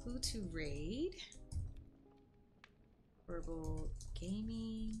 Who to raid? Horrible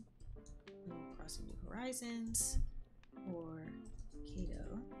Gaming. Animal Crossing New Horizons. Or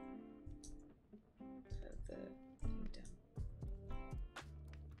Kato.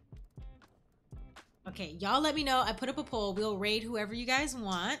 Okay, y'all let me know. I put up a poll. We'll raid whoever you guys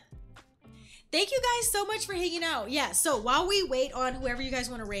want. Thank you guys so much for hanging out. Yeah, so while we wait on whoever you guys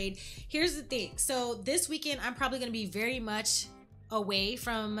want to raid, here's the thing. So this weekend, I'm probably going to be very much away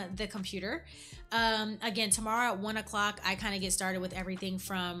from the computer. Again, tomorrow at 1 o'clock, I kind of get started with everything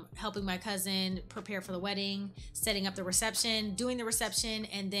from helping my cousin prepare for the wedding, setting up the reception, doing the reception,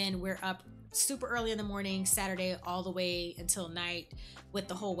 and then we're up super early in the morning, Saturday, all the way until night with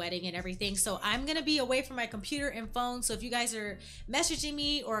the whole wedding and everything. So I'm going to be away from my computer and phone. So if you guys are messaging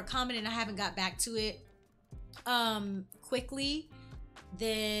me or commenting and I haven't got back to it quickly,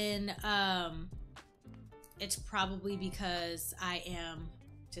 then it's probably because I am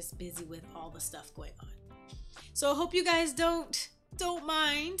just busy with all the stuff going on. So I hope you guys don't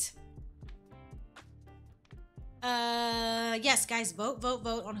mind. Yes, guys, vote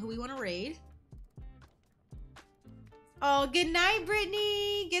on who we want to raid. Oh, good night,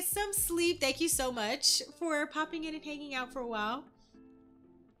 Brittany. Get some sleep. Thank you so much for popping in and hanging out for a while.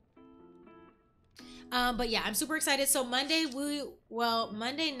 But yeah, I'm super excited. So Monday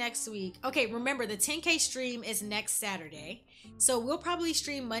next week. Okay, remember the 10K stream is next Saturday. So we'll probably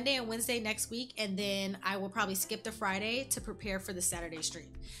stream Monday and Wednesday next week, and then I will probably skip the Friday to prepare for the Saturday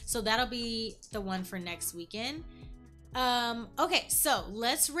stream. So that'll be the one for next weekend. Okay, so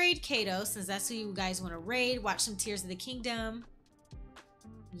let's raid Kato, since that's who you guys want to raid. Watch some Tears of the Kingdom.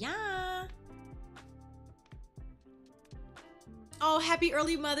 Yeah. Oh, happy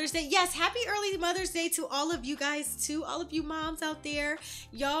early Mother's Day. Yes, happy early Mother's Day to all of you guys, to all of you moms out there.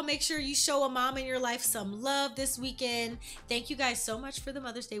 Y'all make sure you show a mom in your life some love this weekend. Thank you guys so much for the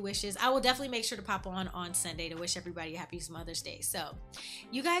Mother's Day wishes. I will definitely make sure to pop on Sunday to wish everybody a happy Mother's Day. So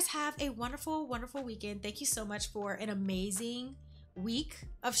you guys have a wonderful, wonderful weekend. Thank you so much for an amazing week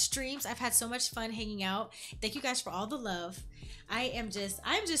of streams. I've had so much fun hanging out. Thank you guys for all the love. I'm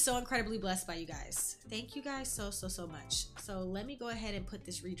just so incredibly blessed by you guys. Thank you guys so much. So let me go ahead and put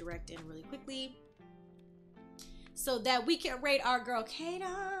this redirect in really quickly so that we can rate our girl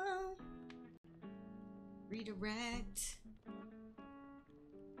Kato. Redirect.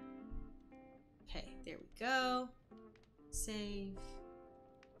 Okay, there we go. Save.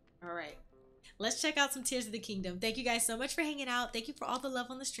 All right. Let's check out some Tears of the Kingdom. Thank you guys so much for hanging out. Thank you for all the love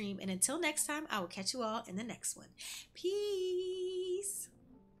on the stream. And until next time, I will catch you all in the next one. Peace.